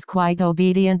Wan'er was quite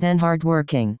obedient and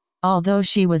hardworking. Although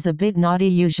she was a bit naughty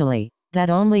usually, that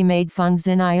only made Feng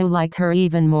Xinyu like her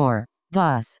even more.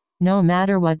 Thus, no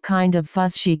matter what kind of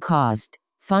fuss she caused,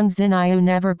 Feng Xinyu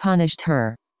never punished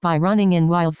her. by running in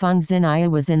while Feng Xinyu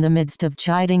was in the midst of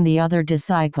chiding the other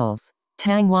disciples.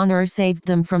 Tang Wan'er saved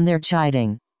them from their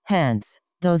chiding. Hence,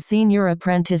 those senior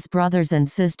apprentice brothers and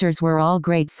sisters were all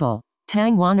grateful.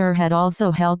 Tang Wan'er had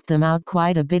also helped them out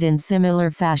quite a bit in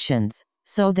similar fashions,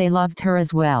 so they loved her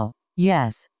as well.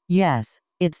 Yes,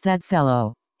 it's that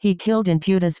fellow. He killed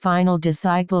Inputa's final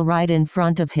disciple right in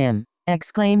front of him,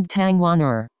 exclaimed Tang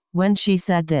Wan'er. When she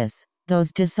said this,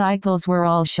 those disciples were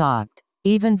all shocked.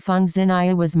 Even Feng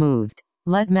Xinyu was moved.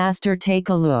 Let Master take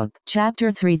a look.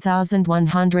 Chapter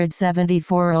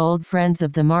 3174 Old Friends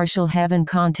of the Martial Heaven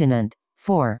Continent.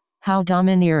 4. How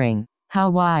domineering. How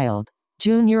wild.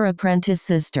 Junior apprentice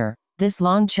sister, this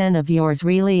Long Chen of yours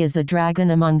really is a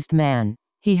dragon amongst man.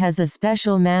 He has a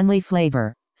special manly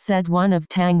flavor, said one of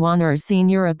Tang Wan'er's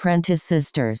senior apprentice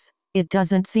sisters. It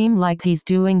doesn't seem like he's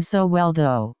doing so well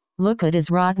though. Look at his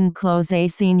rotten clothes. A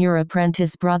senior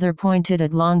apprentice brother pointed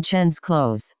at Long Chen's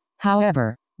clothes.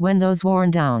 However, when those worn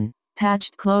down,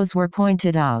 patched clothes were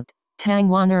pointed out, Tang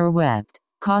Wan'er wept,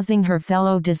 causing her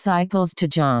fellow disciples to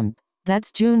jump.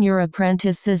 That's junior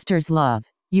apprentice sister's love.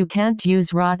 You can't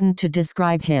use rotten to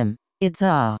describe him. It's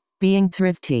being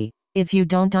thrifty. If you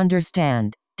don't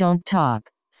understand, don't talk.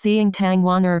 Seeing Tang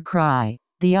Wan'er cry,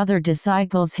 the other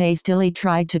disciples hastily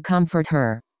tried to comfort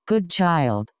her. Good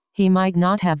child. He might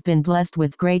not have been blessed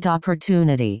with great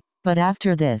opportunity, but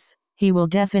after this, he will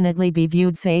definitely be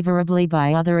viewed favorably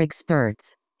by other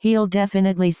experts. He'll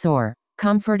definitely soar,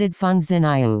 comforted Feng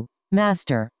Xinyu.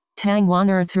 Master. Tang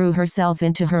Wan'er threw herself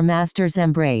into her master's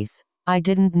embrace. I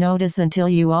didn't notice until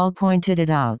you all pointed it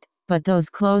out, but those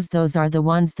clothes, those are the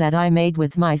ones that I made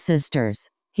with my sisters.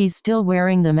 He's still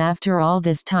wearing them after all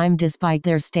this time despite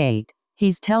their state.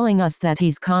 He's telling us that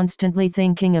he's constantly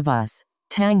thinking of us.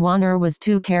 Tang Wan'er was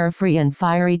too carefree and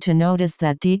fiery to notice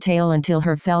that detail until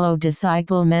her fellow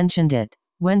disciple mentioned it.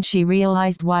 When she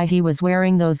realized why he was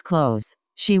wearing those clothes,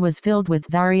 she was filled with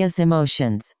various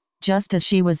emotions. Just as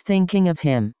she was thinking of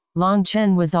him, Long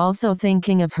Chen was also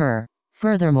thinking of her.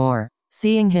 Furthermore,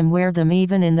 seeing him wear them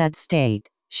even in that state,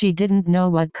 she didn't know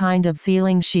what kind of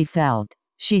feeling she felt.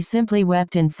 She simply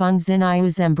wept in Feng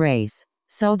Xinyu's embrace.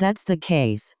 So that's the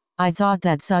case. I thought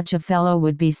that such a fellow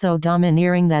would be so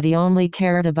domineering that he only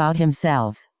cared about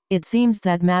himself. It seems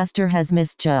that Master has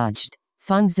misjudged.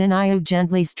 Feng Xinyu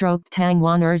gently stroked Tang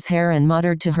Wan'er's hair and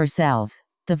muttered to herself.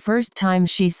 The first time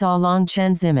she saw Long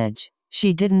Chen's image,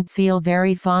 she didn't feel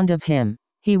very fond of him.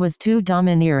 He was too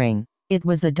domineering. It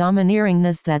was a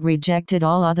domineeringness that rejected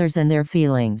all others and their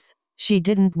feelings. She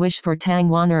didn't wish for Tang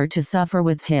Wan'er to suffer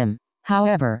with him.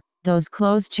 However, those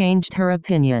clothes changed her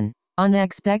opinion.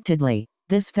 Unexpectedly,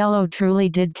 this fellow truly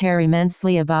did care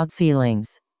immensely about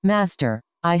feelings. Master,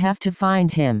 I have to find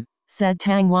him, said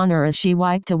Tang Wan'er as she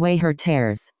wiped away her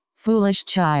tears. Foolish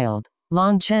child.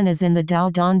 Long Chen is in the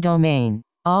Daodon domain,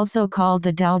 also called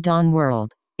the Daodon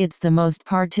world. It's the most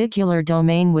particular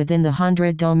domain within the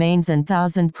 100 domains and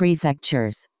 1,000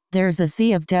 prefectures. There's a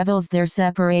sea of devils there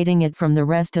separating it from the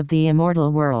rest of the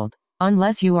immortal world.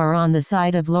 Unless you are on the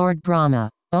side of Lord Brahma,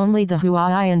 only the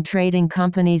Huayan trading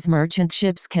company's merchant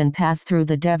ships can pass through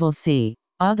the Devil Sea.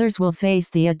 Others will face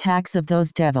the attacks of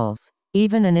those devils.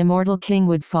 Even an immortal king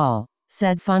would fall,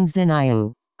 said Feng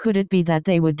Xinyu. Could it be that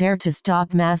they would dare to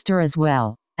stop Master as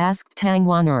well? Asked Tang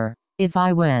Wan'er. If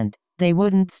I went, they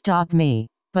wouldn't stop me,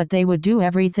 but they would do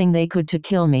everything they could to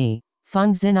kill me.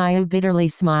 Feng Xinyu bitterly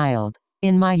smiled.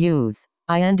 In my youth,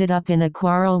 I ended up in a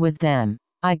quarrel with them.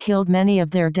 I killed many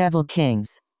of their devil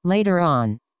kings. Later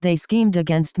on, they schemed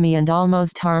against me and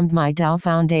almost harmed my Dao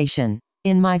Foundation.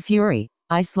 In my fury,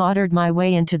 I slaughtered my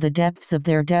way into the depths of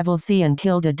their devil sea and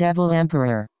killed a devil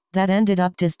emperor. That ended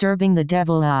up disturbing the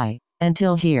devil eye.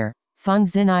 Until here, Feng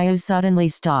Xinyu suddenly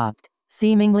stopped,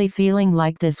 seemingly feeling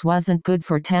like this wasn't good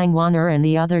for Tang Wan'er and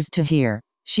the others to hear.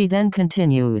 She then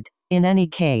continued. In any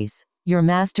case, your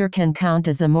master can count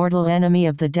as a mortal enemy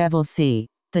of the Devil Sea.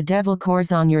 The devil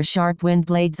cores on your sharp wind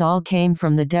blades all came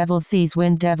from the Devil Sea's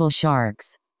wind devil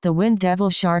sharks. The wind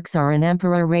devil sharks are an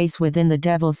emperor race within the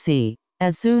Devil Sea.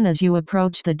 As soon as you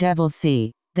approach the Devil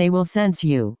Sea, they will sense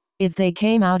you. If they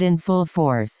came out in full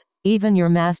force, even your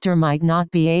master might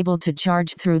not be able to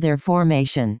charge through their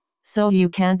formation. So you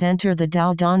can't enter the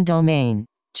Daodon domain.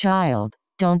 Child,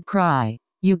 don't cry.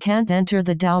 You can't enter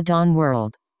the Daodon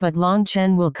world, but Long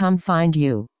Chen will come find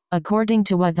you. According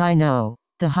to what I know,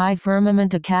 the High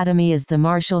Firmament Academy is the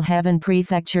Martial Heaven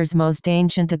Prefecture's most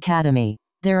ancient academy.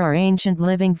 There are ancient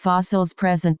living fossils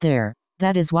present there.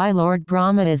 That is why Lord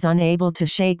Brahma is unable to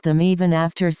shake them even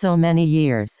after so many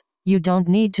years. You don't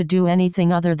need to do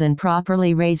anything other than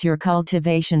properly raise your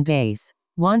cultivation base.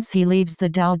 Once he leaves the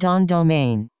Daodon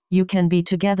domain, you can be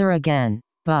together again.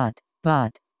 But,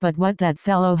 But what that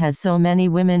fellow has so many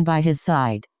women by his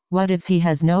side? What if he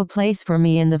has no place for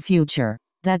me in the future?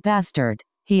 That bastard.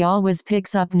 He always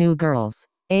picks up new girls.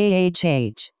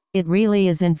 AHH. It really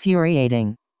is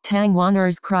infuriating. Tang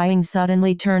Wan'er's crying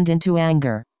suddenly turned into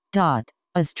anger.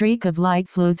 A streak of light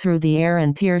flew through the air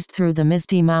and pierced through the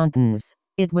misty mountains.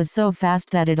 It was so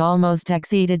fast that it almost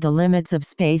exceeded the limits of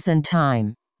space and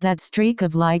time. That streak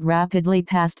of light rapidly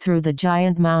passed through the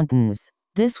giant mountains.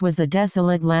 This was a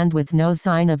desolate land with no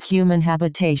sign of human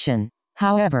habitation.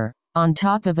 However, on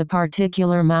top of a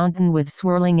particular mountain with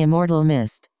swirling immortal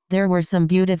mist, there were some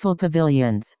beautiful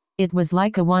pavilions. It was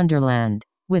like a wonderland.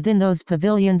 Within those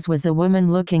pavilions was a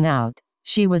woman looking out.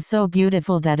 She was so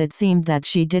beautiful that it seemed that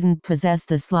she didn't possess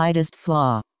the slightest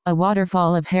flaw. A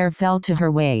waterfall of hair fell to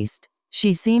her waist.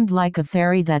 She seemed like a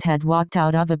fairy that had walked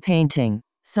out of a painting.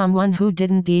 Someone who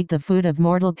didn't eat the food of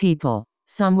mortal people.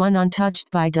 Someone untouched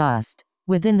by dust.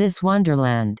 Within this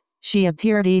wonderland, she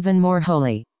appeared even more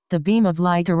holy. The beam of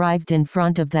light arrived in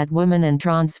front of that woman and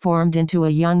transformed into a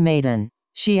young maiden.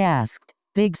 She asked,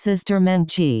 "Big Sister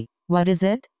Menchi, what is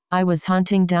it?" "I was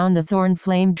hunting down the thorn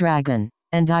flame dragon,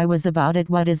 and I was about it."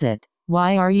 "What is it?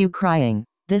 Why are you crying?"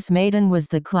 This maiden was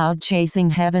the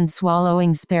cloud-chasing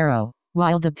heaven-swallowing sparrow,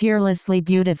 while the peerlessly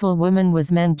beautiful woman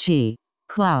was Menchi.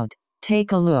 "Cloud,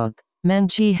 take a look."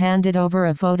 Menchi handed over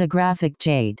a photographic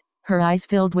jade. Her eyes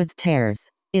filled with tears.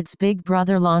 "It's Big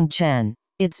Brother Long Chen.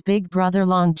 It's Big Brother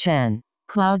Long Chen."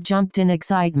 Cloud jumped in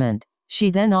excitement.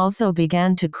 She then also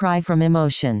began to cry from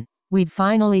emotion. "We've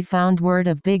finally found word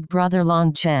of Big Brother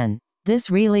Long Chen.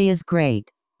 This really is great.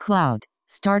 Cloud,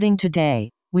 starting today,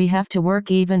 we have to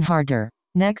work even harder.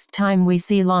 Next time we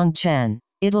see Long Chen,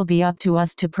 it'll be up to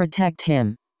us to protect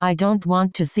him. I don't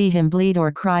want to see him bleed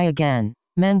or cry again."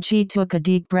 Menchi took a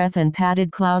deep breath and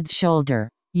patted Cloud's shoulder.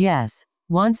 "Yes,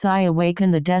 once I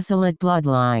awaken the desolate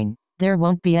bloodline, there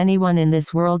won't be anyone in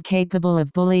this world capable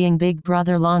of bullying Big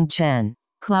Brother Long Chen."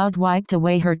 Cloud wiped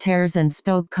away her tears and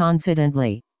spoke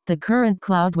confidently. The current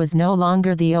Cloud was no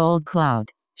longer the old Cloud.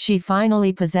 She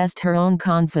finally possessed her own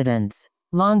confidence.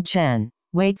 "Long Chen,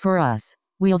 wait for us.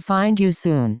 We'll find you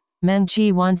soon."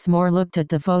 Menchi once more looked at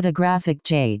the photographic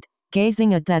jade,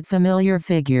 gazing at that familiar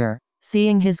figure,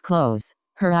 seeing his clothes.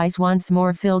 Her eyes once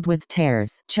more filled with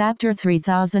tears. Chapter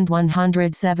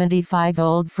 3175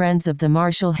 Old Friends of the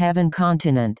Martial Heaven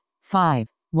Continent. 5.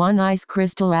 One ice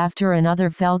crystal after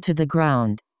another fell to the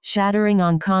ground, shattering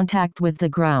on contact with the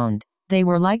ground. They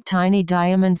were like tiny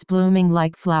diamonds blooming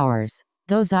like flowers.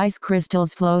 Those ice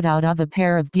crystals flowed out of a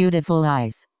pair of beautiful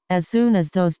eyes. As soon as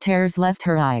those tears left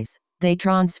her eyes, they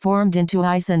transformed into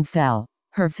ice and fell.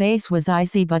 Her face was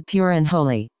icy but pure and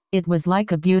holy. It was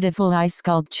like a beautiful ice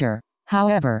sculpture.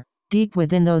 However, deep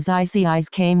within those icy eyes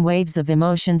came waves of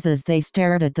emotions as they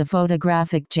stared at the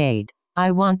photographic jade.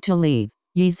 "I want to leave,"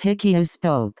 Yizhikyu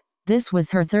spoke. This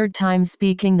was her third time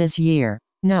speaking this year.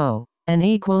 "No." An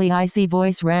equally icy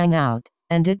voice rang out,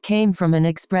 and it came from an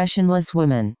expressionless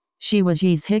woman. She was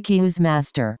Yizhikyu's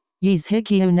master.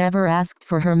 Yizhikyu never asked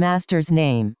for her master's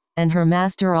name, and her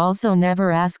master also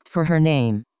never asked for her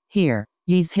name. Here,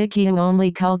 Yizhikyu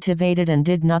only cultivated and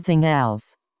did nothing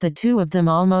else. The two of them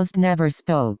almost never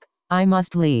spoke. "I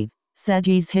must leave," said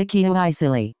Yizhikyu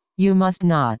icily. "You must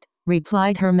not,"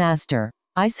 replied her master.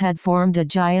 Ice had formed a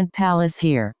giant palace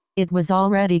here. It was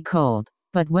already cold,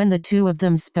 but when the two of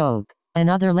them spoke,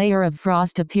 another layer of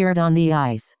frost appeared on the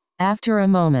ice. After a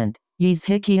moment,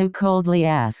 Yizhikyu coldly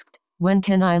asked, "When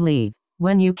can I leave?"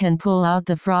 "When you can pull out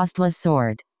the frostless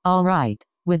sword." "All right."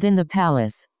 Within the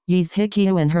palace,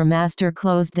 Yizhikyu and her master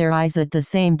closed their eyes at the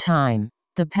same time.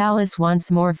 The palace once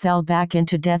more fell back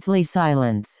into deathly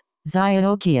silence.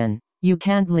 "Xiaoqian, you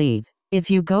can't leave.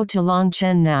 If you go to Long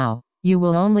Chen now, you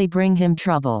will only bring him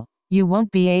trouble. You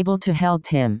won't be able to help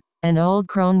him." An old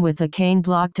crone with a cane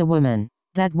blocked a woman.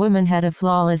 That woman had a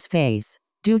flawless face.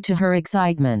 Due to her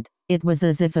excitement, it was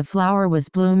as if a flower was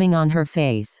blooming on her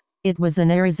face. It was an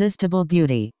irresistible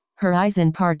beauty. Her eyes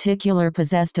in particular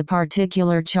possessed a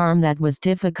particular charm that was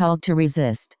difficult to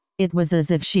resist. It was as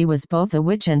if she was both a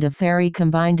witch and a fairy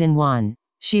combined in one.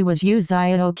 She was Yu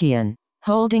Xiaoqian,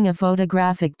 holding a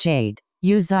photographic jade.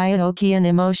 Yu Xiaoqian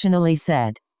emotionally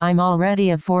said, "I'm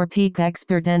already a 4-peak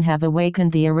expert and have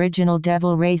awakened the original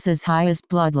devil race's highest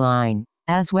bloodline,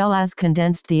 as well as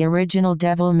condensed the original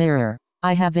devil mirror.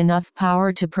 I have enough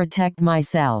power to protect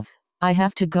myself. I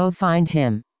have to go find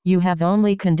him." "You have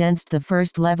only condensed the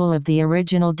first level of the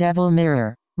original devil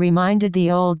mirror," reminded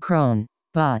the old crone.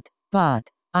 But,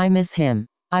 I miss him.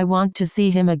 I want to see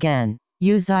him again."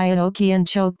 Yu Xiaoqian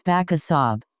choked back a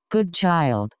sob. "Good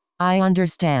child. I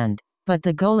understand. But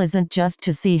the goal isn't just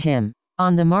to see him.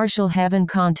 On the Martial Heaven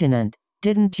continent,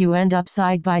 didn't you end up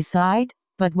side by side?"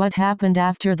 But what happened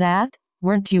after that?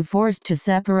 Weren't you forced to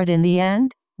separate in the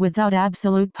end? Without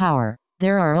absolute power,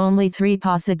 there are only 3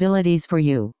 possibilities for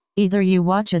you. Either you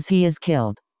watch as he is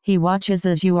killed, he watches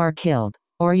as you are killed,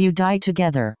 or you die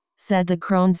together, said the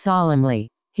crone solemnly.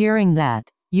 Hearing that,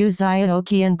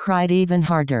 Uzaiokian cried even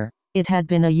harder. It had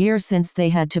been a year since they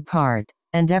had to part,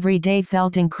 and every day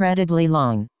felt incredibly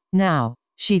long. Now,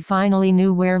 she finally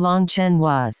knew where Longchen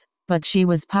was, but she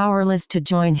was powerless to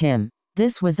join him.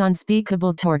 This was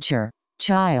unspeakable torture.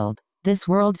 Child, this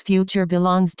world's future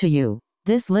belongs to you.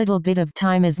 This little bit of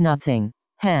time is nothing.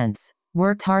 Hence,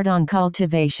 work hard on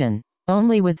cultivation.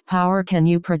 Only with power can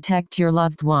you protect your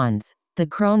loved ones. The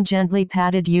crone gently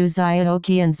patted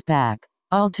Uzaiokian's back.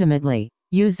 Ultimately,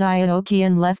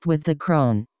 Uzaiokian left with the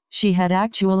crone. She had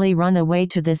actually run away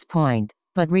to this point,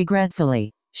 but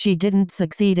regretfully, she didn't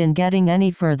succeed in getting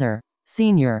any further.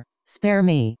 Senior, spare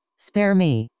me, spare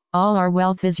me. All our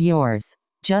wealth is yours.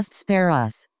 Just spare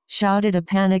us, shouted a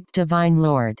panicked divine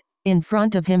lord. In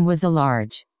front of him was a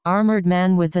large, armored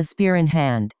man with a spear in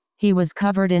hand. He was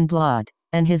covered in blood,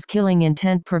 and his killing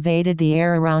intent pervaded the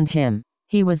air around him.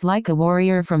 He was like a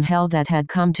warrior from hell that had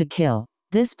come to kill.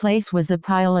 This place was a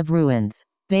pile of ruins,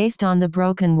 based on the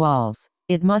broken walls.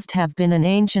 It must have been an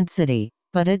ancient city,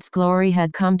 but its glory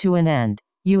had come to an end.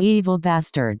 You evil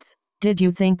bastards. Did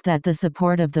you think that the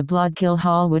support of the Bloodkill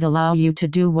Hall would allow you to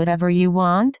do whatever you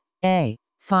want?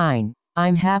 Fine.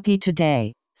 I'm happy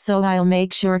today, so I'll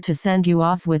make sure to send you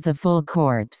off with a full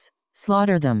corpse.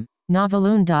 Slaughter them.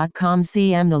 Noveloon.com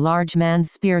cm The large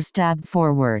man's spear stabbed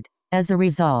forward. As a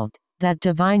result, that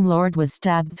divine lord was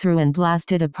stabbed through and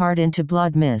blasted apart into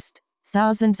blood mist.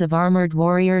 Thousands of armored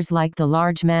warriors like the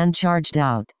large man charged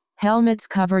out. Helmets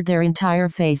covered their entire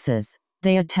faces.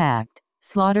 They attacked,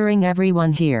 slaughtering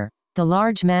everyone here. The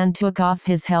large man took off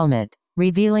his helmet,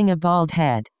 revealing a bald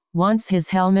head. Once his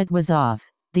helmet was off,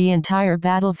 the entire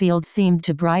battlefield seemed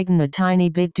to brighten a tiny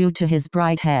bit due to his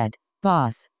bright head.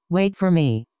 Boss, wait for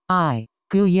me.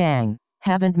 Gu Yang,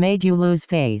 haven't made you lose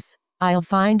face. I'll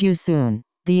find you soon.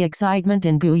 The excitement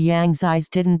in Gu Yang's eyes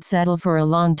didn't settle for a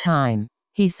long time.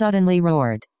 He suddenly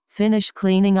roared. Finish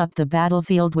cleaning up the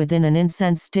battlefield within an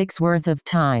incense stick's worth of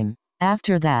time.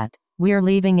 After that, we're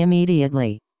leaving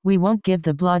immediately. We won't give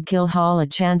the Bloodkill Hall a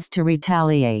chance to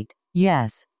retaliate.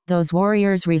 Yes, those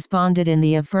warriors responded in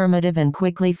the affirmative and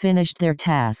quickly finished their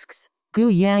tasks. Gu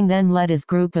Yang then led his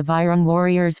group of iron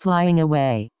warriors flying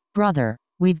away. Brother,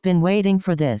 we've been waiting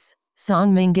for this.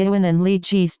 Song Mingyuan and Li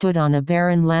Qi stood on a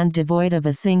barren land devoid of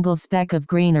a single speck of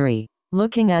greenery,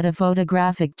 looking at a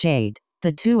photographic jade.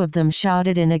 The two of them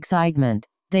shouted in excitement.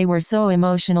 They were so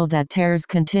emotional that tears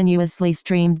continuously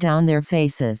streamed down their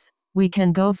faces. We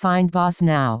can go find boss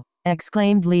now,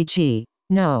 exclaimed Li Qi.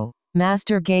 No,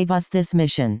 Master gave us this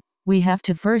mission. We have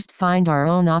to first find our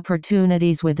own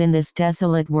opportunities within this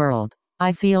desolate world.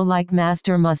 I feel like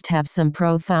Master must have some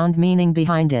profound meaning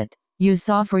behind it. You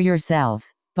saw for yourself.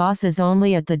 Boss is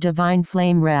only at the divine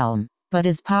flame realm, but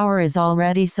his power is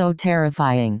already so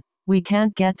terrifying. We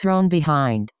can't get thrown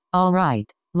behind. All right,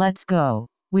 let's go.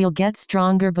 We'll get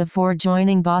stronger before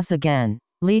joining boss again.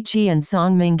 Li Qi and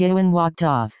Song Mingyuan walked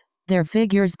off. Their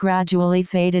figures gradually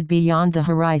faded beyond the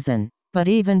horizon, but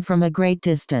even from a great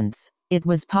distance, it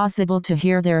was possible to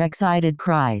hear their excited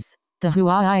cries. The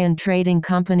Huaiyan Trading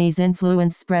Company's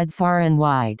influence spread far and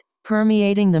wide,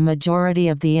 permeating the majority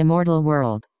of the immortal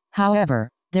world. However,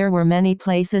 there were many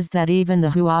places that even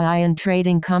the Huaiyan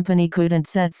Trading Company couldn't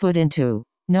set foot into.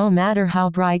 No matter how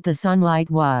bright the sunlight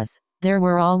was, there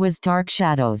were always dark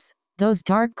shadows. Those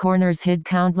dark corners hid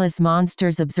countless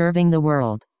monsters observing the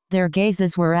world. Their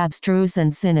gazes were abstruse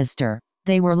and sinister.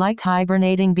 They were like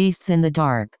hibernating beasts in the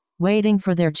dark, waiting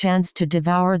for their chance to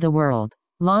devour the world.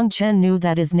 Long Chen knew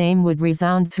that his name would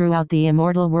resound throughout the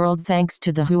immortal world thanks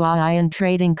to the Huaiyan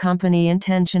Trading Company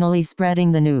intentionally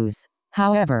spreading the news.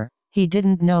 However, he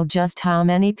didn't know just how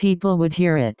many people would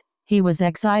hear it. He was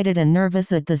excited and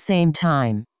nervous at the same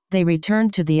time. They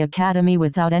returned to the academy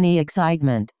without any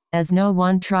excitement, as no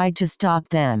one tried to stop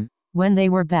them. When they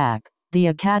were back, the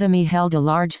academy held a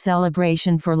large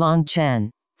celebration for Long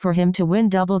Chen. For him to win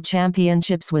double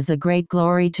championships was a great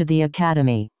glory to the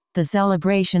academy. The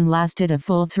celebration lasted a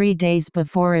full 3 days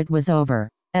before it was over.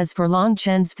 As for Long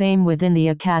Chen's fame within the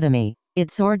academy,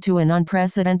 it soared to an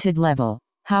unprecedented level.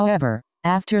 However,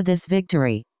 after this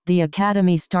victory, the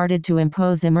academy started to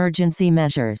impose emergency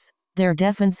measures. Their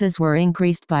defenses were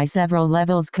increased by several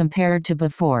levels compared to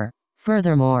before.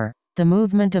 Furthermore, the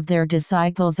movement of their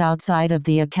disciples outside of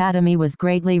the academy was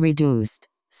greatly reduced.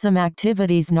 Some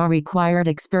activities now required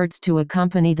experts to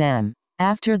accompany them.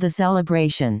 After the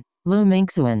celebration, Lu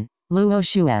Mingxuan, Luo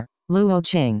Xue, Luo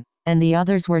Qing, and the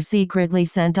others were secretly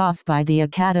sent off by the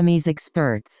Academy's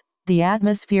experts. The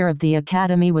atmosphere of the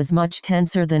Academy was much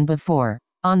tenser than before.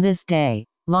 On this day,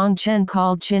 Long Chen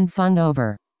called Qin Feng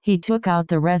over. He took out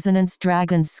the Resonance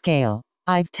Dragon's scale.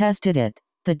 I've tested it.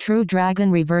 The True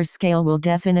Dragon Reverse Scale will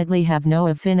definitely have no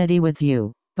affinity with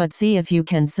you. But see if you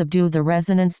can subdue the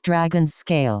Resonance Dragon's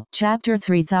scale. Chapter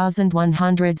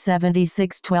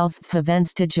 3176 12th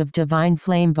Vestige of Divine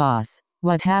Flame Boss.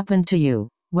 What happened to you?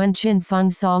 When Qin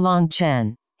Feng saw Long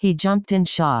Chen, he jumped in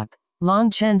shock. Long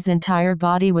Chen's entire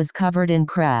body was covered in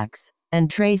cracks, and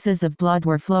traces of blood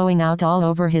were flowing out all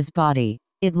over his body.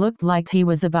 It looked like he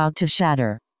was about to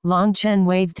shatter. Long Chen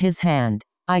waved his hand.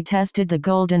 I tested the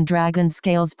Golden Dragon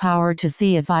Scale's power to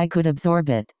see if I could absorb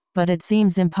it, but it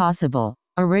seems impossible.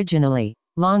 Originally,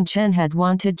 Long Chen had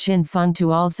wanted Qin Feng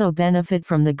to also benefit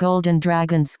from the Golden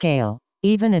Dragon Scale.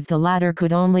 Even if the latter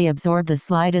could only absorb the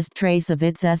slightest trace of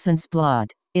its essence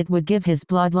blood, it would give his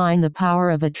bloodline the power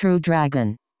of a true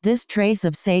dragon. This trace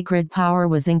of sacred power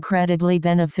was incredibly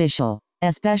beneficial,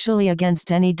 especially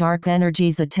against any dark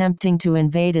energies attempting to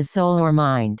invade his soul or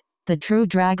mind. The true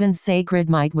dragon's sacred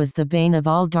might was the bane of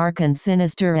all dark and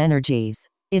sinister energies.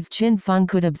 If Qin Feng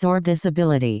could absorb this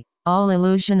ability, all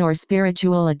illusion or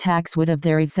spiritual attacks would have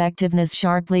their effectiveness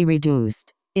sharply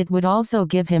reduced. It would also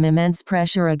give him immense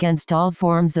pressure against all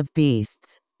forms of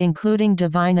beasts, including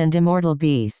divine and immortal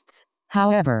beasts.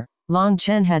 However, Long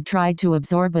Chen had tried to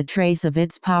absorb a trace of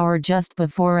its power just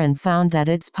before and found that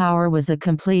its power was a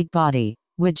complete body,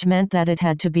 which meant that it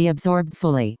had to be absorbed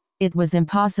fully. It was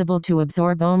impossible to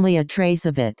absorb only a trace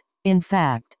of it. In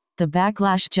fact, the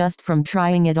backlash just from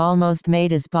trying it almost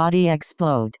made his body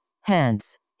explode.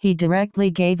 Hence, he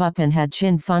directly gave up and had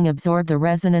Qin Feng absorb the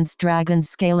Resonance Dragon's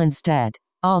scale instead.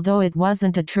 Although it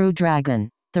wasn't a true dragon,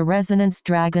 the Resonance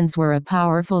Dragons were a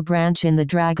powerful branch in the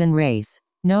dragon race.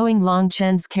 Knowing Long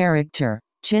Chen's character,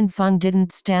 Qin Feng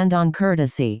didn't stand on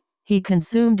courtesy. He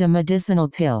consumed a medicinal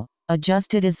pill,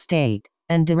 adjusted his state,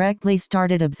 and directly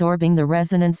started absorbing the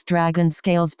Resonance Dragon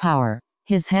Scale's power.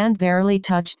 His hand barely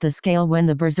touched the scale when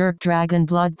the Berserk Dragon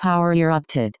blood power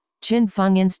erupted. Qin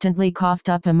Feng instantly coughed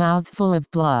up a mouthful of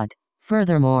blood.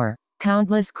 Furthermore,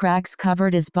 countless cracks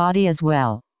covered his body as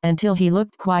well, until he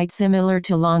looked quite similar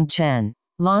to Long Chen.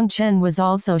 Long Chen was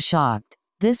also shocked.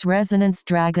 This Resonance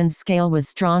Dragon scale was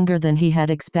stronger than he had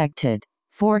expected.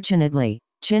 Fortunately,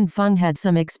 Qin Feng had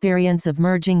some experience of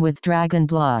merging with dragon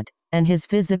blood, and his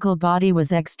physical body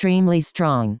was extremely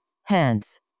strong.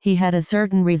 Hence, he had a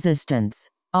certain resistance.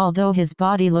 Although his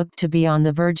body looked to be on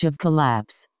the verge of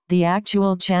collapse, the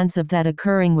actual chance of that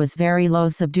occurring was very low.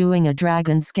 Subduing a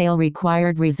dragon scale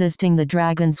required resisting the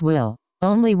dragon's will.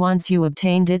 Only once you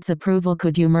obtained its approval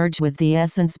could you merge with the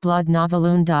essence blood.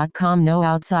 Noveloon.com. No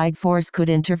outside force could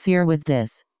interfere with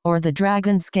this, or the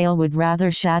dragon scale would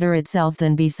rather shatter itself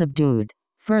than be subdued.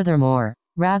 Furthermore,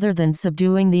 rather than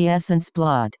subduing the essence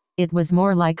blood, it was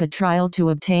more like a trial to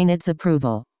obtain its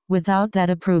approval. Without that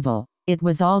approval, it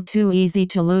was all too easy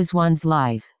to lose one's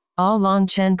life. All Long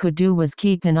Chen could do was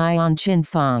keep an eye on Qin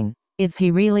Feng. If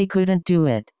he really couldn't do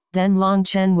it, then Long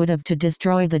Chen would have to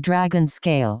destroy the dragon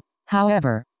scale.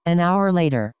 However, an hour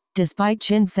later, despite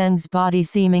Qin Feng's body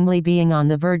seemingly being on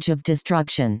the verge of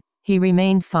destruction, he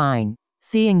remained fine.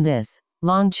 Seeing this,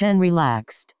 Long Chen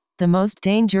relaxed. The most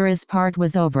dangerous part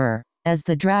was over, as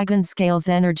the dragon scale's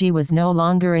energy was no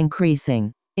longer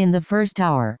increasing. In the first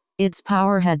hour, its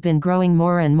power had been growing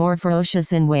more and more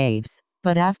ferocious in waves.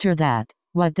 But after that,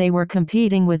 what they were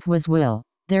competing with was will.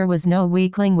 There was no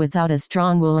weakling without a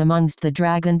strong will amongst the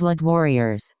Dragonblood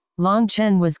warriors. Long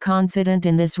Chen was confident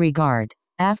in this regard.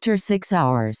 After 6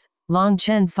 hours, Long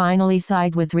Chen finally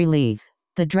sighed with relief.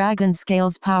 The dragon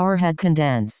scale's power had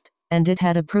condensed, and it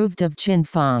had approved of Qin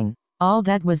Feng. All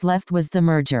that was left was the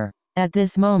merger. At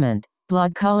this moment,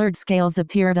 blood-colored scales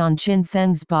appeared on Qin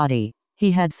Feng's body.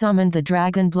 He had summoned the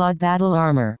dragon blood battle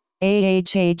armor.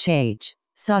 AHHH.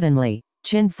 Suddenly,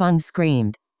 Qin Feng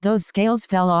screamed. Those scales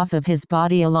fell off of his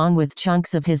body along with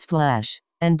chunks of his flesh,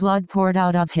 and blood poured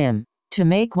out of him. To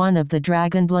make one of the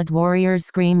Dragonblood warriors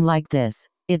scream like this,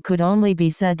 it could only be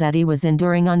said that he was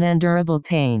enduring unendurable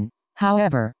pain.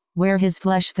 However, where his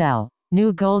flesh fell,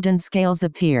 new golden scales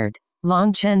appeared.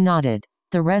 Long Chen nodded.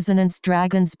 The Resonance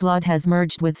Dragon's blood has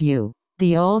merged with you.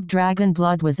 The old dragon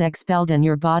blood was expelled and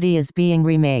your body is being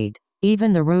remade.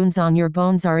 Even the runes on your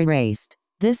bones are erased.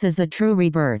 This is a true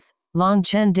rebirth. Long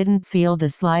Chen didn't feel the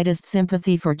slightest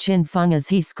sympathy for Qin Feng as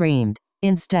he screamed.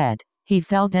 Instead, he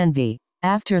felt envy.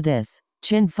 After this,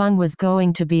 Qin Feng was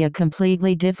going to be a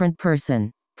completely different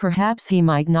person. Perhaps he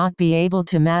might not be able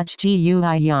to match Ji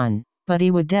Yuiyan, but he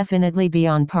would definitely be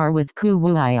on par with Ku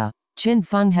Wuya. Qin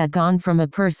Feng had gone from a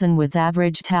person with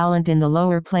average talent in the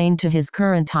lower plane to his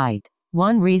current height.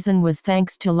 One reason was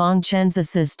thanks to Long Chen's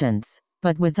assistance,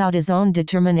 but without his own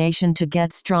determination to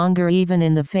get stronger even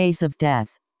in the face of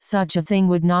death, such a thing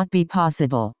would not be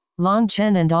possible. Long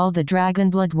Chen and all the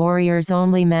Dragonblood warriors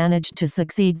only managed to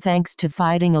succeed thanks to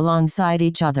fighting alongside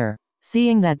each other.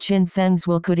 Seeing that Qin Feng's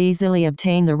will could easily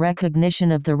obtain the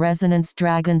recognition of the Resonance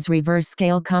Dragon's reverse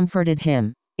scale comforted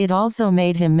him. It also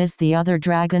made him miss the other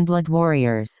Dragonblood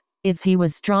warriors. If he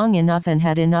was strong enough and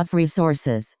had enough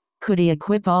resources, could he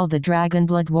equip all the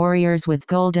Dragonblood warriors with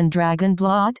golden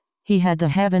Dragonblood? He had the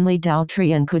heavenly Dao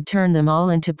Tree and could turn them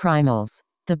all into primals.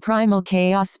 The primal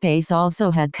chaos space also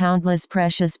had countless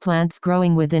precious plants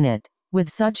growing within it. With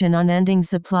such an unending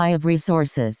supply of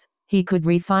resources, he could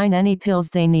refine any pills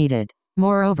they needed.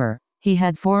 Moreover, he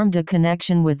had formed a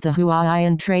connection with the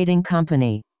Huaiyan Trading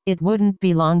Company. It wouldn't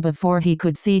be long before he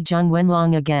could see Zheng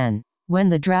Wenlong again. When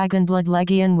the Dragonblood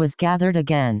Legion was gathered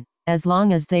again, as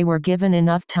long as they were given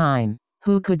enough time,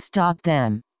 who could stop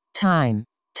them? Time.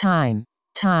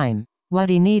 What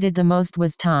he needed the most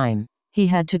was time. He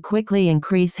had to quickly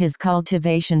increase his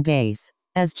cultivation base.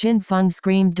 As Qin Feng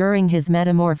screamed during his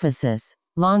metamorphosis,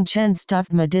 Long Chen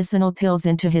stuffed medicinal pills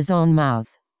into his own mouth.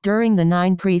 During the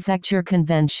 9 Prefecture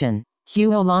Convention,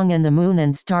 Huolong and the Moon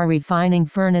and Star Refining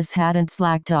Furnace hadn't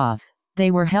slacked off. They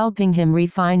were helping him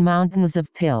refine mountains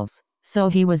of pills, so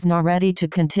he was now ready to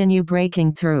continue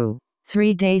breaking through.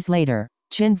 3 days later,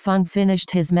 Qin Feng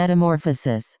finished his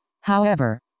metamorphosis.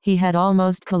 However, he had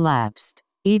almost collapsed.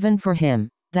 Even for him,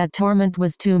 that torment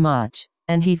was too much,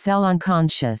 and he fell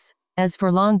unconscious. As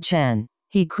for Long Chen,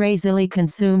 he crazily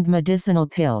consumed medicinal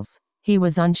pills. He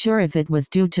was unsure if it was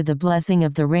due to the blessing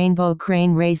of the Rainbow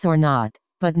Crane race or not,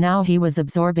 but now he was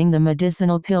absorbing the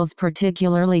medicinal pills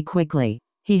particularly quickly.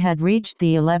 He had reached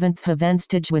the 11th event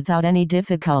stage without any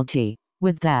difficulty.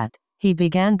 With that, he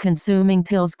began consuming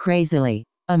pills crazily.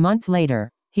 A month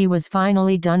later, he was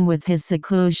finally done with his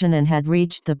seclusion and had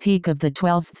reached the peak of the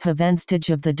 12th event stage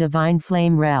of the Divine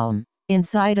Flame Realm.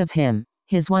 Inside of him,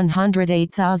 his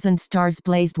 108,000 stars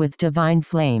blazed with divine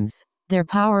flames. Their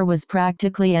power was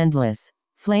practically endless.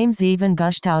 Flames even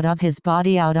gushed out of his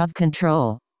body out of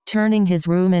control, turning his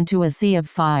room into a sea of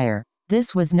fire.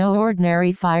 This was no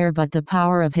ordinary fire but the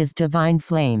power of his divine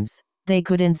flames. They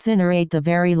could incinerate the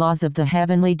very laws of the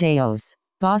heavenly Daos.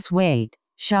 "Boss, wait!"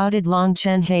 shouted Long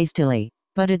Chen hastily.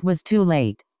 But it was too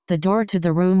late. The door to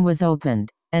the room was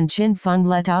opened, and Qin Feng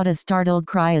let out a startled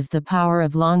cry as the power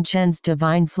of Long Chen's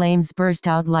divine flames burst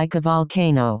out like a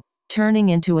volcano, turning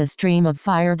into a stream of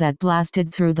fire that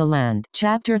blasted through the land.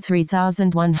 Chapter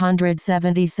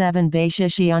 3177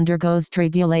 Beishishi undergoes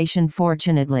tribulation.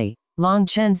 Fortunately, Long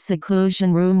Chen's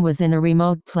seclusion room was in a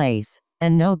remote place,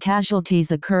 and no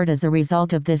casualties occurred as a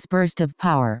result of this burst of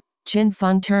power. Qin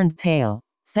Feng turned pale.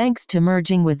 Thanks to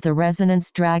merging with the Resonance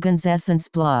Dragon's essence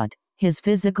blood, his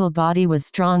physical body was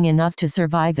strong enough to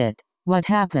survive it. What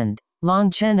happened? Long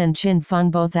Chen and Qin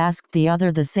Feng both asked the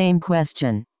other the same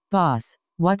question. "Boss,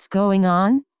 what's going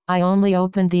on?" "I only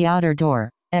opened the outer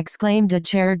door," exclaimed a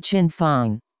chaired Qin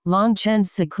Feng. Long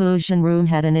Chen's seclusion room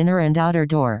had an inner and outer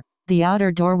door. The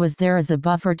outer door was there as a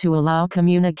buffer to allow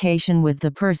communication with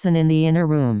the person in the inner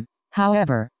room.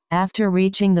 However, after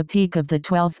reaching the peak of the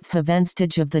 12th event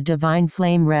stage of the Divine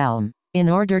Flame Realm, in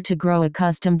order to grow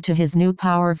accustomed to his new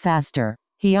power faster,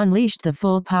 he unleashed the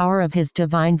full power of his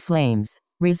divine flames,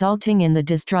 resulting in the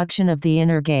destruction of the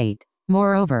inner gate.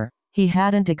 Moreover, he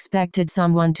hadn't expected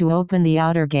someone to open the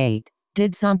outer gate.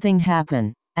 "Did something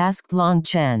happen?" asked Long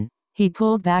Chen. He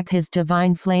pulled back his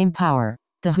divine flame power.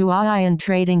 "The Huaiyan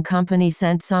Trading Company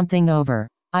sent something over.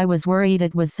 I was worried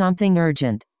it was something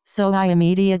urgent, so I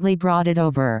immediately brought it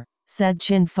over," said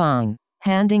Qin Feng,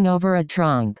 handing over a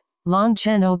trunk. Long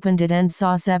Chen opened it and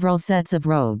saw several sets of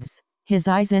robes. His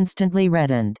eyes instantly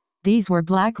reddened. These were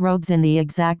black robes in the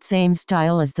exact same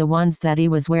style as the ones that he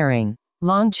was wearing.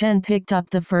 Long Chen picked up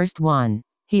the first one.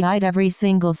 He eyed every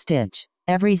single stitch,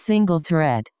 every single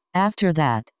thread. After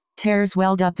that, tears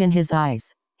welled up in his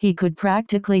eyes. He could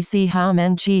practically see how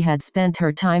Mengqi had spent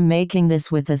her time making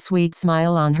this with a sweet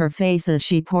smile on her face as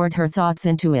she poured her thoughts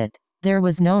into it. There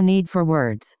was no need for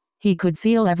words. He could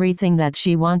feel everything that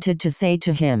she wanted to say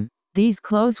to him. These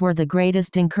clothes were the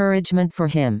greatest encouragement for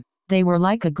him. They were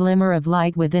like a glimmer of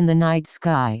light within the night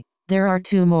sky. There are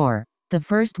 2 more. The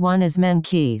first one is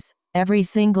Mengqi's. Every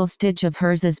single stitch of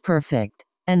hers is perfect.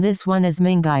 And this one is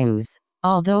Mingyu's.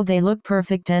 Although they look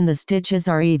perfect and the stitches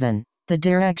are even, the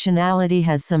directionality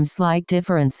has some slight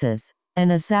differences. An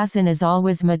assassin is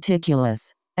always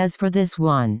meticulous. As for this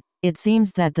one, it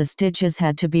seems that the stitches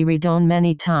had to be redone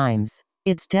many times.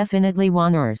 It's definitely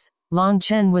one hers. Long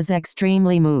Chen was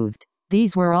extremely moved.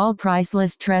 These were all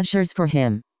priceless treasures for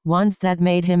him, ones that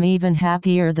made him even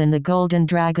happier than the golden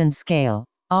dragon scale.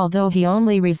 Although he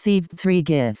only received 3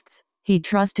 gifts, he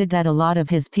trusted that a lot of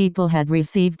his people had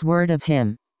received word of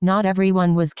him. Not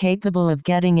everyone was capable of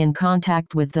getting in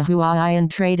contact with the Huaiyan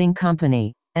Trading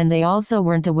Company, and they also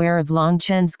weren't aware of Long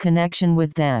Chen's connection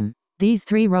with them. These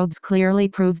 3 robes clearly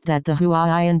proved that the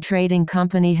Huaiyan Trading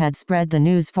Company had spread the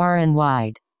news far and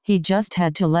wide. He just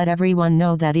had to let everyone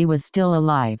know that he was still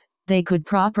alive. They could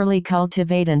properly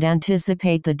cultivate and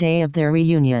anticipate the day of their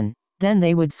reunion. Then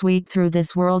they would sweep through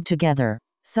this world together.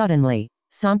 Suddenly,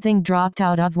 something dropped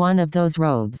out of one of those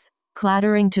robes,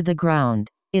 clattering to the ground.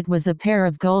 It was a pair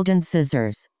of golden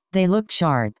scissors. They looked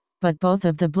sharp, but both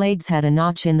of the blades had a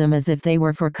notch in them as if they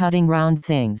were for cutting round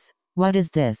things. "What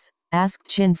is this?" asked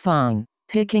Qin Feng,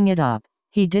 picking it up.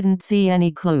 He didn't see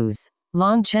any clues.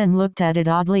 Long Chen looked at it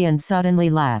oddly and suddenly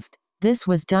laughed. This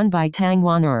was done by Tang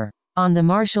Wan'er. On the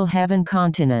Martial Heaven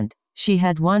continent, she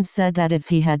had once said that if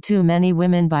he had too many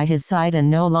women by his side and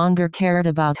no longer cared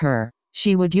about her,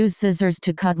 she would use scissors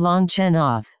to cut Long Chen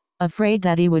off. Afraid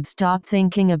that he would stop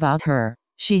thinking about her,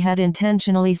 she had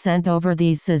intentionally sent over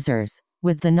these scissors,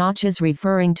 with the notches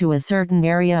referring to a certain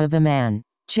area of a man.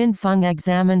 Qin Feng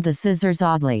examined the scissors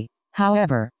oddly.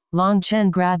 However, Long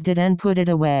Chen grabbed it and put it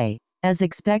away. As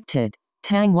expected,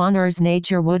 Tang Wan'er's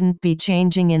nature wouldn't be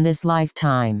changing in this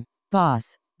lifetime.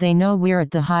 "Boss, they know we're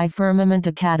at the High Firmament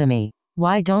Academy.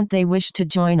 Why don't they wish to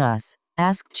join us?"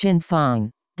 asked Qin Feng.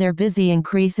 "They're busy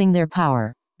increasing their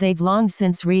power. They've long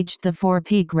since reached the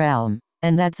 4-peak realm,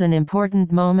 and that's an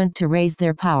important moment to raise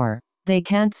their power. They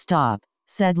can't stop,"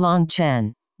 said Long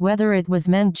Chen. Whether it was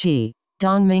Meng Qi,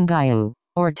 Dong Mingyu,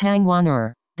 or Tang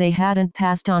Wan'er, they hadn't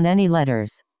passed on any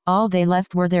letters. All they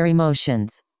left were their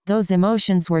emotions. Those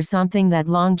emotions were something that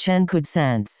Long Chen could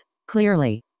sense.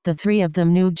 Clearly, the 3 of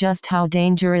them knew just how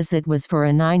dangerous it was for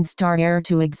a 9-star heir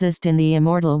to exist in the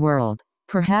immortal world.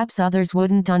 Perhaps others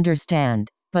wouldn't understand,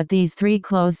 but these 3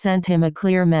 clothes sent him a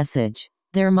clear message.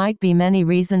 There might be many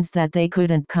reasons that they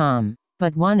couldn't come,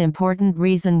 but one important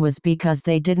reason was because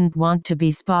they didn't want to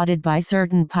be spotted by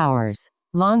certain powers.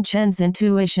 Long Chen's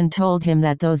intuition told him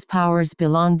that those powers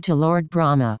belonged to Lord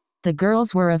Brahma. The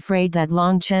girls were afraid that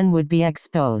Long Chen would be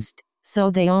exposed,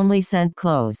 so they only sent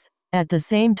clothes. At the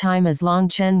same time as Long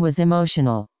Chen was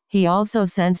emotional, he also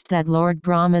sensed that Lord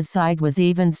Brahma's side was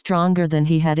even stronger than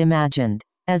he had imagined.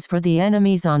 As for the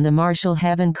enemies on the Martial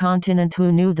Heaven continent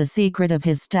who knew the secret of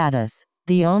his status,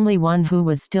 the only one who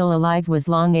was still alive was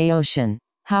Long Aoshan.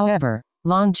 However,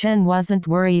 Long Chen wasn't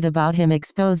worried about him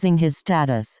exposing his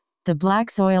status. The black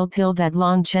soil pill that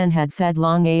Long Chen had fed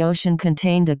Long Aoshan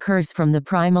contained a curse from the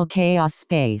primal chaos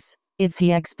space. If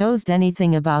he exposed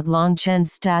anything about Long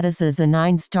Chen's status as a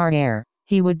 9-star heir,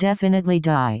 he would definitely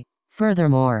die.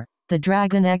 Furthermore, the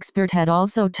dragon expert had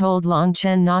also told Long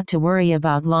Chen not to worry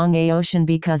about Long Aoshan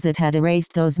because it had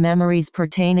erased those memories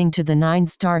pertaining to the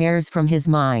 9-star heirs from his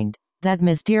mind. That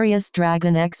mysterious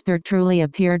dragon expert truly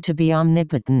appeared to be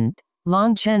omnipotent.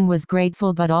 Long Chen was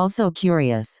grateful but also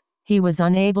curious. He was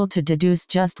unable to deduce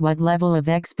just what level of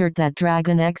expert that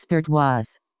dragon expert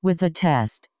was. With a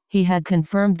test, he had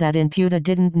confirmed that Imputa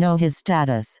didn't know his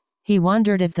status. He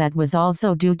wondered if that was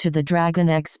also due to the dragon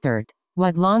expert.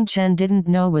 What Long Chen didn't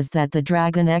know was that the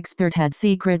dragon expert had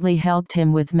secretly helped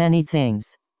him with many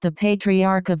things. The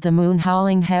patriarch of the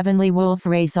moon-howling heavenly wolf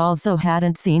race also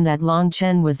hadn't seen that Long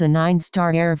Chen was a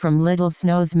 9-star heir from Little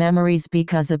Snow's memories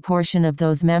because a portion of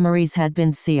those memories had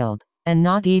been sealed. And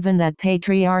not even that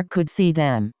patriarch could see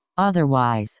them.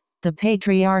 Otherwise, the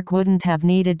patriarch wouldn't have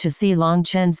needed to see Long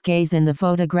Chen's gaze in the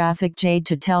photographic jade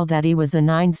to tell that he was a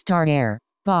 9-star heir.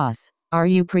 "Boss, are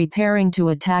you preparing to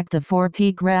attack the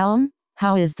 4-peak realm?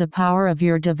 How is the power of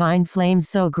your divine flame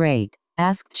so great?"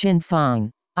 asked Qin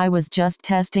Feng. "I was just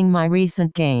testing my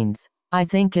recent gains. I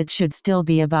think it should still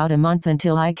be about a month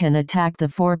until I can attack the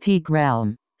 4-peak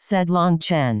realm," said Long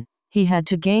Chen. He had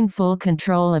to gain full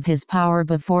control of his power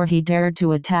before he dared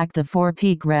to attack the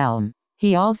 4-peak realm.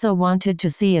 He also wanted to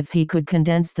see if he could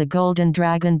condense the Golden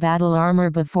Dragon battle armor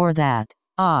before that.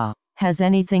 Has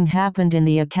anything happened in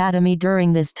the academy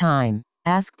during this time?"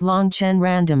 asked Long Chen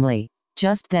randomly.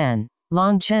 Just then,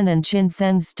 Long Chen and Qin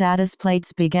Feng's status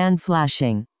plates began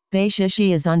flashing. "Bei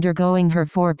Shishi is undergoing her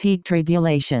 4-peak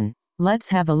tribulation. Let's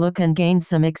have a look and gain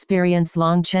some experience."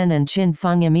 Long Chen and Qin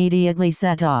Feng immediately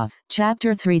set off.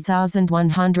 Chapter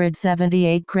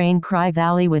 3178 Crane Cry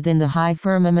Valley. Within the High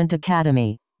Firmament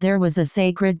Academy, there was a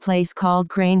sacred place called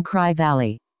Crane Cry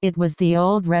Valley. It was the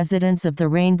old residence of the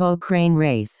Rainbow Crane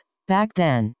race. Back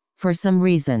then, for some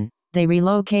reason, they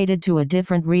relocated to a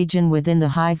different region within the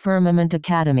High Firmament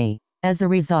Academy. As a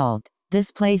result, This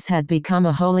place had become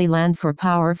a holy land for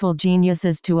powerful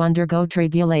geniuses to undergo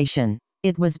tribulation.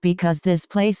 It was because this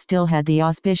place still had the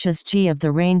auspicious chi of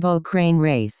the rainbow crane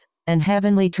race, and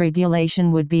heavenly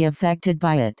tribulation would be affected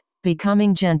by it,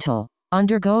 becoming gentle.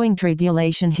 Undergoing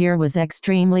tribulation here was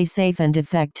extremely safe and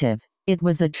effective. It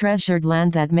was a treasured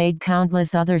land that made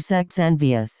countless other sects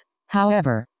envious.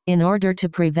 However, in order to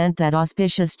prevent that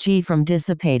auspicious chi from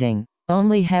dissipating,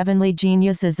 only heavenly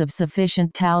geniuses of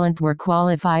sufficient talent were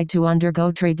qualified to undergo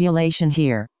tribulation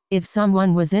here. If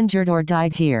someone was injured or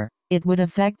died here, it would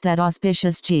affect that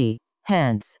auspicious chi.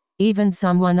 Hence, even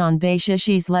someone on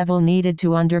Beishishi's level needed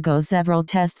to undergo several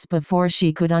tests before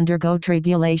she could undergo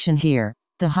tribulation here.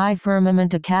 The High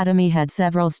Firmament Academy had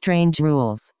several strange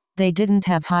rules. They didn't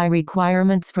have high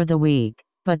requirements for the weak,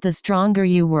 but the stronger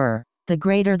you were, the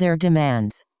greater their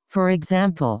demands. For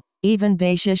example, even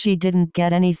Beishishi didn't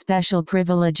get any special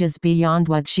privileges beyond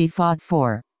what she fought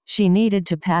for. She needed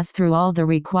to pass through all the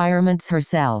requirements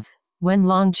herself. When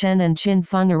Long Chen and Qin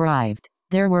Feng arrived,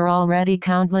 there were already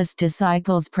countless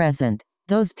disciples present.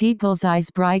 Those people's eyes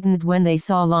brightened when they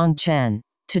saw Long Chen.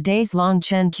 Today's Long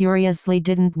Chen curiously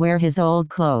didn't wear his old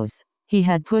clothes. He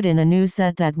had put in a new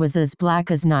set that was as black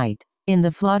as night. In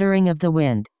the fluttering of the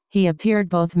wind, he appeared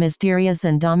both mysterious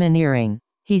and domineering.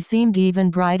 He seemed even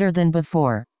brighter than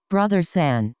before. "Brother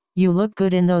San, you look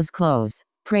good in those clothes,"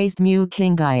 praised Mu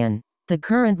Qingyan. The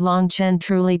current Long Chen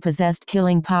truly possessed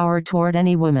killing power toward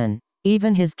any woman.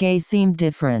 Even his gaze seemed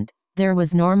different. There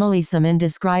was normally some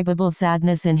indescribable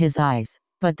sadness in his eyes,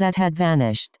 but that had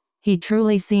vanished. He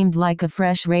truly seemed like a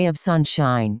fresh ray of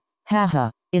sunshine.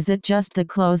 "Haha, is it just the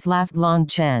clothes?" laughed Long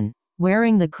Chen.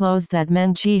 Wearing the clothes that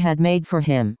Meng Qi had made for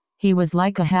him, he was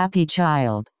like a happy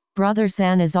child. "Brother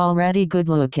San is already good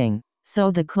looking,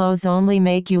 so the clothes only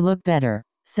make you look better,"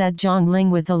 said Zhongling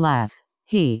with a laugh.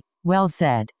 Well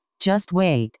said. "Just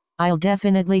wait, I'll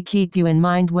definitely keep you in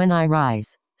mind when I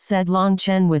rise," said Long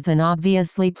Chen with an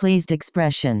obviously pleased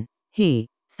expression.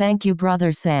 Thank you,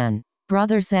 Brother San.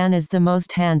 Brother San is the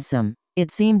most handsome."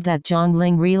 It seemed that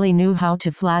Zhongling really knew how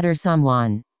to flatter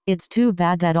someone. It's too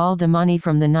bad that all the money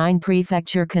from the 9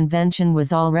 prefecture convention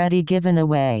was already given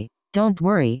away. "Don't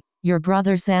worry, your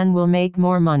Brother San will make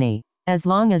more money. As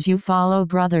long as you follow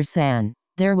Brother San,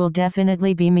 there will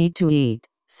definitely be meat to eat,"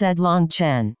 said Long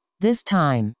Chen. This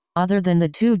time, other than the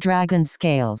 2 dragon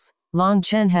scales, Long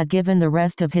Chen had given the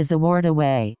rest of his award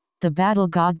away. The Battle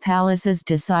God Palace's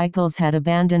disciples had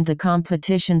abandoned the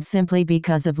competition simply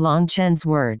because of Long Chen's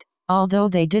word. Although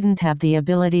they didn't have the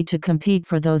ability to compete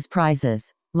for those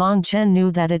prizes, Long Chen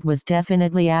knew that it was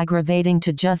definitely aggravating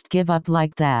to just give up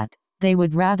like that. They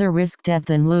would rather risk death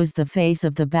than lose the face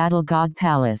of the Battle God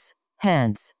Palace.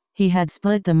 Hence, he had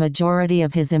split the majority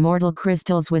of his immortal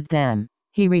crystals with them.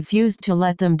 He refused to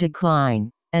let them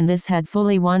decline, and this had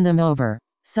fully won them over.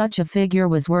 Such a figure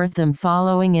was worth them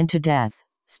following into death.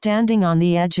 Standing on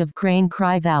the edge of Crane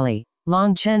Cry Valley,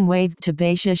 Long Chen waved to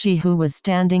Beishishi, who was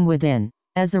standing within.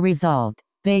 As a result,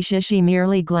 Beishishi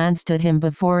merely glanced at him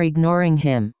before ignoring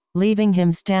him, leaving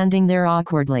him standing there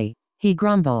awkwardly. He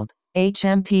grumbled,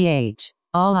 "HMPH.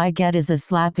 All I get is a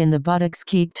slap in the buttocks.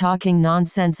 Keep talking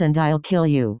nonsense and I'll kill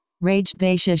you," raged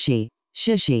Beishishi.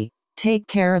 "Shishi, take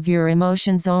care of your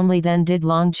emotions." Only then did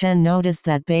Long Chen notice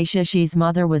that Beishishi's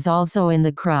mother was also in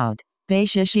the crowd.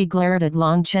 Beishishi glared at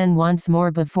Long Chen once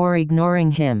more before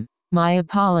ignoring him. "My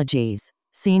apologies,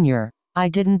 Senior. I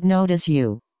didn't notice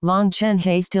you." Long Chen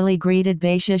hastily greeted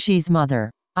Beishishi's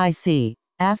mother. "I see.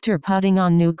 After putting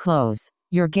on new clothes,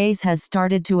 your gaze has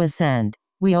started to ascend.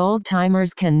 We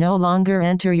old-timers can no longer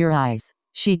enter your eyes,"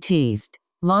 she teased.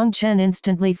 Long Chen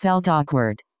instantly felt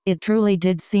awkward. It truly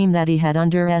did seem that he had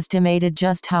underestimated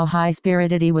just how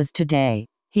high-spirited he was today.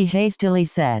 He hastily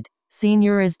said,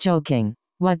 "Senior is joking.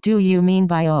 What do you mean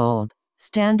by old?"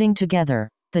 Standing together,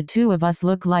 the 2 of us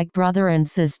look like brother and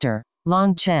sister.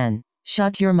 Long Chen,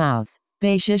 shut your mouth.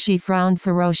 Beishishi frowned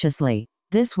ferociously.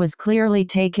 This was clearly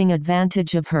taking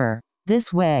advantage of her.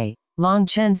 This way, Long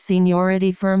Chen's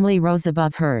seniority firmly rose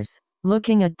above hers.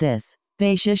 Looking at this,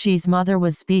 Beishishi's mother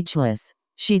was speechless.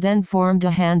 She then formed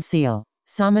a hand seal,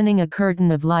 summoning a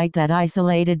curtain of light that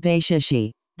isolated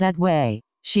Beishishi. That way,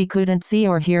 she couldn't see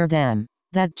or hear them.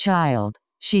 That child.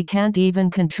 She can't even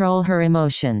control her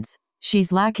emotions.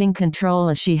 She's lacking control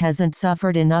as she hasn't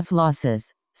suffered enough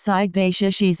losses, sighed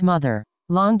Beishishi's mother.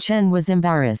 Long Chen was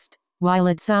embarrassed. While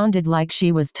it sounded like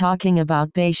she was talking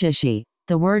about Beishishi,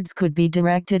 the words could be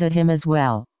directed at him as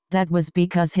well. That was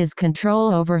because his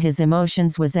control over his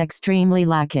emotions was extremely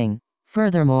lacking.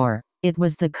 Furthermore, it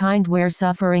was the kind where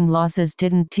suffering losses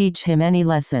didn't teach him any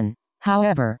lesson.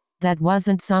 However, that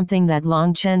wasn't something that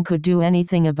Long Chen could do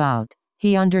anything about.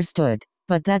 He understood,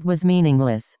 but that was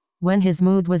meaningless. When his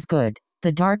mood was good,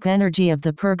 the dark energy of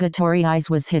the purgatory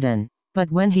eyes was hidden.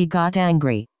 But when he got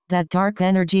angry, that dark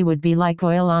energy would be like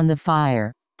oil on the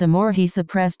fire. The more he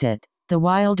suppressed it, the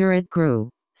wilder it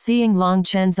grew. Seeing Long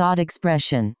Chen's odd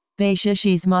expression, Bei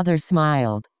Shishi's mother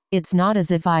smiled. It's not as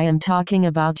if I am talking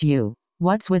about you.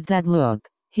 What's with that look?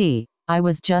 I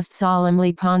was just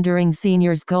solemnly pondering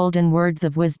Senior's golden words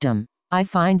of wisdom. I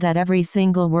find that every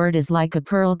single word is like a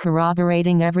pearl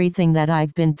corroborating everything that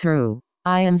I've been through.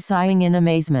 I am sighing in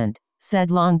amazement, said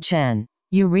Long Chen.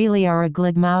 You really are a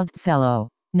glib-mouthed fellow.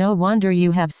 No wonder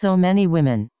you have so many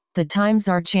women. The times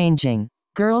are changing.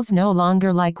 Girls no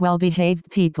longer like well-behaved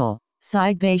people,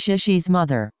 sighed Bei Shishi's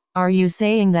mother. Are you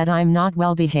saying that I'm not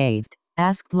well-behaved?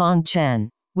 Asked Long Chen.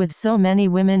 With so many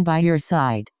women by your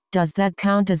side, does that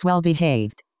count as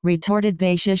well-behaved? Retorted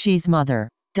Bei Shishi's mother.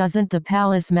 Doesn't the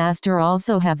palace master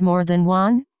also have more than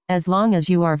one? As long as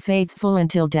you are faithful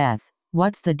until death.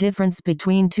 What's the difference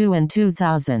between 2 and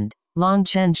 2,000? Long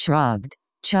Chen shrugged.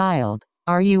 Child,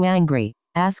 are you angry?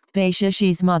 Asked Bei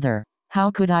Shishi's mother. How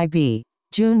could I be?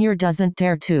 Junior doesn't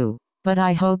dare to. But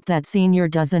I hope that Senior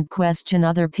doesn't question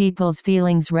other people's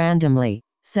feelings randomly,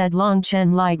 said Long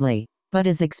Chen lightly. But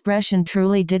his expression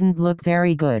truly didn't look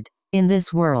very good. In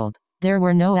this world, there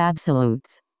were no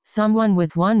absolutes. Someone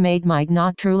with one mate might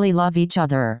not truly love each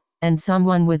other, and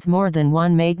someone with more than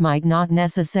one mate might not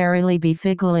necessarily be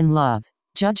fickle in love.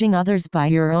 Judging others by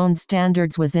your own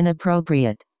standards was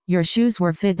inappropriate. Your shoes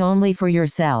were fit only for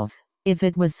yourself. If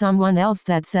it was someone else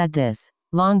that said this,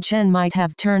 Long Chen might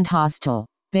have turned hostile.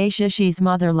 Bei Shishi's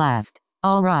mother laughed.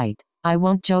 All right, I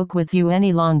won't joke with you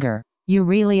any longer. You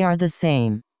really are the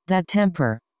same. That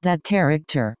temper, that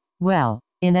character. Well,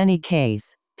 in any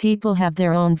case, people have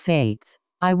their own fates.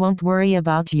 I won't worry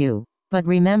about you. But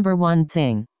remember one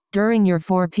thing. During your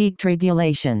 4-peak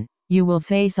tribulation, you will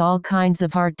face all kinds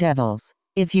of heart devils.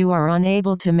 If you are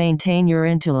unable to maintain your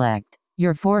intellect,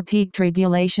 your 4-peak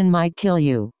tribulation might kill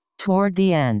you. Toward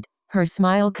the end, her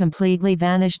smile completely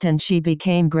vanished and she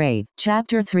became grave.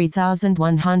 Chapter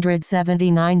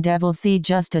 3179 Devil See.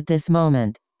 Just at this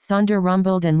moment, thunder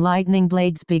rumbled and lightning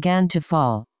blades began to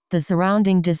fall. The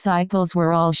surrounding disciples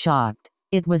were all shocked.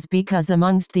 It was because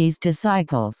amongst these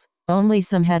disciples, only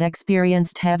some had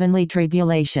experienced heavenly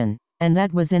tribulation, and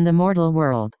that was in the mortal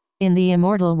world. In the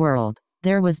immortal world,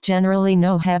 there was generally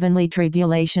no heavenly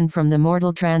tribulation from the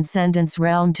mortal transcendence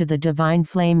realm to the divine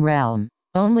flame realm.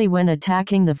 Only when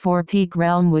attacking the 4-peak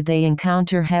realm would they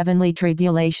encounter heavenly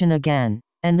tribulation again,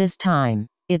 and this time,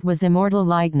 it was immortal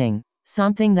lightning,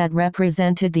 something that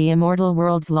represented the immortal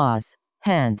world's laws.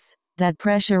 Hence, that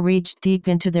pressure reached deep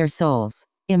into their souls.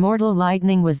 Immortal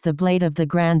lightning was the blade of the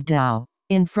Grand Tao.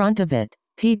 In front of it,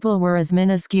 people were as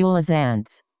minuscule as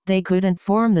ants. They couldn't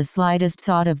form the slightest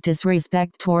thought of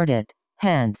disrespect toward it.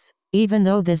 Hence, even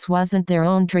though this wasn't their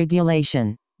own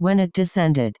tribulation, when it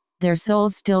descended, their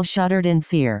souls still shuddered in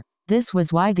fear. This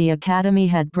was why the Academy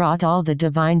had brought all the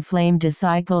Divine Flame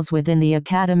disciples within the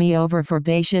Academy over for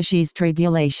Bei Shishi's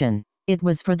tribulation. It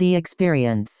was for the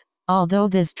experience. Although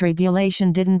this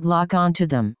tribulation didn't lock onto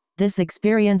them, this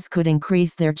experience could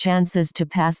increase their chances to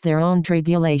pass their own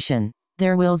tribulation.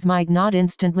 Their wills might not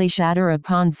instantly shatter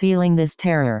upon feeling this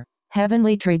terror.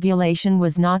 Heavenly tribulation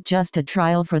was not just a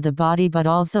trial for the body but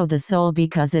also the soul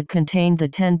because it contained the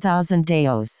 10,000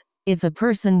 daos. If a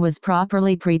person was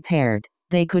properly prepared,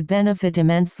 they could benefit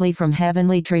immensely from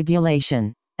heavenly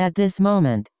tribulation. At this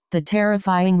moment, the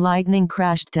terrifying lightning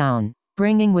crashed down,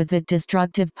 bringing with it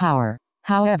destructive power.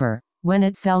 However, when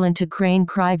it fell into Crane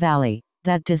Cry Valley,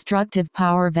 that destructive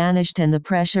power vanished and the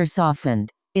pressure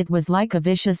softened. It was like a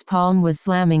vicious palm was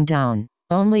slamming down,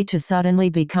 only to suddenly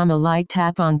become a light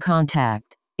tap on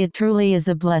contact. It truly is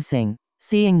a blessing.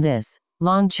 Seeing this,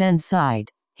 Long Chen sighed.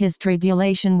 His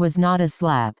tribulation was not a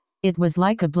slap. It was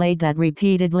like a blade that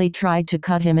repeatedly tried to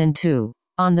cut him in two.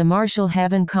 On the Martial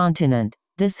Heaven continent,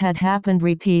 this had happened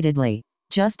repeatedly.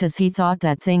 Just as he thought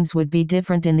that things would be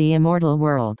different in the immortal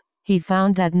world, he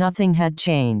found that nothing had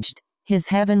changed. His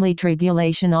heavenly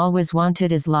tribulation always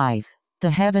wanted his life. The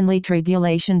heavenly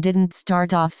tribulation didn't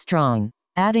start off strong.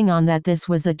 Adding on that this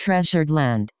was a treasured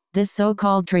land, this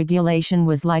so-called tribulation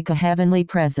was like a heavenly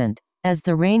present. As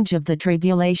the range of the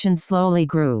tribulation slowly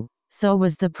grew, so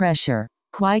was the pressure.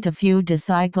 Quite a few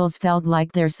disciples felt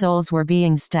like their souls were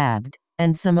being stabbed,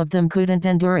 and some of them couldn't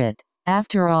endure it.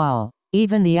 After all,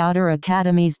 even the outer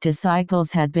academy's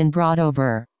disciples had been brought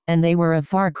over, and they were a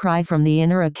far cry from the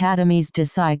inner academy's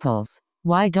disciples.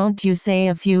 Why don't you say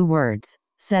a few words?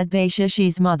 Said Bei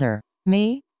Shishi's mother.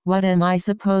 Me? What am I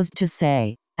supposed to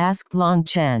say? Asked Long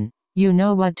Chen. You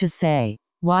know what to say.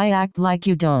 Why act like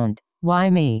you don't? Why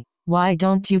me? Why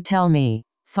don't you tell me?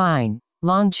 Fine.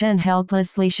 Long Chen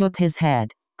helplessly shook his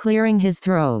head. Clearing his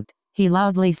throat, he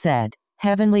loudly said,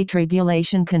 "Heavenly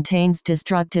tribulation contains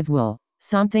destructive will,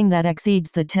 something that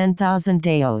exceeds the 10,000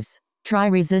 daos. Try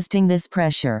resisting this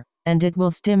pressure, and it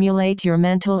will stimulate your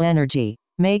mental energy,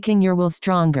 making your will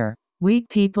stronger. Weak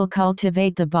people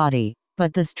cultivate the body,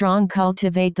 but the strong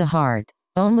cultivate the heart.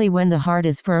 Only when the heart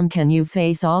is firm can you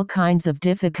face all kinds of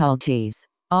difficulties.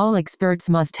 All experts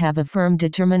must have a firm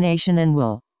determination and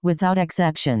will, without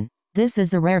exception. This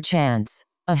is a rare chance.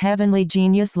 A heavenly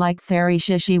genius like Fairy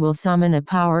Shishi will summon a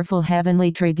powerful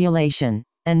heavenly tribulation,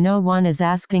 and no one is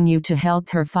asking you to help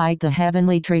her fight the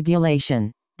heavenly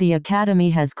tribulation. The Academy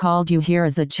has called you here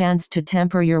as a chance to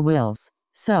temper your wills.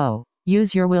 So,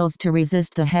 use your wills to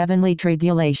resist the heavenly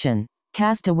tribulation.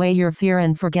 Cast away your fear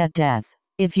and forget death.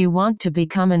 If you want to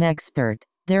become an expert,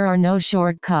 there are no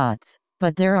shortcuts,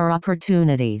 but there are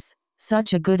opportunities.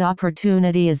 Such a good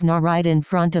opportunity is now right in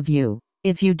front of you.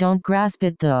 If you don't grasp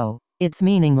it though, it's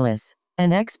meaningless.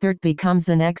 An expert becomes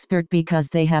an expert because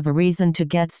they have a reason to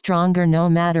get stronger no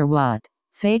matter what.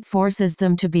 Fate forces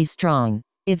them to be strong.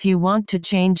 If you want to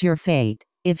change your fate,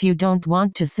 if you don't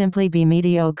want to simply be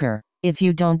mediocre, if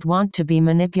you don't want to be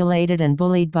manipulated and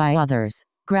bullied by others,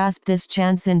 grasp this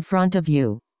chance in front of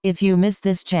you. If you miss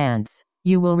this chance,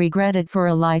 you will regret it for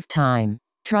a lifetime.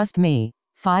 Trust me,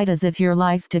 fight as if your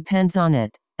life depends on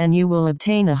it, and you will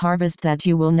obtain a harvest that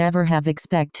you will never have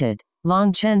expected.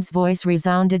 Long Chen's voice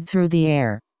resounded through the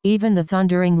air. Even the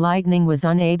thundering lightning was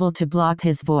unable to block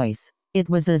his voice. It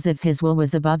was as if his will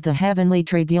was above the heavenly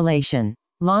tribulation.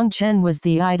 Long Chen was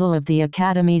the idol of the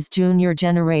Academy's junior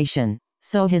generation,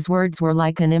 so his words were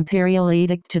like an imperial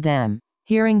edict to them.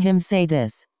 Hearing him say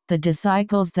this, the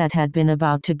disciples that had been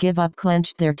about to give up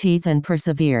clenched their teeth and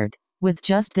persevered. With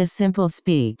just this simple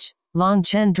speech, Long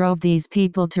Chen drove these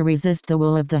people to resist the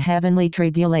will of the heavenly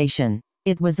tribulation.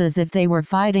 It was as if they were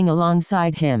fighting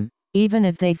alongside him. Even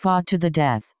if they fought to the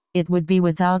death, it would be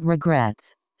without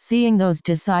regrets. Seeing those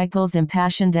disciples'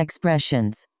 impassioned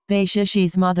expressions, Bei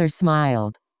Shishi's mother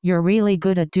smiled. "You're really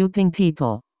good at duping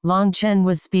people." Long Chen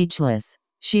was speechless.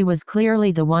 She was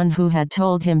clearly the one who had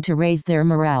told him to raise their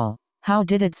morale. How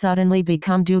did it suddenly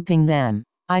become duping them?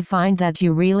 "I find that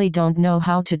you really don't know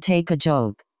how to take a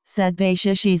joke," said Bei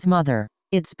Shishi's mother.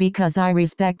 "It's because I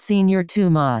respect senior too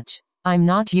much. I'm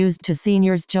not used to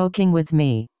seniors joking with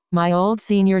me. My old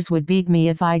seniors would beat me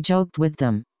if I joked with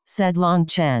them," said Long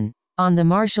Chen. On the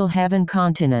Martial Heaven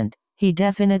continent, he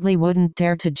definitely wouldn't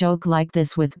dare to joke like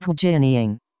this with Gu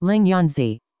Jinying, Ling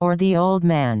Yunzi, or the old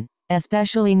man,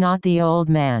 especially not the old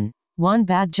man. One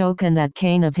bad joke and that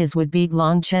cane of his would beat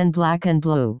Long Chen black and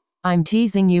blue. "I'm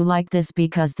teasing you like this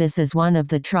because this is one of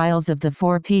the trials of the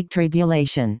four-peak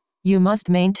tribulation. You must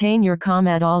maintain your calm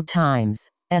at all times,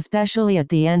 especially at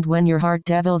the end when your heart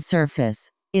devils surface.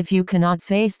 If you cannot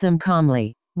face them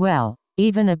calmly, well,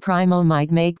 even a primal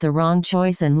might make the wrong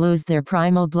choice and lose their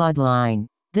primal bloodline.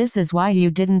 This is why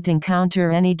you didn't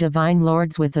encounter any divine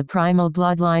lords with a primal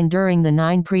bloodline during the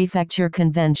 9 Prefecture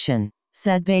Convention,"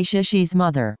 said Bei Shishi's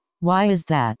mother. "Why is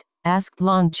that?" asked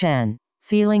Long Chen,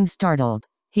 feeling startled.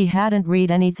 He hadn't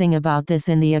read anything about this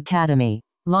in the academy.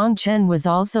 Long Chen was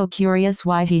also curious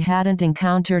why he hadn't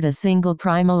encountered a single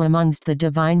primal amongst the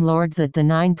divine lords at the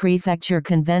 9 Prefecture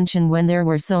Convention when there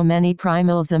were so many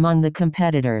primals among the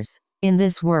competitors. In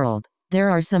this world, there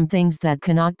are some things that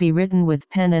cannot be written with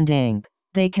pen and ink.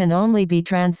 They can only be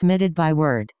transmitted by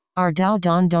word. Our Dao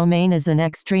Dan domain is an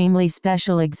extremely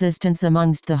special existence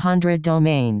amongst the 100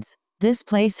 domains. This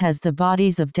place has the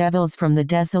bodies of devils from the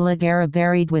desolate era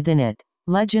buried within it.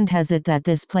 Legend has it that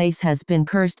this place has been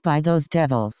cursed by those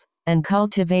devils, and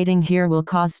cultivating here will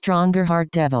cause stronger heart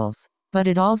devils. But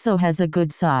it also has a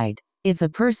good side. If a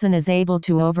person is able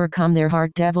to overcome their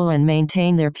heart devil and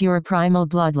maintain their pure primal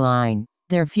bloodline,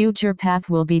 their future path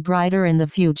will be brighter in the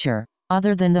future.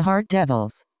 Other than the heart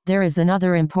devils, there is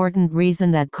another important reason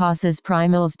that causes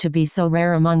primals to be so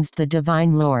rare amongst the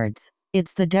divine lords.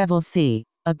 It's the devil sea.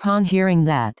 Upon hearing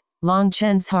that, Long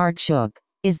Chen's heart shook.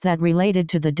 Is that related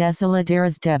to the Desolate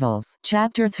Era's devils?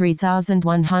 Chapter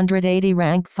 3180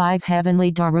 Rank 5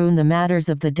 Heavenly Darun. The matters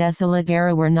of the Desolate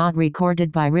Era were not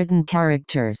recorded by written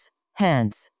characters.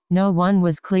 Hence, no one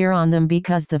was clear on them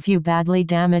because the few badly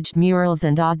damaged murals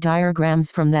and odd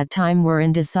diagrams from that time were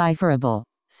indecipherable.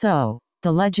 So,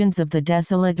 the legends of the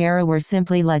Desolate Era were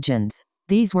simply legends.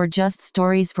 These were just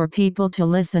stories for people to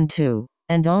listen to,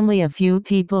 and only a few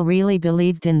people really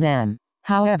believed in them.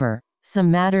 However,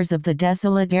 some matters of the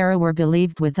Desolate Era were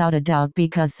believed without a doubt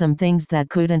because some things that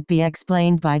couldn't be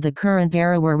explained by the current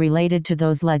era were related to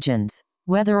those legends.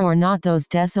 Whether or not those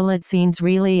desolate fiends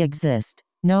really exist,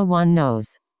 no one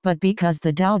knows. But because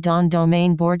the Dao Dan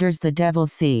domain borders the Devil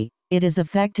Sea, it is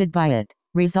affected by it,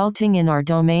 resulting in our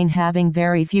domain having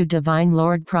very few Divine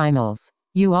Lord primals.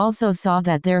 You also saw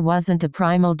that there wasn't a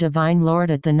primal Divine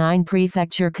Lord at the 9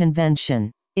 Prefecture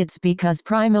Convention. It's because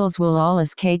primals will all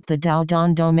escape the Dao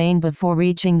Dan domain before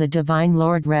reaching the Divine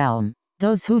Lord realm.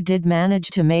 Those who did manage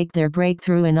to make their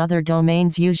breakthrough in other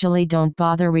domains usually don't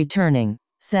bother returning,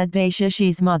 said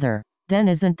Beishishi's mother. Then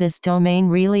isn't this domain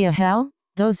really a hell?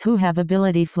 Those who have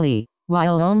ability flee,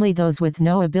 while only those with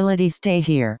no ability stay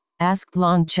here, asked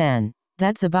Long Chen.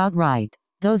 That's about right.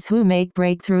 Those who make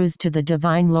breakthroughs to the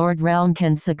Divine Lord realm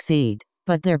can succeed,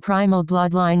 but their primal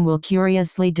bloodline will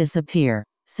curiously disappear,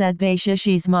 said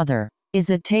Beishishi's mother. Is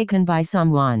it taken by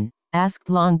someone? Asked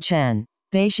Long Chen.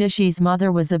 Beishishi's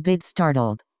mother was a bit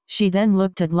startled. She then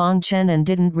looked at Long Chen and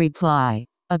didn't reply.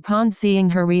 Upon seeing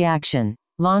her reaction,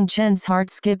 Long Chen's heart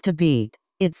skipped a beat.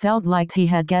 It felt like he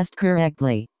had guessed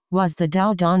correctly. Was the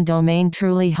Dao Dan domain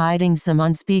truly hiding some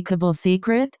unspeakable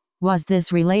secret? Was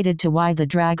this related to why the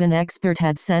dragon expert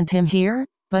had sent him here?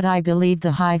 But I believe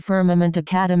the High Firmament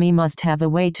Academy must have a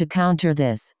way to counter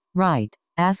this, right?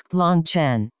 Asked Long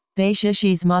Chen.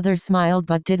 Beishishi's mother smiled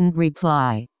but didn't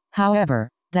reply. However,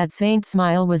 that faint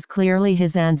smile was clearly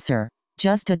his answer.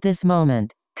 Just at this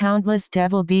moment, countless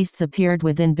devil beasts appeared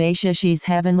within Beishishi's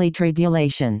heavenly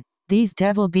tribulation. These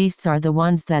devil beasts are the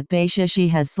ones that Beishishi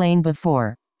has slain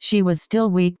before. She was still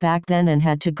weak back then and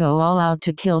had to go all out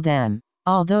to kill them.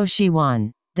 Although she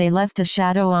won, they left a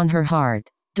shadow on her heart.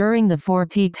 During the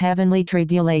 4-peak heavenly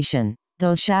tribulation,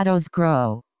 those shadows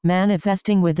grow,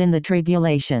 manifesting within the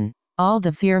tribulation. All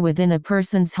the fear within a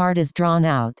person's heart is drawn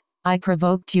out. I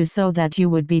provoked you so that you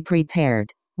would be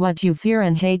prepared. What you fear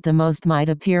and hate the most might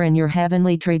appear in your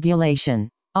heavenly tribulation.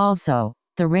 Also,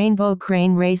 the rainbow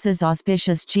crane race's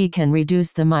auspicious chi can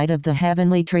reduce the might of the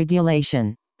heavenly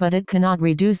tribulation, but it cannot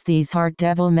reduce these heart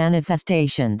devil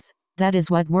manifestations. That is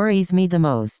what worries me the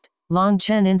most. Long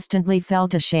Chen instantly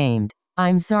felt ashamed.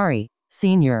 I'm sorry,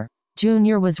 Senior.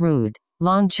 Junior was rude.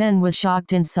 Long Chen was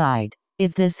shocked inside.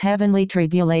 If this heavenly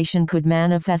tribulation could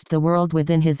manifest the world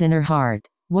within his inner heart,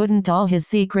 wouldn't all his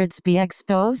secrets be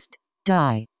exposed?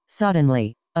 Die.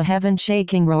 Suddenly, a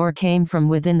heaven-shaking roar came from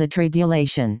within the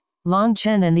tribulation. Long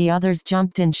Chen and the others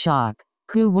jumped in shock.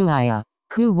 Ku Wuaya.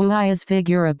 Ku Wuaya's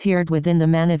figure appeared within the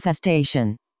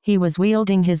manifestation. He was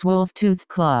wielding his wolf-tooth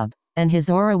club, and his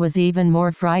aura was even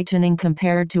more frightening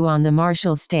compared to on the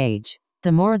martial stage.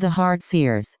 The more the heart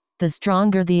fears, the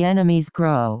stronger the enemies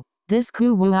grow. This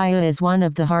Ku Wuaya is one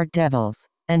of the heart devils,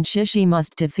 and Shishi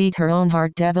must defeat her own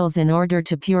heart devils in order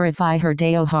to purify her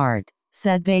Dao heart,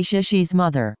 said Beishishi's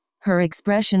mother. Her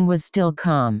expression was still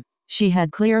calm. She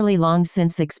had clearly long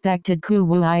since expected Ku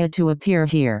Wuaya to appear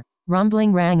here.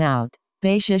 Rumbling rang out.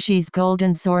 Beishishi's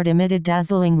golden sword emitted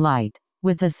dazzling light.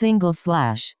 With a single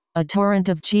slash, a torrent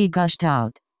of chi gushed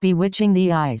out, bewitching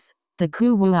the eyes. The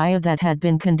Ku Wuaya that had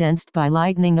been condensed by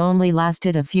lightning only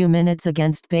lasted a few minutes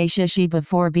against Beishishi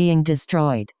before being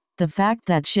destroyed. The fact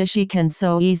that Shishi can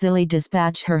so easily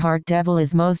dispatch her heart devil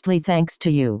is mostly thanks to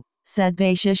you, said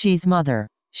Beishishi's mother.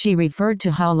 She referred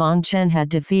to how Long Chen had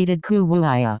defeated Ku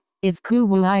Wuaya. If Ku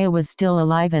Wuaya was still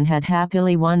alive and had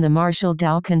happily won the martial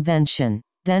Dao convention,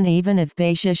 then even if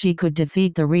Beishishi could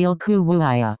defeat the real Ku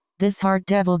Wuaya, this heart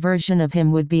devil version of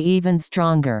him would be even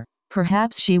stronger.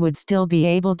 Perhaps she would still be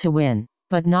able to win,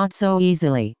 but not so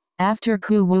easily. After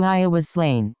Ku Wuaya was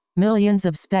slain, millions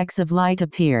of specks of light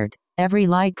appeared. Every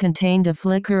light contained a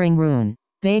flickering rune.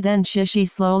 Then Shishi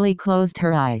slowly closed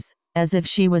her eyes, as if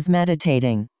she was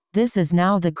meditating. This is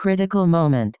now the critical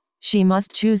moment. She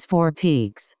must choose 4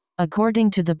 peaks.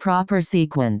 According to the proper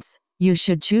sequence, you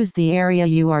should choose the area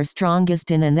you are strongest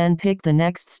in and then pick the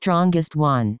next strongest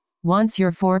one. Once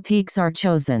your 4 peaks are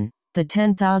chosen, the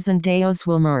 10,000 Daos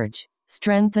will merge,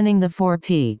 strengthening the 4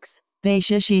 peaks.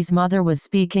 Beishishi's mother was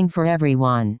speaking for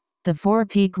everyone. The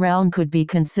 4-peak realm could be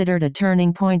considered a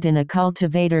turning point in a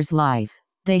cultivator's life.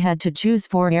 They had to choose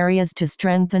 4 areas to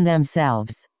strengthen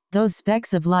themselves. Those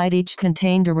specks of light each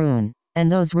contained a rune,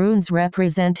 and those runes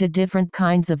represented different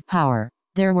kinds of power.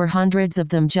 There were hundreds of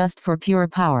them just for pure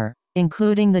power,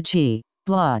 including the chi,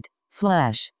 blood,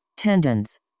 flesh,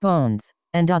 tendons, bones,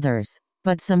 and others.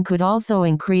 But some could also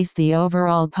increase the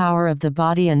overall power of the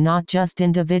body and not just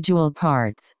individual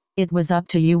parts. It was up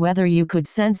to you whether you could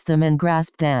sense them and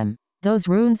grasp them. Those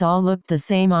runes all looked the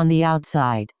same on the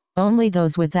outside. Only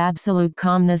those with absolute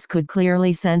calmness could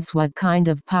clearly sense what kind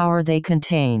of power they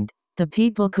contained. The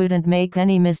people couldn't make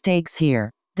any mistakes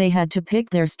here. They had to pick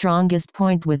their strongest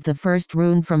point with the first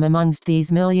rune from amongst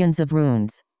these millions of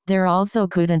runes. There also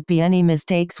couldn't be any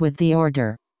mistakes with the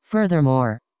order.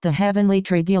 Furthermore, the heavenly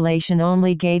tribulation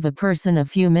only gave a person a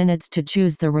few minutes to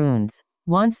choose the runes.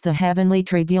 Once the heavenly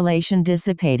tribulation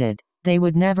dissipated, they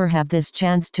would never have this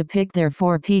chance to pick their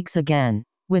 4 peaks again.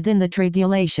 Within the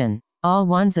tribulation, all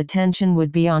one's attention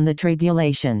would be on the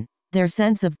tribulation. Their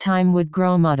sense of time would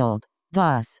grow muddled.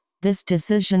 Thus, this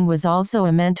decision was also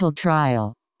a mental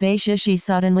trial. Beishishi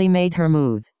suddenly made her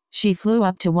move. She flew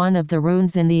up to one of the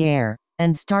runes in the air,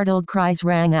 and startled cries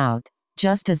rang out.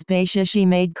 Just as Beishishi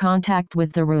made contact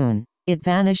with the rune, it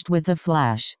vanished with a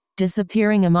flash,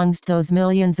 disappearing amongst those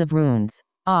millions of runes.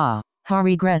 Ah, how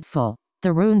regretful.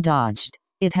 The rune dodged.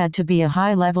 It had to be a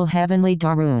high-level heavenly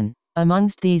Darun.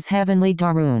 Amongst these heavenly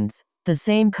Daruns, the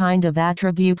same kind of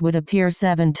attribute would appear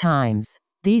 7 times.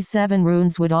 These 7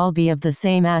 runes would all be of the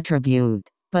same attribute,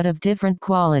 but of different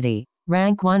quality,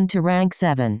 rank 1 to rank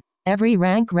 7. Every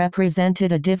rank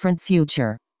represented a different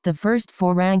future. The first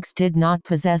 4 ranks did not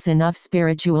possess enough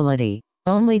spirituality.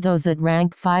 Only those at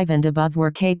rank 5 and above were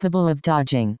capable of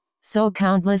dodging. So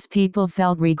countless people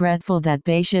felt regretful that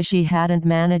Beishishi hadn't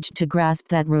managed to grasp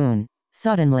that rune.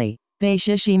 Suddenly,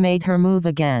 Beishishi made her move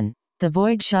again. The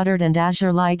void shuddered and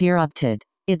azure light erupted.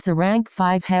 It's a rank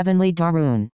 5 heavenly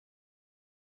Darun.